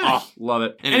 2, yeah. Oh, love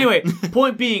it. Anyway,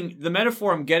 point being, the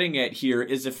metaphor I'm getting at here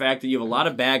is the fact that you have a lot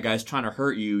of bad guys trying to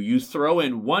hurt you. You throw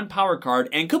in one power card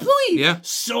and complete. Yeah.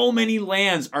 So many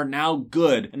lands are now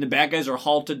good, and the bad guys are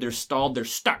halted, they're stalled, they're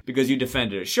stuck because you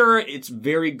defended it. Sure, it's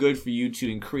very good for you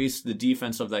to increase the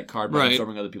defense of that card by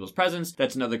absorbing other people's presence.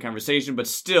 That's another conversation, but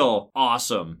still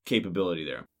awesome capability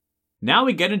there. Now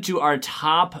we get into our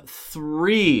top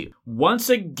 3. Once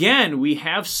again, we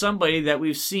have somebody that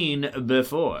we've seen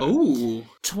before. Ooh.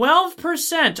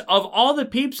 12% of all the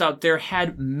peeps out there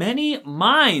had many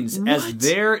mines as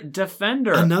their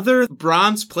defender. Another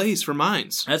bronze place for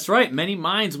mines. That's right. Many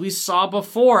mines we saw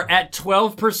before at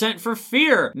 12% for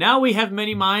fear. Now we have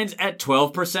many mines at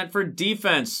 12% for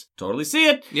defense. Totally see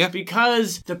it. Yeah.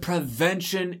 Because the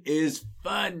prevention is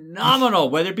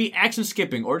phenomenal, whether it be action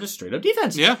skipping or just straight up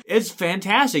defense. Yeah. It's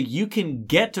fantastic. You can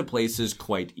get to places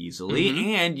quite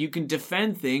easily and you can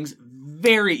defend things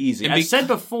very easy. I've said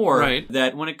before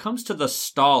that when it comes to the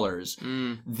stallers,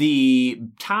 the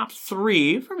top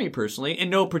 3, for me personally, in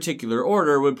no particular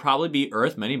order, would probably be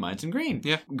Earth, Many Mines, and Green.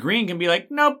 Yeah. Green can be like,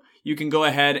 nope. You can go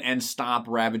ahead and stop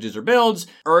ravages or builds.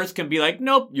 Earth can be like,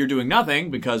 nope, you're doing nothing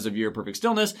because of your perfect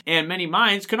stillness. And Many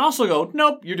Mines can also go,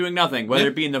 nope, you're doing nothing. Whether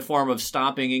it be in the form of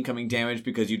stopping incoming damage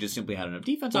because you just simply had enough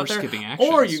defense out there. Or skipping actions.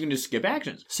 Or you can just skip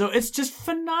actions. So it's just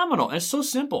phenomenal. And it's so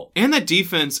simple. And that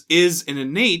defense is an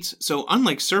innate, so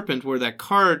unlike Serpent, where that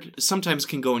card sometimes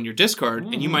can go in your discard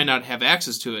and you might not have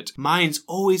access to it, Mines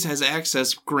always has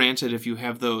access granted if you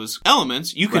have those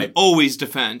elements. You can always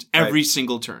defend every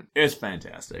single turn. It's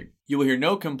fantastic. You will hear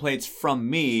no complaints from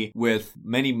me with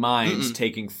Many Mines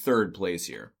taking 3rd place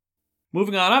here.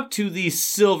 Moving on up to the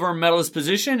silver medalist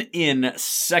position in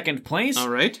 2nd place. All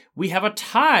right. We have a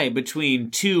tie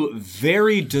between 2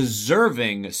 very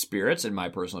deserving spirits, in my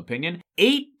personal opinion.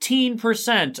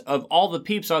 18% of all the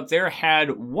peeps out there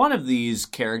had one of these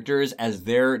characters as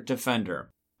their defender.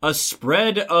 A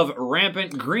spread of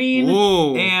rampant green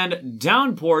and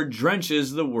Downpour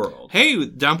drenches the world. Hey,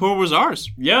 Downpour was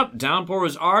ours. Yep, Downpour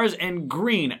was ours, and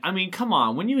green. I mean, come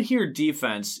on. When you hear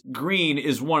defense, green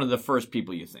is one of the first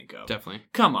people you think of. Definitely.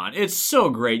 Come on. It's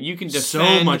so great. You can defend.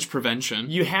 So much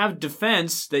prevention. You have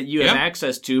defense that you have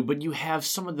access to, but you have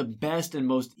some of the best and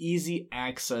most easy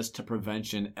access to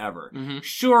prevention ever.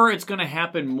 Sure, it's going to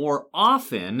happen more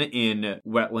often in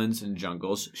wetlands and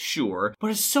jungles, sure,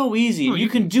 but it's so easy. You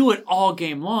can do it all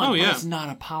game long, but it's not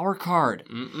a power card.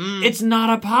 It's not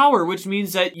a power, which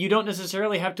means that you don't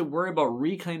necessarily have to worry about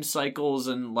reclaim cycles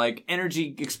and like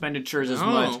energy expenditures as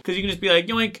much, because you can just be like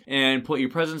yoink and put your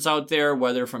presence out there,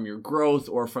 whether from your growth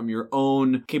or from your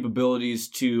own capabilities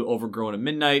to overgrown at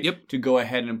midnight to go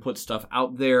ahead and put stuff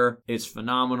out there. It's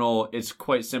phenomenal. It's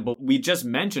quite simple. We just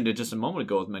mentioned it just a moment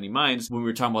ago with Many Mines when we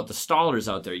were talking about the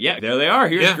stallers out there. Yeah, there they are.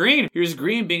 Here's green. Here's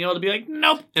green being able to be like,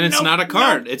 nope. And it's not a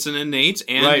card. It's an innate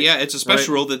and it's a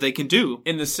special role that they can do.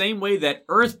 In the same way that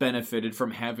Earth benefited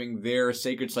from having their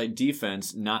Sacred Site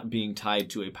defense not being tied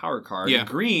to a power card,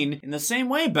 Green, in the same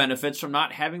way, benefits from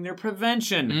not having their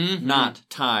prevention not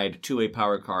tied to a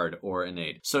power card or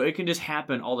innate. So it can just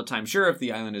happen all the time. Sure, if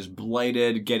the island is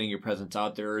blighted, getting your presence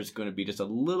out there is going to be just a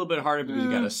little bit harder because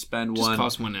you got to spend one. Just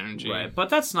cost 1 energy. Right, but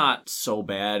that's not so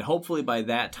bad. Hopefully by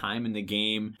that time in the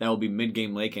game, that will be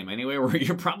mid-game, late game anyway, where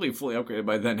you're probably fully upgraded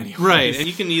by then anyway. Right, and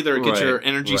you can either get your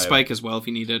energy spike as well if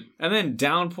you need it. And then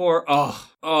Downpour,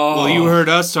 well, you heard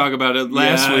us talk about it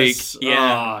last week.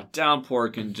 Yeah. Downpour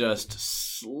can just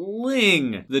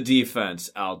sling the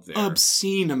defense out there.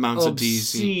 Obscene amounts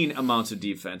of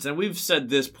defense. And we've said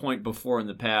this point before in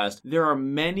the past. There are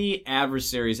many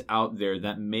adversaries out there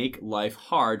that make life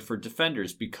hard for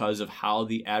defenders because of how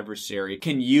the adversary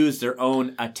can use their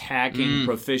own attacking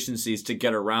proficiencies to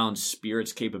get around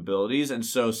Spirit's capabilities. And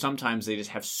so sometimes they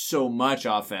just have so much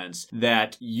offense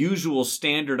that usual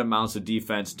standard amounts of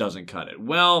defense doesn't cut it.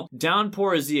 Well,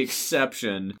 Downpour is the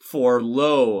exception for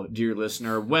low, dear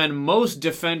listener. When most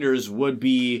defenders would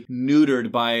be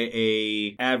neutered by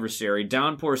a adversary,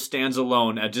 Downpour stands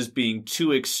alone at just being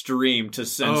too extreme to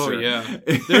censor. Oh, yeah.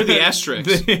 They're the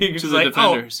asterisks to the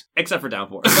defenders. Except for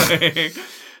Downpour.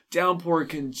 Downpour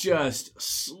can just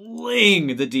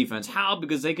sling the defense. How?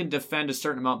 Because they can defend a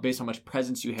certain amount based on how much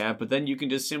presence you have, but then you can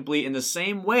just simply, in the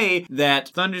same way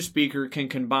that Thunderspeaker can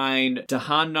combine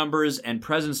Dahan numbers and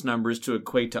presence numbers to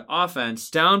equate to offense,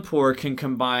 Downpour can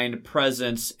combine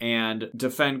presence and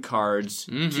defend cards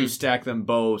to stack them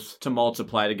both to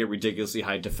multiply to get ridiculously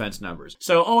high defense numbers.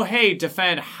 So,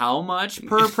 defend how much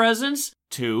per presence?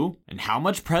 2. And how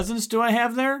much presence do I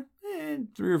have there?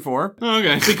 3 or 4. Oh,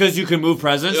 okay. Because you can move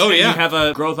presence. Oh, and yeah. you have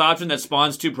a growth option that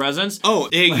spawns 2 presents. Oh,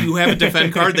 you have a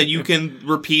defend card that you can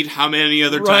repeat how many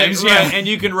other times? Right. Yeah. And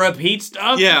you can repeat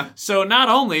stuff. Yeah. So not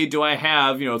only do I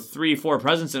have, 3, 4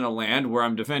 presents in a land where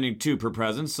I'm defending 2 per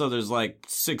presence, so there's like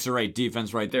 6 or 8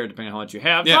 defense right there, depending on how much you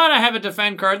have. Yeah. But I have a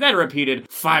defend card that repeated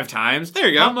 5 times. There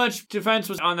you go. How much defense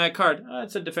was on that card?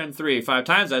 It's a defend 3. 5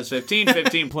 times, that's 15.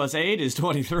 15 plus 8 is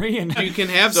 23. And You can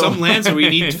have some lands where you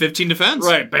need 15 defense.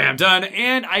 Right, bam, done.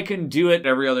 And I can do it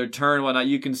every other turn, whatnot.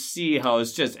 You can see how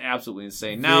it's just absolutely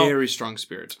insane. Now, Very strong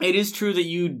spirit. it is true that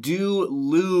you do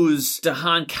lose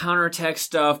Dahan counterattack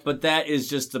stuff, but that is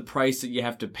just the price that you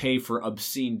have to pay for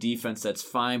obscene defense. That's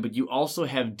fine, but you also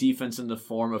have defense in the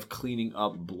form of cleaning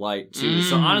up Blight, too.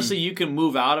 So honestly, you can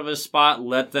move out of a spot,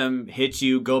 let them hit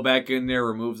you, go back in there,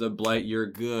 remove the Blight, you're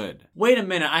good. Wait a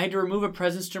minute, I had to remove a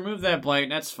presence to remove that Blight.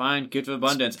 That's fine. Gift of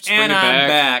Abundance. And I'm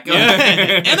back.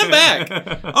 Yeah. And I'm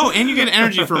back. Oh, and you get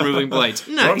energy for removing blights.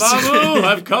 Nice. Dormammu,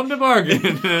 I've come to bargain.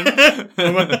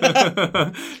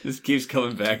 Just keeps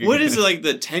coming back again. What is it, like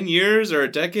the 10 years or a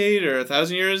decade or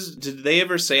 1,000 years? Did they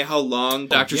ever say how long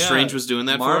Doctor Strange was doing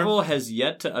that for? Marvel has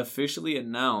yet to officially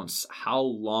announce how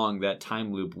long that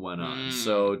time loop went on.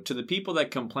 So to the people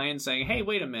that complain saying, hey,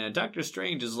 wait a minute, Doctor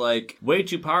Strange is like way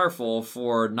too powerful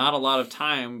for not a lot of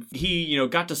time. He,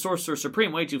 got to Sorcerer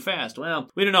Supreme way too fast. Well,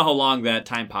 we don't know how long that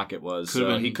time pocket was. Could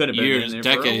have been he could have been years, in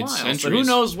there decades, for a while. centuries. So who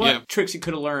knows what tricks he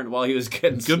could have learned while he was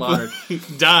getting slaughtered.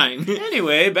 Dying.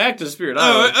 Anyway, back to Spirit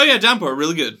Oh yeah, Downpour,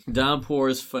 really good. Downpour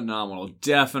is phenomenal.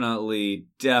 Definitely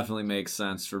makes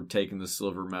sense for taking the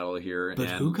silver medal here. But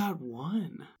and who got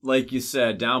one? like you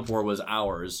said, Downpour was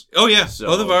ours. Oh yeah, So-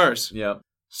 both of ours. Yep.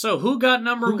 So who got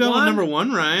number Who got one? number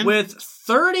 1, Ryan? With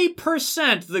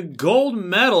 30%, the gold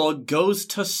medal goes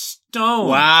to Stone.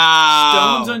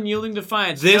 Wow. Stone's Unyielding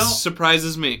Defiance. This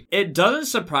surprises me. It doesn't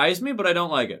surprise me, but I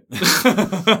don't like it.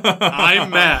 I'm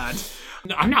mad.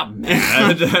 No, I'm not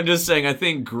mad. I'm just saying I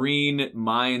think Green,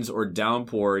 Mines, or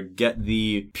Downpour get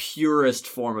the purest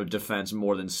form of defense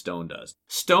more than Stone does.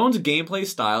 Stone's gameplay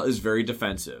style is very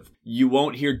defensive. You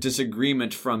won't hear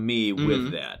disagreement from me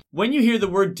with that. When you hear the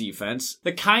word defense,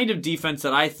 the kind of defense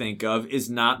that I think of is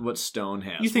not what Stone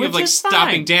has. You think of which like is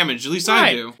stopping fine. damage, at least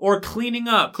I do. Or cleaning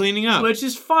up. Cleaning up. Which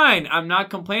is fine. I'm not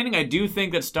complaining. I do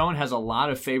think that Stone has a lot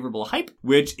of favorable hype,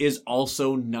 which is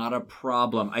also not a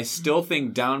problem. I still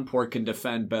think Downpour can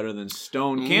defend better than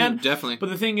Stone can. Definitely. But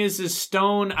the thing is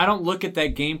Stone, I don't look at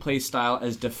that gameplay style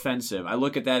as defensive. I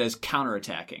look at that as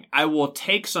counterattacking. I will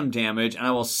take some damage and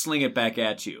I will sling it back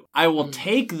at you. I will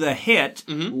take the hit,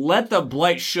 let the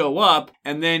Blight show up,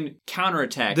 and then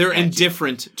counterattack. They're at you.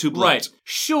 indifferent to Blight. Right.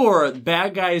 Sure,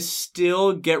 bad guys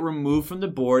still get removed from the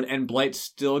board and Blight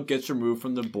still gets removed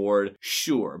from the board.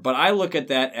 Sure. But I look at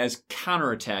that as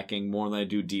counterattacking more than I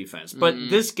do defense. But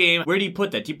this game, where do you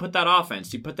put that? Do you put that offense?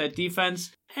 Do you put that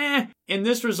defense? In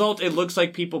this result, it looks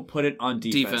like people put it on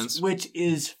defense. Which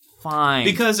is fine.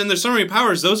 Because in their summary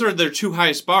powers, those are their 2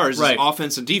 highest bars, Right. is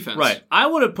offense and defense. Right. I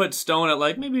would have put Stone at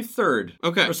like maybe 3rd.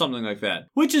 Okay. Or something like that.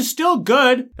 Which is still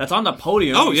good. That's on the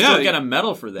podium. Oh, you yeah. still get a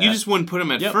medal for that. You just wouldn't put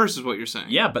them at Yep. first, is what you're saying.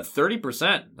 Yeah, but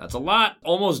 30%. That's a lot.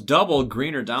 Almost double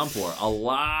Green or Downpour. A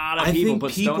lot of people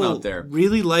put Stone out there.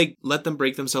 Really like let them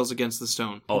break themselves against the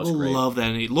Stone. Oh, it's People great. love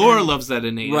that innate. Laura loves that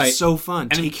innate. Right. It's so fun.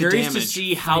 And I'm Take the curious to damage,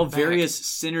 see how fight back. various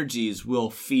synergies will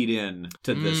feed in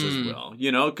to this as well.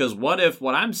 Because what if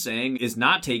what I'm saying is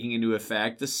not taking into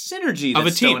effect the synergy Of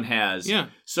that a team. Stone has? Yeah.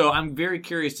 So I'm very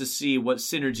curious to see what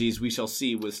synergies we shall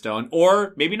see with Stone,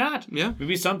 or maybe not. Yeah.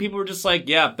 Maybe some people are just like,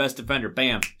 yeah, best defender,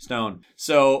 bam, Stone.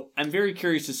 So I'm very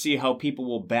curious to see how people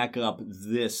will back up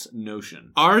this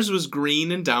notion. Ours was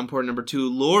Green and Downpour number 2.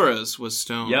 Laura's was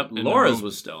Stone. Yep, And Laura's number-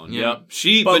 was Stone. Yeah.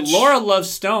 Yep. But Laura loves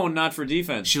Stone, not for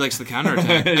defense. She likes the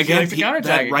counterattack. She Again, likes the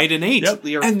counterattack. that right innate. Yep.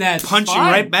 You're And that's punching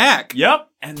fine. right back. Yep.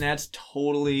 And that's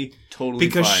totally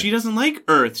Because fine. she doesn't like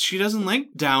Earth. She doesn't like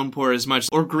Downpour as much.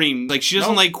 Or Green. Like, she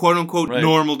doesn't Nope. like quote-unquote Right.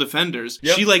 normal defenders.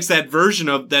 Yep. She likes that version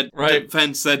of that Right.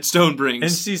 defense that Stone brings.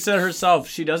 And she said herself,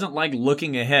 she doesn't like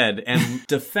looking ahead. And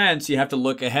defense, you have to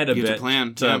look ahead a You bit. have to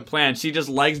plan, To yeah. plan. She just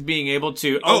likes being able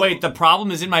to, Oh. wait, the problem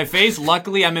is in my face?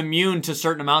 Luckily, I'm immune to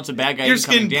certain amounts of bad guy You're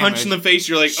incoming getting punched in the damage. face.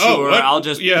 You're like, Sure, oh, what? I'll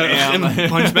just and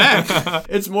punch back.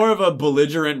 It's more of a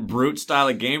belligerent, brute style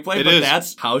of gameplay, It but is.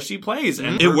 that's how she plays.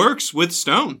 And It works with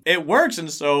Stone. It works,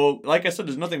 and so, like I said,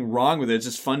 there's nothing wrong with it. It's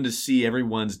just fun to see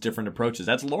everyone's different approaches.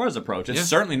 That's Laura's approach. It's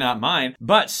certainly not mine.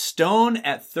 But Stone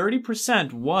at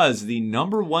 30% was the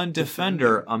number 1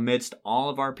 defender amidst all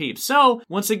of our peeps. So,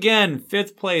 once again,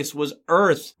 5th place was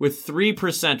Earth with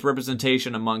 3%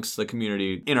 representation amongst the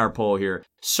community in our poll here.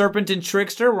 Serpent and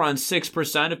Trickster were on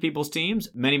 6% of people's teams.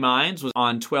 Many Minds was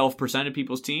on 12% of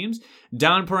people's teams.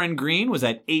 Downpour and Green was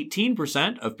at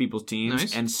 18% of people's teams.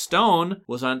 Nice. And Stone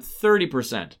was on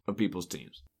 30% of people's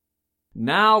teams.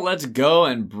 Now let's go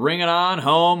and bring it on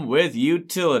home with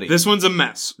utility. This one's a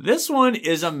mess. This one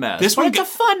is a mess. This but one it's a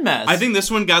fun mess. I think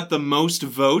this one got the most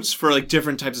votes for like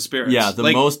different types of spirits. Yeah, the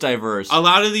like, most diverse. A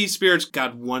lot of these spirits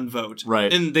got 1 vote.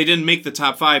 Right. And they didn't make the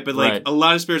top 5, but like Right. a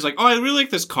lot of spirits like, oh, I really like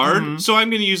this card, so I'm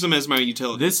going to use them as my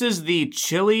utility. This is the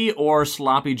chili or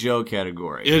sloppy Joe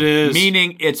category. It is.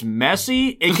 Meaning it's messy,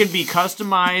 it can be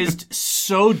customized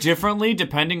so differently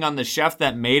depending on the chef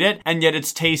that made it, and yet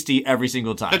it's tasty every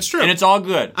single time. That's true. And it's all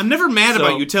good. I'm never mad So-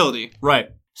 about utility. Right.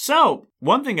 So,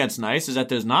 one thing that's nice is that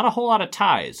there's not a whole lot of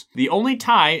ties. The only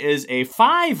tie is a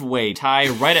 5-way tie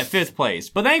right at 5th place.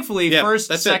 But thankfully, Yeah, first,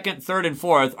 that's second, third, and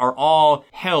fourth are all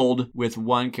held with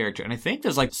one character. And I think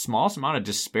there's like the smallest amount of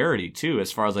disparity too,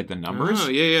 as far as like the numbers. Oh,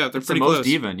 yeah. They're It's the pretty most close.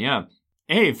 even, yeah.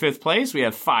 Hey, 5th place, we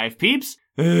have 5 peeps.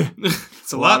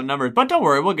 It's A lot of numbers, but don't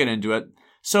worry, we'll get into it.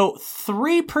 So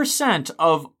 3%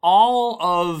 of all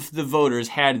of the voters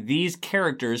had these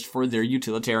characters for their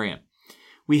utilitarian.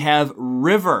 We have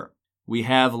River, we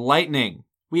have Lightning,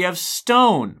 we have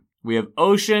Stone, we have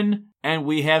Ocean, and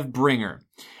we have Bringer.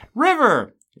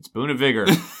 River, it's Boon of Vigor.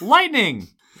 Lightning,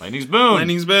 Lightning's Boon.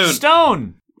 Lightning's Boon.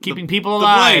 Stone, keeping people The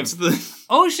alive. blights,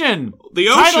 Ocean, the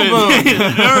ocean. Tidal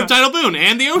Boon. Or Tidal Boon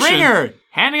and the ocean. Bringer,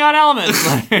 handing out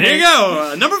elements. There you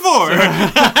go. Number 4.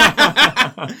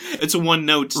 It's a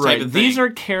one-note type Right. of thing. These are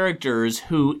characters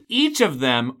who each of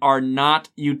them are not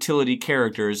utility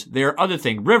characters. They're other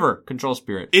thing. River, control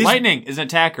spirit. Lightning is an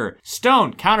attacker.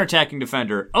 Stone, counterattacking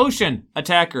defender. Ocean,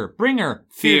 attacker. Bringer,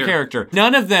 fear character.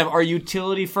 None of them are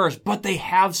utility first, but they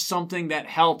have something that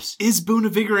helps. Is Boon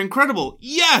of Vigor incredible?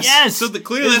 Yes. Yes. So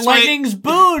clearly Is that's why. Lightning's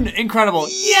Boon incredible?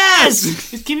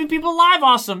 Yes. Is keeping people alive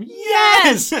awesome?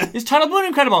 Yes. Is Tidal Boon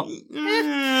incredible?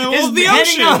 Well, the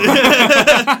handing ocean.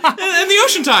 And the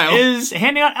ocean tile. Is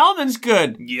handing out elements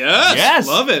good? Yes.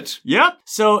 Love it. Yep.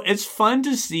 So it's fun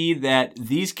to see that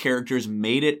these characters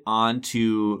made it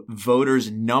onto voters'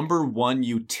 number 1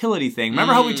 utility thing.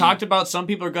 Remember how we talked about some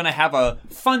people are going to have a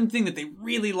fun thing that they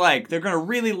really like. They're going to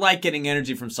really like getting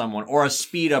energy from someone or a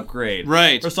speed upgrade.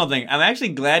 Right. Or something. I'm actually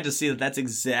glad to see that that's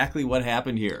exactly what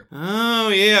happened here. Oh,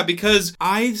 yeah, because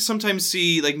I sometimes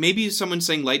see, like, maybe someone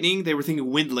saying lightning, they were thinking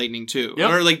wind lightning, too. Yep.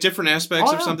 Or, like, different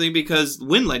aspects Oh, of yeah. something, because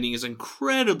wind lightning is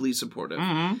incredibly supportive.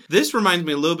 Mm-hmm. This reminds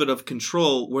me a little bit of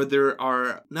Control, where there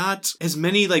are not as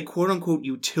many, like, quote-unquote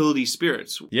utility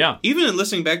spirits. Yeah. Even in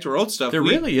listening back to our old stuff, There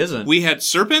really isn't. We had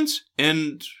Serpent,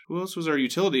 and who else was our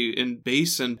utility? In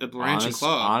Base and Branch and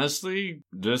Claw. Honestly,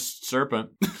 just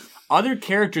Serpent. Other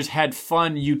characters had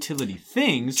fun utility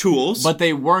things. Tools. But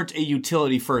they weren't a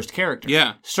utility first character.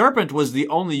 Yeah. Serpent was the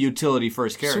only utility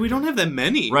first character. So we don't have that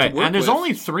many. Right. To work And there's with.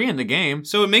 only 3 in the game.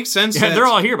 So it makes sense. Yeah, that... they're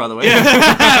all here, by the way.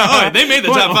 Oh, they made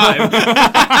the top 5.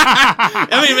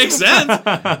 I mean, it makes sense.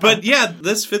 But yeah,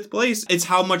 this 5th place, it's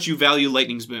how much you value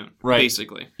Lightning's Boon. Right.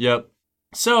 Basically. Yep.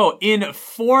 So, in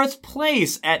 4th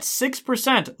place at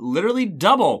 6%, literally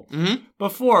double,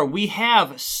 before we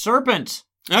have Serpent.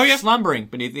 Oh, yeah. Slumbering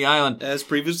beneath the island. As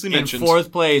previously In mentioned.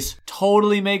 4th place,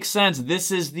 totally makes sense. This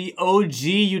is the OG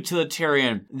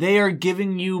utilitarian. They are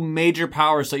giving you major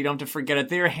power so you don't have to forget it.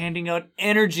 They are handing out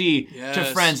energy to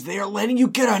Yes. friends. They are letting you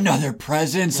get another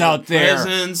presence out there.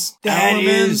 Presents, That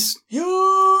elements, is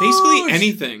huge. basically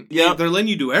anything. Yep. They're letting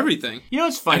you do everything. You know,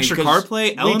 it's funny. Extra 'cause card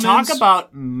play, we elements. talk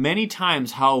about many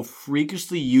times how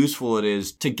freakishly useful it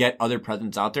is to get other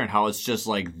presents out there and how it's just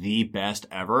like the best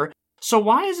ever. So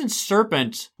why isn't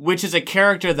Serpent, which is a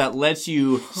character that lets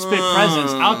you spit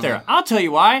presents out there? I'll tell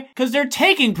you why. Because they're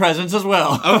taking presents as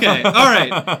well. Okay, all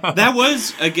right. That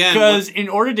was, again... Because in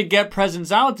order to get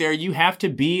presents out there, you have to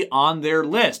be on their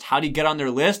list. How do you get on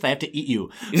their list? They have to eat you.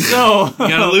 So... you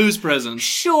gotta lose presents.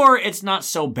 Sure, it's not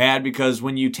so bad because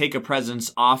when you take a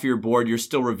presence off your board, you're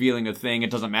still revealing a thing.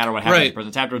 It doesn't matter what happens to Right. the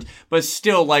presents afterwards. But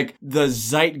still, like, the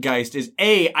zeitgeist is,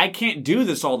 A, I can't do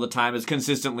this all the time as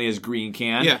consistently as Green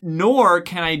can. Yeah. Nor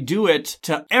can I do it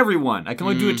to everyone. I can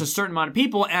only do it to a certain amount of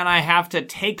people, and I have to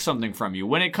take something from you.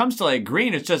 When it comes to, like,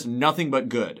 Green, it's just nothing but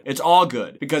good. It's all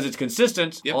good because it's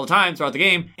consistent all the time throughout the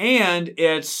game, and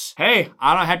it's, hey,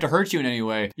 I don't have to hurt you in any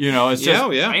way. You know, it's just,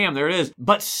 bam, there it is.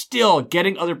 But still,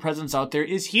 getting other presents out there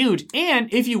is huge.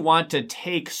 And if you want to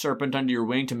take Serpent under your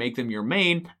wing to make them your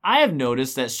main, I have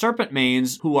noticed that Serpent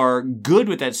mains who are good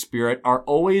with that spirit are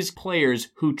always players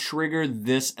who trigger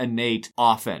this innate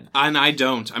often. And I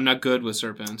don't. I'm not good with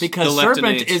Serpents. Because The left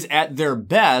Serpent innate. is at their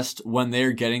best when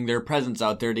they're getting their presence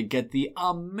out there to get the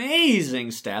amazing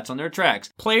stats on their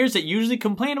tracks. Players that usually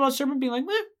complain about Serpent being like,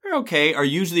 are okay are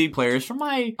usually players, from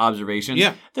my observations,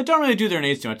 that don't really do their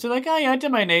nates too much. They're like, oh yeah, I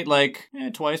did my nate like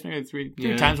twice, maybe three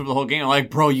times over the whole game. I'm like,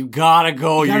 bro, you gotta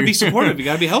go. You gotta be supportive. You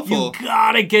gotta be helpful. You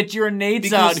gotta get your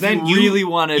nates out if you really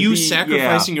want to be. You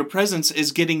sacrificing your presence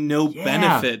is getting no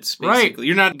benefits, basically.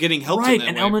 You're not getting helped in that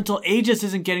and way. Elemental Aegis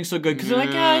isn't getting so good because they're like,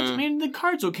 I mean, the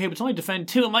card's okay, but it's only defend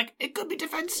 2. I'm like, it could be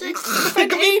defend 6,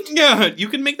 defend 8. Yeah, you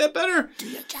can make that better. Do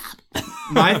your job.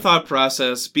 My thought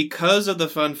process, because of the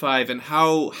Fun 5 and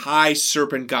how high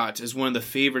Serpent got as one of the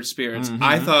favorite spirits,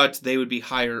 I thought they would be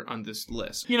higher on this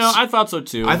list. You know, I thought so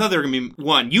too. I thought they were going to be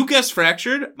 1. You guessed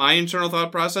Fractured. My internal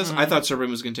thought process, I thought Serpent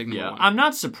was going to take number 1. I'm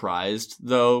not surprised,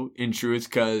 though, in truth,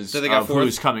 because of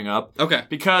who's coming up. Okay.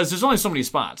 Because there's only so many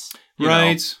spots.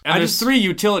 Right. And there's 3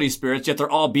 utility spirits, yet they're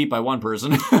all beat by 1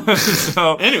 person.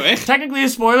 So anyway. Technically a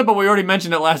spoiler, but we already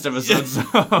mentioned it last episode.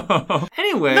 So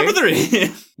anyway. Number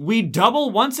 3. We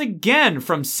double once again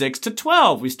from 6 to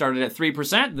 12. We started at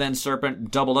 3%, then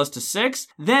Serpent doubled us to 6.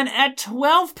 Then at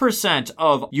 12%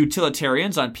 of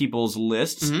utilitarians on people's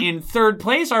lists. In 3rd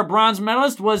place, our bronze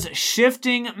medalist was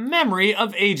Shifting Memory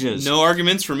of Ages. No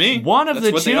arguments for me. One of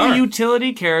the 2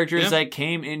 utility characters that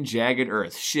came in Jagged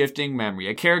Earth. Shifting Memory.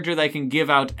 A character that can give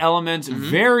out elements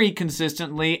very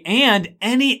consistently and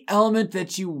any element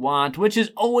that you want, which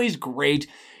is always great.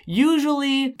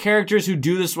 Usually, characters who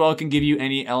do this well can give you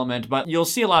any element, but you'll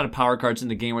see a lot of power cards in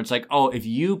the game where it's like, oh, if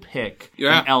you pick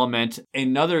an element,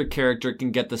 another character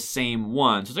can get the same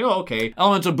one. So it's like, oh, okay.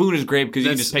 Elemental Boon is great because you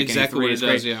can just pick exactly any 3.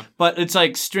 what it does, But it's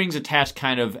like strings attached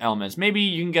kind of elements. Maybe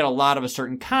you can get a lot of a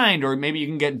certain kind, or maybe you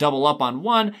can get double up on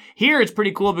one. Here, it's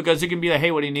pretty cool because it can be like,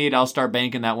 hey, what do you need? I'll start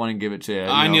banking that one and give it to you.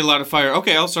 I need a lot of fire.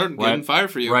 Okay, I'll start getting fire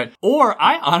for you. Right. Or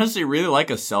I honestly really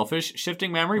like a selfish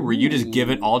Shifting Memory where you just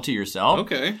give it all to yourself.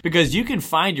 Okay. Because you can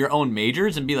find your own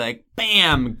majors and be like,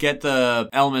 bam, get the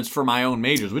elements for my own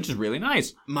majors, which is really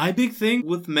nice. My big thing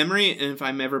with memory, and if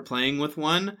I'm ever playing with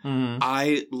one,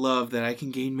 I love that I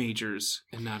can gain majors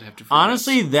and not have to forget.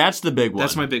 Honestly, that's the big one.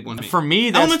 That's my big one. For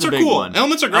me, that's the big one.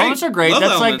 Elements are great. Elements are great. Love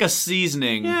that's elements. like a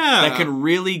seasoning that can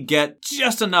really get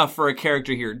just enough for a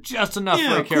character here, just enough for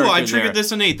a character cool. I there. triggered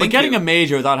this innate. But getting a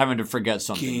major without having to forget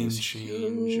something Game is changer.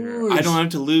 huge. I don't have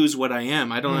to lose what I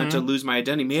am. I don't have to lose my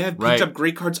identity. May I have picked up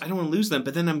great cards. I don't want to lose them,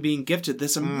 but then I'm being gifted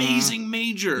this amazing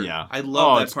major. Yeah. I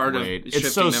love that it's part great. of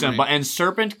It's so memory. simple. And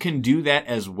Serpent can do that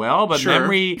as well, but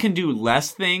Memory can do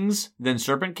less things than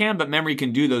Serpent can, but Memory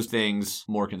can do those things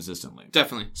more consistently.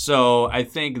 Definitely. So I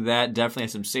think that definitely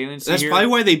has some salience That's here. probably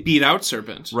why they beat out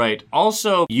Serpent. Right.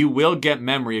 Also, you will get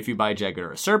Memory if you buy Jagged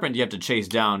Earth. Serpent, you have to chase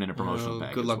down in a promotional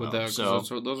pack. Good luck with that. So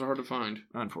Those are hard to find.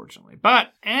 Unfortunately.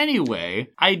 But anyway,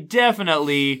 I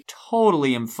definitely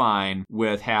totally am fine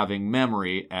with having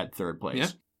Memory at 3rd place. Yeah.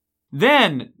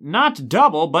 Then, not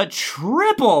double, but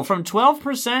triple from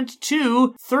 12%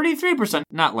 to 33%.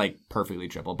 Not like perfectly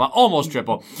triple, but almost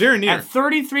triple. Very near. At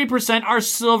 33%, our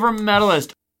silver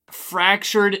medalist,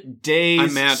 Fractured Days.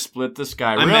 I'm mad. Split the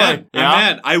sky. I'm really? mad. Yeah? I'm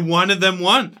mad. I wanted them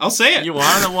 1. I'll say it. You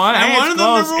wanted them 1? I wanted them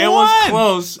close. number It 1.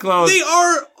 was close. They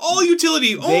are all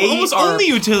utility. Almost only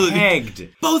utility. Pegged.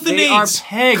 Both They are innates,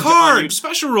 pegged on cards,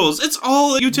 special rules. It's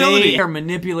all utility. They are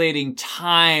manipulating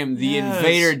time, the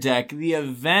invader deck, the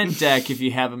event deck if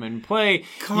you have them in play.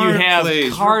 Card you have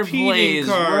plays, card repeating plays,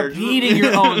 cards. repeating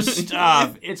your own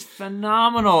stuff. It's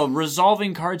phenomenal.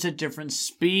 Resolving cards at different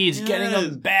speeds, getting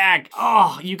them back.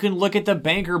 Oh, you can look at the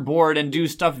banker board and do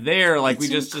stuff there like we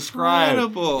just described.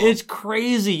 Incredible. It's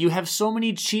crazy. You have so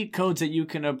many cheat codes that you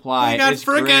can apply. I got it's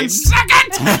frickin' great.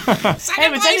 second! Hey,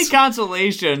 if it's any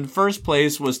consolation, 1st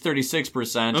place was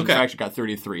 36%, and Fracture got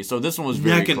 33%. So this one was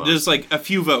very close. There's like a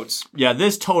few votes. Yeah,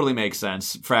 this totally makes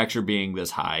sense, Fracture being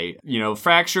this high. You know,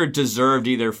 Fracture deserved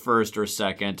either 1st or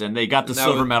 2nd, and they got the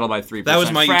silver medal by 3%. That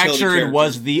was my utility Fracture character.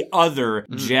 was the other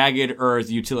Jagged Earth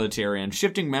utilitarian.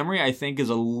 Shifting Memory, I think, is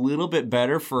a little bit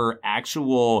better for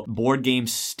actual board game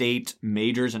state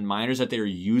majors and minors that they're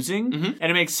using.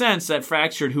 And it makes sense that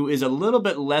Fractured, who is a little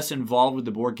bit less involved with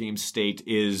the board game state,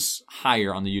 is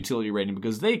higher on the utility rating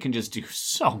because they can just do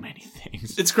so many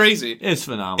things. It's crazy. It's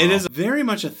phenomenal. It is very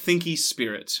much a thinky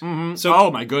spirit. So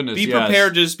oh my goodness, be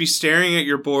prepared to just be staring at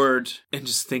your board and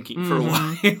just thinking for a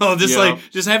while.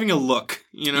 Just having a look,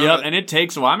 you know? Yep, and it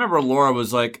takes a while. I remember Laura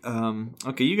was like,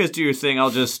 okay, you guys do your thing. I'll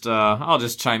just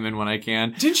chime in when I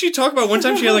can. Didn't she talk about one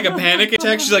time she had like a panic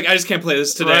attack? She's like, I just can't play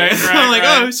this today. Right, I'm like,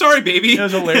 oh, sorry, baby. It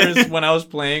was hilarious when I was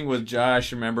playing with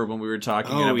Josh. Remember when we were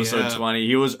talking in episode 20?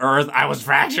 He was Earth, I was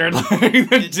Fractured. Like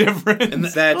the difference. And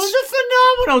it was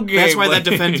a phenomenal game. That's why like, that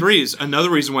Defend 3 is another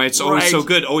reason why it's always so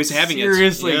good, always having it.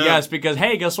 Seriously, yes, because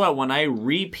hey, guess what? When I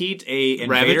repeat a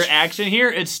Invader action here,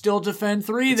 it's still Defend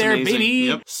 3 there, amazing. baby.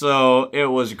 Yep. So it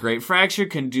was great. Fracture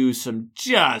can do some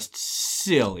just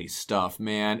silly stuff,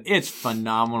 man. It's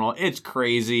phenomenal. It's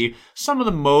crazy. Some of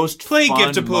the most Play fun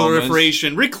Gift of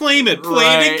Proliferation. Reclaim it. Play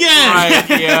it again.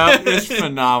 Right, yeah. It's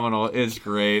phenomenal. It's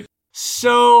great.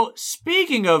 So,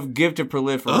 speaking of Gift of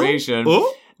Proliferation,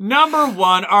 number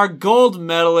 1, our gold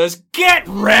medalist, Get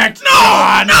Wrecked!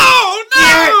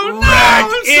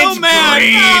 I'm so mad.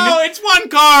 Green. No, it's one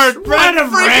card. Red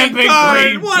of rampant card.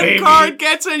 green, One baby. card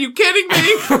gets it. Are you kidding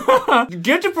me?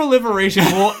 Gift of Proliferation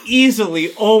will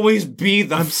easily always be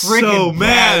the friggin' so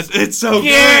mad. best. It's so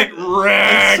Get good.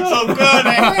 wrecked! So good.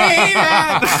 I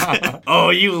hate it. Oh,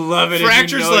 you love it.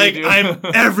 Fracture's if you know you do. I'm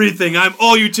everything. I'm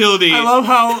all utility. I love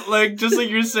how, just like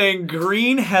you're saying,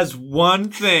 green has one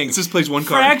thing. It just plays one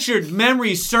card. Fractured,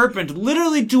 Memory, Serpent,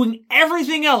 literally doing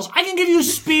everything else. I can give you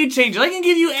speed changes. I can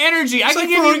give you energy. I can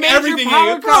give you major everything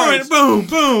power in. cards. Boom,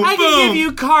 boom, I can give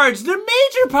you cards. They're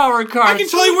major power cards. I can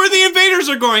tell you where the invaders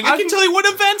are going. I can tell you what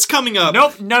event's coming up.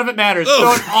 Nope, none of it matters.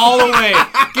 Throw it all away.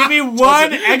 Give me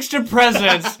one extra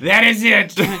present. That is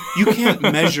it. You can't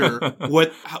measure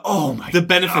what. Oh my the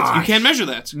benefits. gosh. You can't measure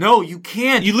that. No, you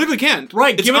can't. You literally can't.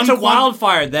 Right, It's give it to unquant-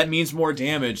 Wildfire. That means more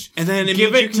damage. And then it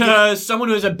give means it you to someone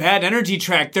who has a bad energy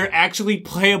track. They're actually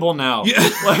playable now.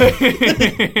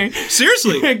 Yeah.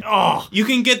 Seriously. Oh. You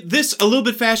can get this a little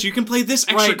bit faster. You can play this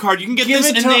extra Right. card. You can get Give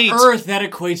this it innate. to Earth. That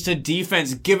equates to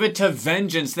defense. Give it to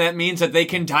Vengeance. That means that they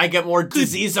can die, get more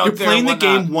disease out You're there. playing the and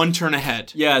whatnot. game one turn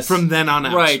ahead. Yes. From then on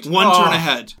out. Right. One Oh, turn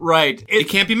ahead. Right. It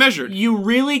can't be measured. You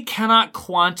really cannot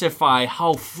quantify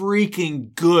how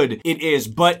freaking good it is,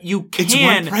 but you It's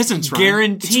can one presence, Ryan.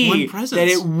 guarantee It's one presence. that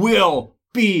it will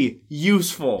be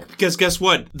useful. Because guess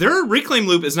what? Their reclaim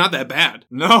loop is not that bad.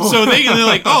 No. So they're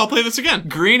like, oh, I'll play this again.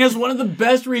 Green is one of the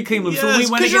best reclaim loops. Yes, when we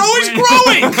went 'cause you're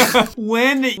against always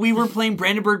when we were playing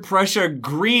Brandenburg Prussia,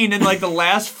 green in the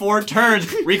last 4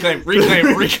 turns, reclaim,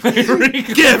 reclaim, reclaim, reclaim.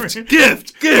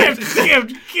 Gift.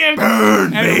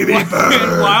 Burn, baby, And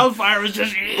Wildfire was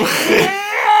just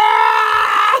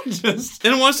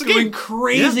And it wants the going game.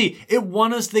 crazy. Yeah. It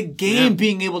won us the game Yeah.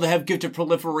 being able to have Gift of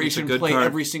Proliferation It's a good play card.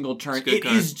 every single turn. It's a good It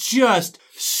card. is just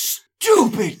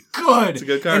stupid good. It's a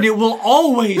good card. And it will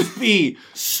always be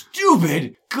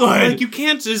stupid good. Like, you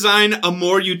can't design a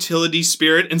more utility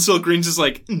spirit, and still Green's is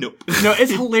like, nope. No,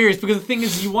 it's hilarious because the thing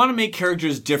is, you want to make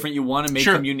characters different. You want to make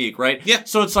Sure. them unique, right? Yeah.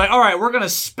 So it's like, all right, we're going to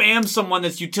spam someone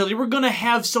that's utility. We're going to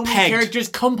have so many Pegged. characters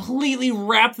completely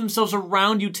wrap themselves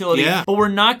around utility. Yeah. But we're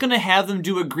not going to have them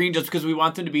do a green just because we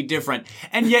want them to be different.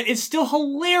 And yet it's still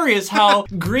hilarious how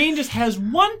green just has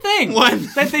one thing One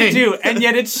that they thing. do. And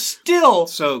yet it's still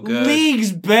So good.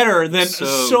 leagues better than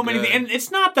So many good. things. And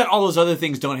it's not that all those other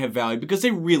things don't have value because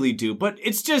they really do. But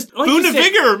it's just like Boon you of said-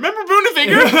 Vigor. Remember Boon of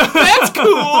Vigor? That's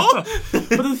cool.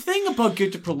 But the thing about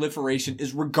Gift of Proliferation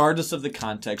is regardless of the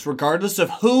context, regardless of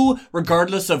who,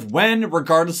 regardless of when,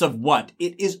 regardless of what,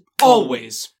 it is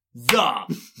always the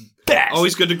best.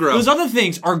 Always good to grow. Those other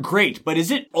things are great, but is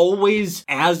it always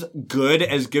as good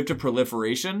as Gift of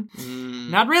Proliferation?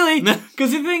 Not really.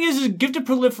 Because the thing is Gift of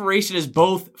Proliferation is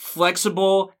both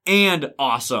flexible and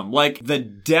awesome. Like, the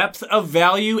depth of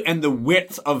value and the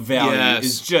width of value Yes.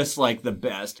 is just, the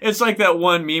best. It's like that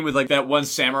one meme with, that one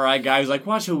samurai guy who's like,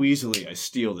 watch how easily I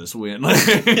steal this win.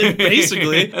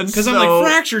 Basically. And Because I'm so-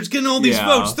 like, Fractured's getting all these Yeah.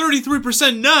 votes.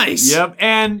 33% nice. Yep,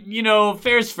 and,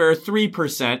 fair's fair,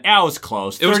 3%. That was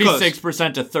close. It was close.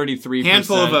 36% to 33%.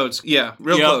 Handful of votes. Yeah,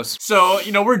 real Yep. close. So,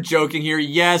 we're joking here.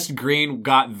 Yes, green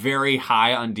got very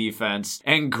high on defense,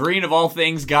 and green, of all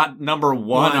things, got number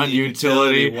one on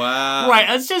utility. Wow. Right,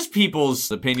 that's just people's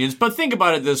opinions, but think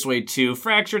about it this way, too.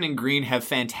 Fractured and green have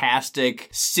fantastic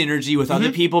synergy with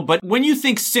other people, but when you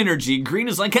think synergy, green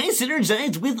is like, I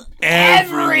synergize with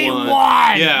everyone.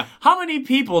 Yeah. How many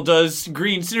people does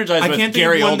green synergize I with? can't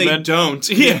Gary think of one Oldman? they don't.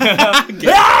 Yeah.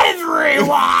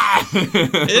 Everyone!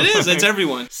 It is. It's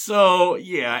everyone. So,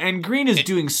 yeah, and green is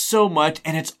doing so much,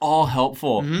 and it's all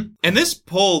helpful. And this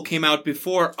poll came out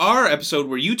before our episode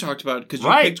where you talked about, because you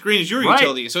Right. picked green as your Right.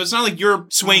 utility. So it's not like you're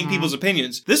swaying people's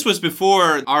opinions. This was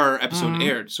before our episode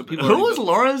aired. So people Who already was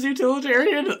Laura's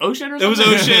utilitarian? Ocean or It was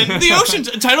something? Ocean. The Ocean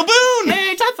title boon!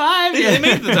 Hey, top 5! They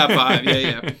made it to the top 5.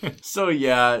 Yeah. So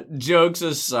yeah, jokes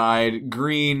aside,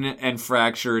 green and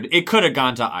fractured, it could have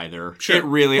gone to either. Sure. It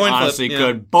really Coin flip, honestly yeah.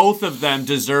 could. Both of them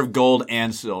deserve gold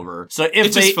and silver. So if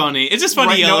It's they just funny. It's just fun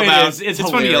to Right, yell no, about. It is. It's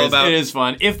fun to yell hilarious. about. It is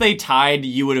fun. If they tied,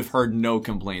 you would have heard no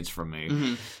complaints from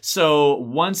me. So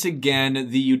once again,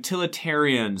 the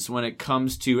utilitarians, when it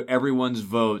comes to everyone's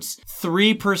votes,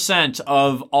 3%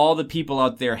 of all the people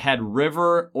out there had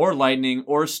River or Lightning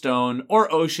or Stone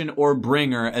or Ocean or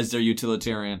Bringer as their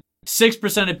utilitarian.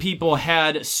 6% of people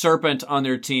had Serpent on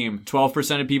their team.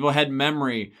 12% of people had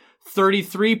Memory.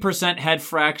 33% had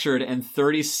fractured, and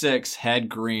 36 had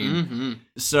green. Mm-hmm.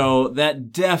 So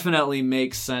that definitely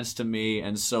makes sense to me,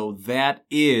 and so that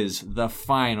is the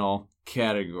final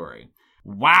category.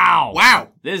 Wow.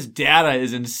 This data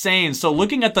is insane. So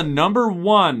looking at the number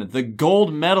 1, the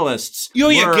gold medalists.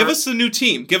 Give us the new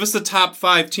team. Give us the top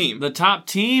 5 team. The top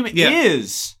team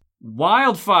is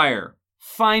Wildfire,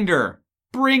 Finder,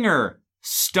 Bringer,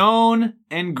 Stone,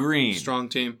 and Green. Strong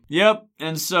team. Yep.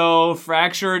 And so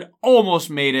Fractured almost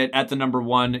made it at the number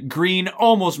 1. Green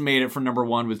almost made it for number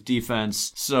 1 with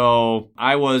defense. So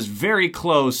I was very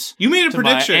close. You made a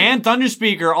prediction. And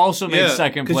Thunderspeaker also made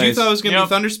second place. Because you thought it was going to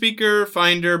be Thunderspeaker,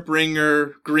 Finder,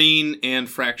 Bringer, Green, and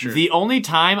Fractured. The only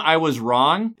time I was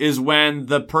wrong is when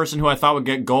the person who I thought would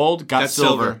get gold got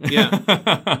silver. Yeah.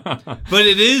 But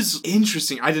it is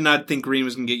interesting. I did not think Green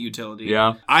was going to get utility.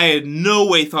 Yeah. I had no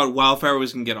way thought Wildfire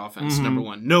was going to get offense, number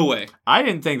 1. No way. I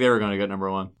didn't think they were going to get number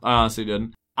 1. I honestly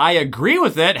didn't. I agree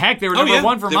with it. Heck, they were number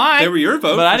 1 for mine. They were your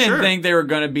vote, but I didn't think they were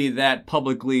going to be that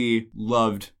publicly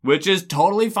loved, which is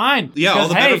totally fine. Yeah, all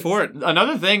the better for it.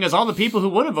 Another thing is all the people who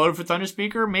would have voted for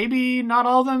Thunderspeaker, maybe not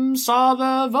all of them saw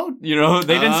the vote. You know,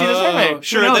 they didn't see the survey.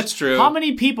 Sure, that's true. How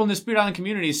many people in the Spirit Island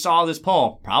community saw this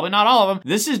poll? Probably not all of them.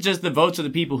 This is just the votes of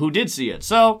the people who did see it.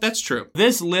 So that's true.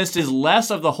 This list is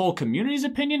less of the whole community's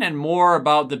opinion and more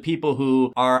about the people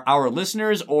who are our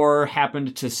listeners or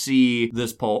happened to see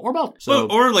this poll, or both. So,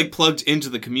 or like plugged into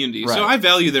the community. Right. So I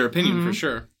value their opinion for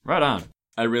sure. Right on.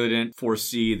 I really didn't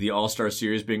foresee the All-Star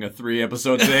Series being a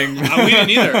 3-episode thing. We didn't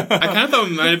either. I kind of thought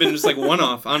it might have been just like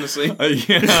one-off, honestly.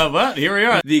 Yeah, but here we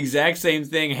are. The exact same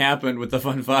thing happened with the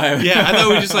Fun 5. Yeah, I thought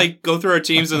we'd just like go through our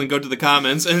teams and then go to the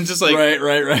comments and it's just like...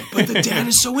 Right. But the data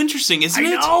is so interesting, isn't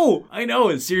it? I know.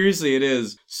 And seriously, it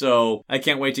is. So I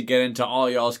can't wait to get into all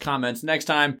y'all's comments next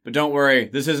time. But don't worry,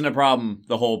 this isn't a problem,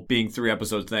 the whole being 3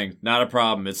 episodes thing. Not a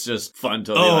problem. It's just fun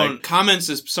to comments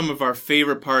is some of our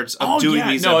favorite parts of doing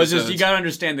these episodes. No, it's just, you gotta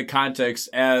understand the context.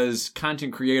 As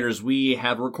content creators, we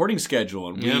have a recording schedule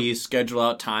and we schedule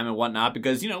out time and whatnot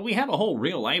because, you know, we have a whole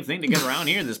real life thing to get around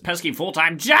here, this pesky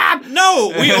full-time job.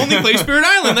 No, we only play Spirit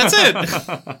Island. That's it.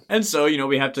 And so, you know,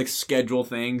 we have to schedule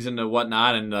things and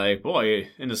whatnot. And like, boy,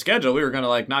 in the schedule, we were going to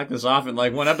like knock this off in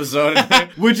like 1 episode,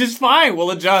 which is fine.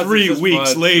 We'll adjust. 3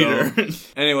 weeks later. So,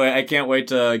 anyway, I can't wait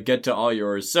to get to all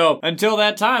yours. So until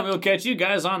that time, we'll catch you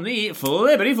guys on the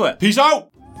Flippity Flip. Peace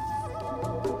out.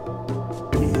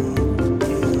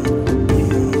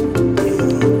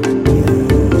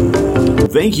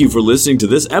 Thank you for listening to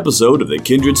this episode of the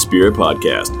Kindred Spirit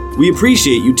Podcast. We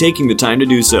appreciate you taking the time to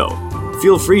do so.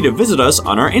 Feel free to visit us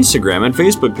on our Instagram and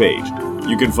Facebook page.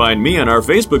 You can find me on our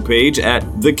Facebook page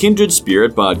at The Kindred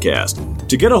Spirit Podcast.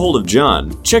 To get a hold of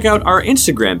John, check out our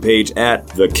Instagram page at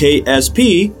The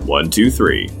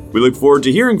KSP123. We look forward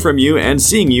to hearing from you and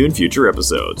seeing you in future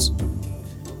episodes.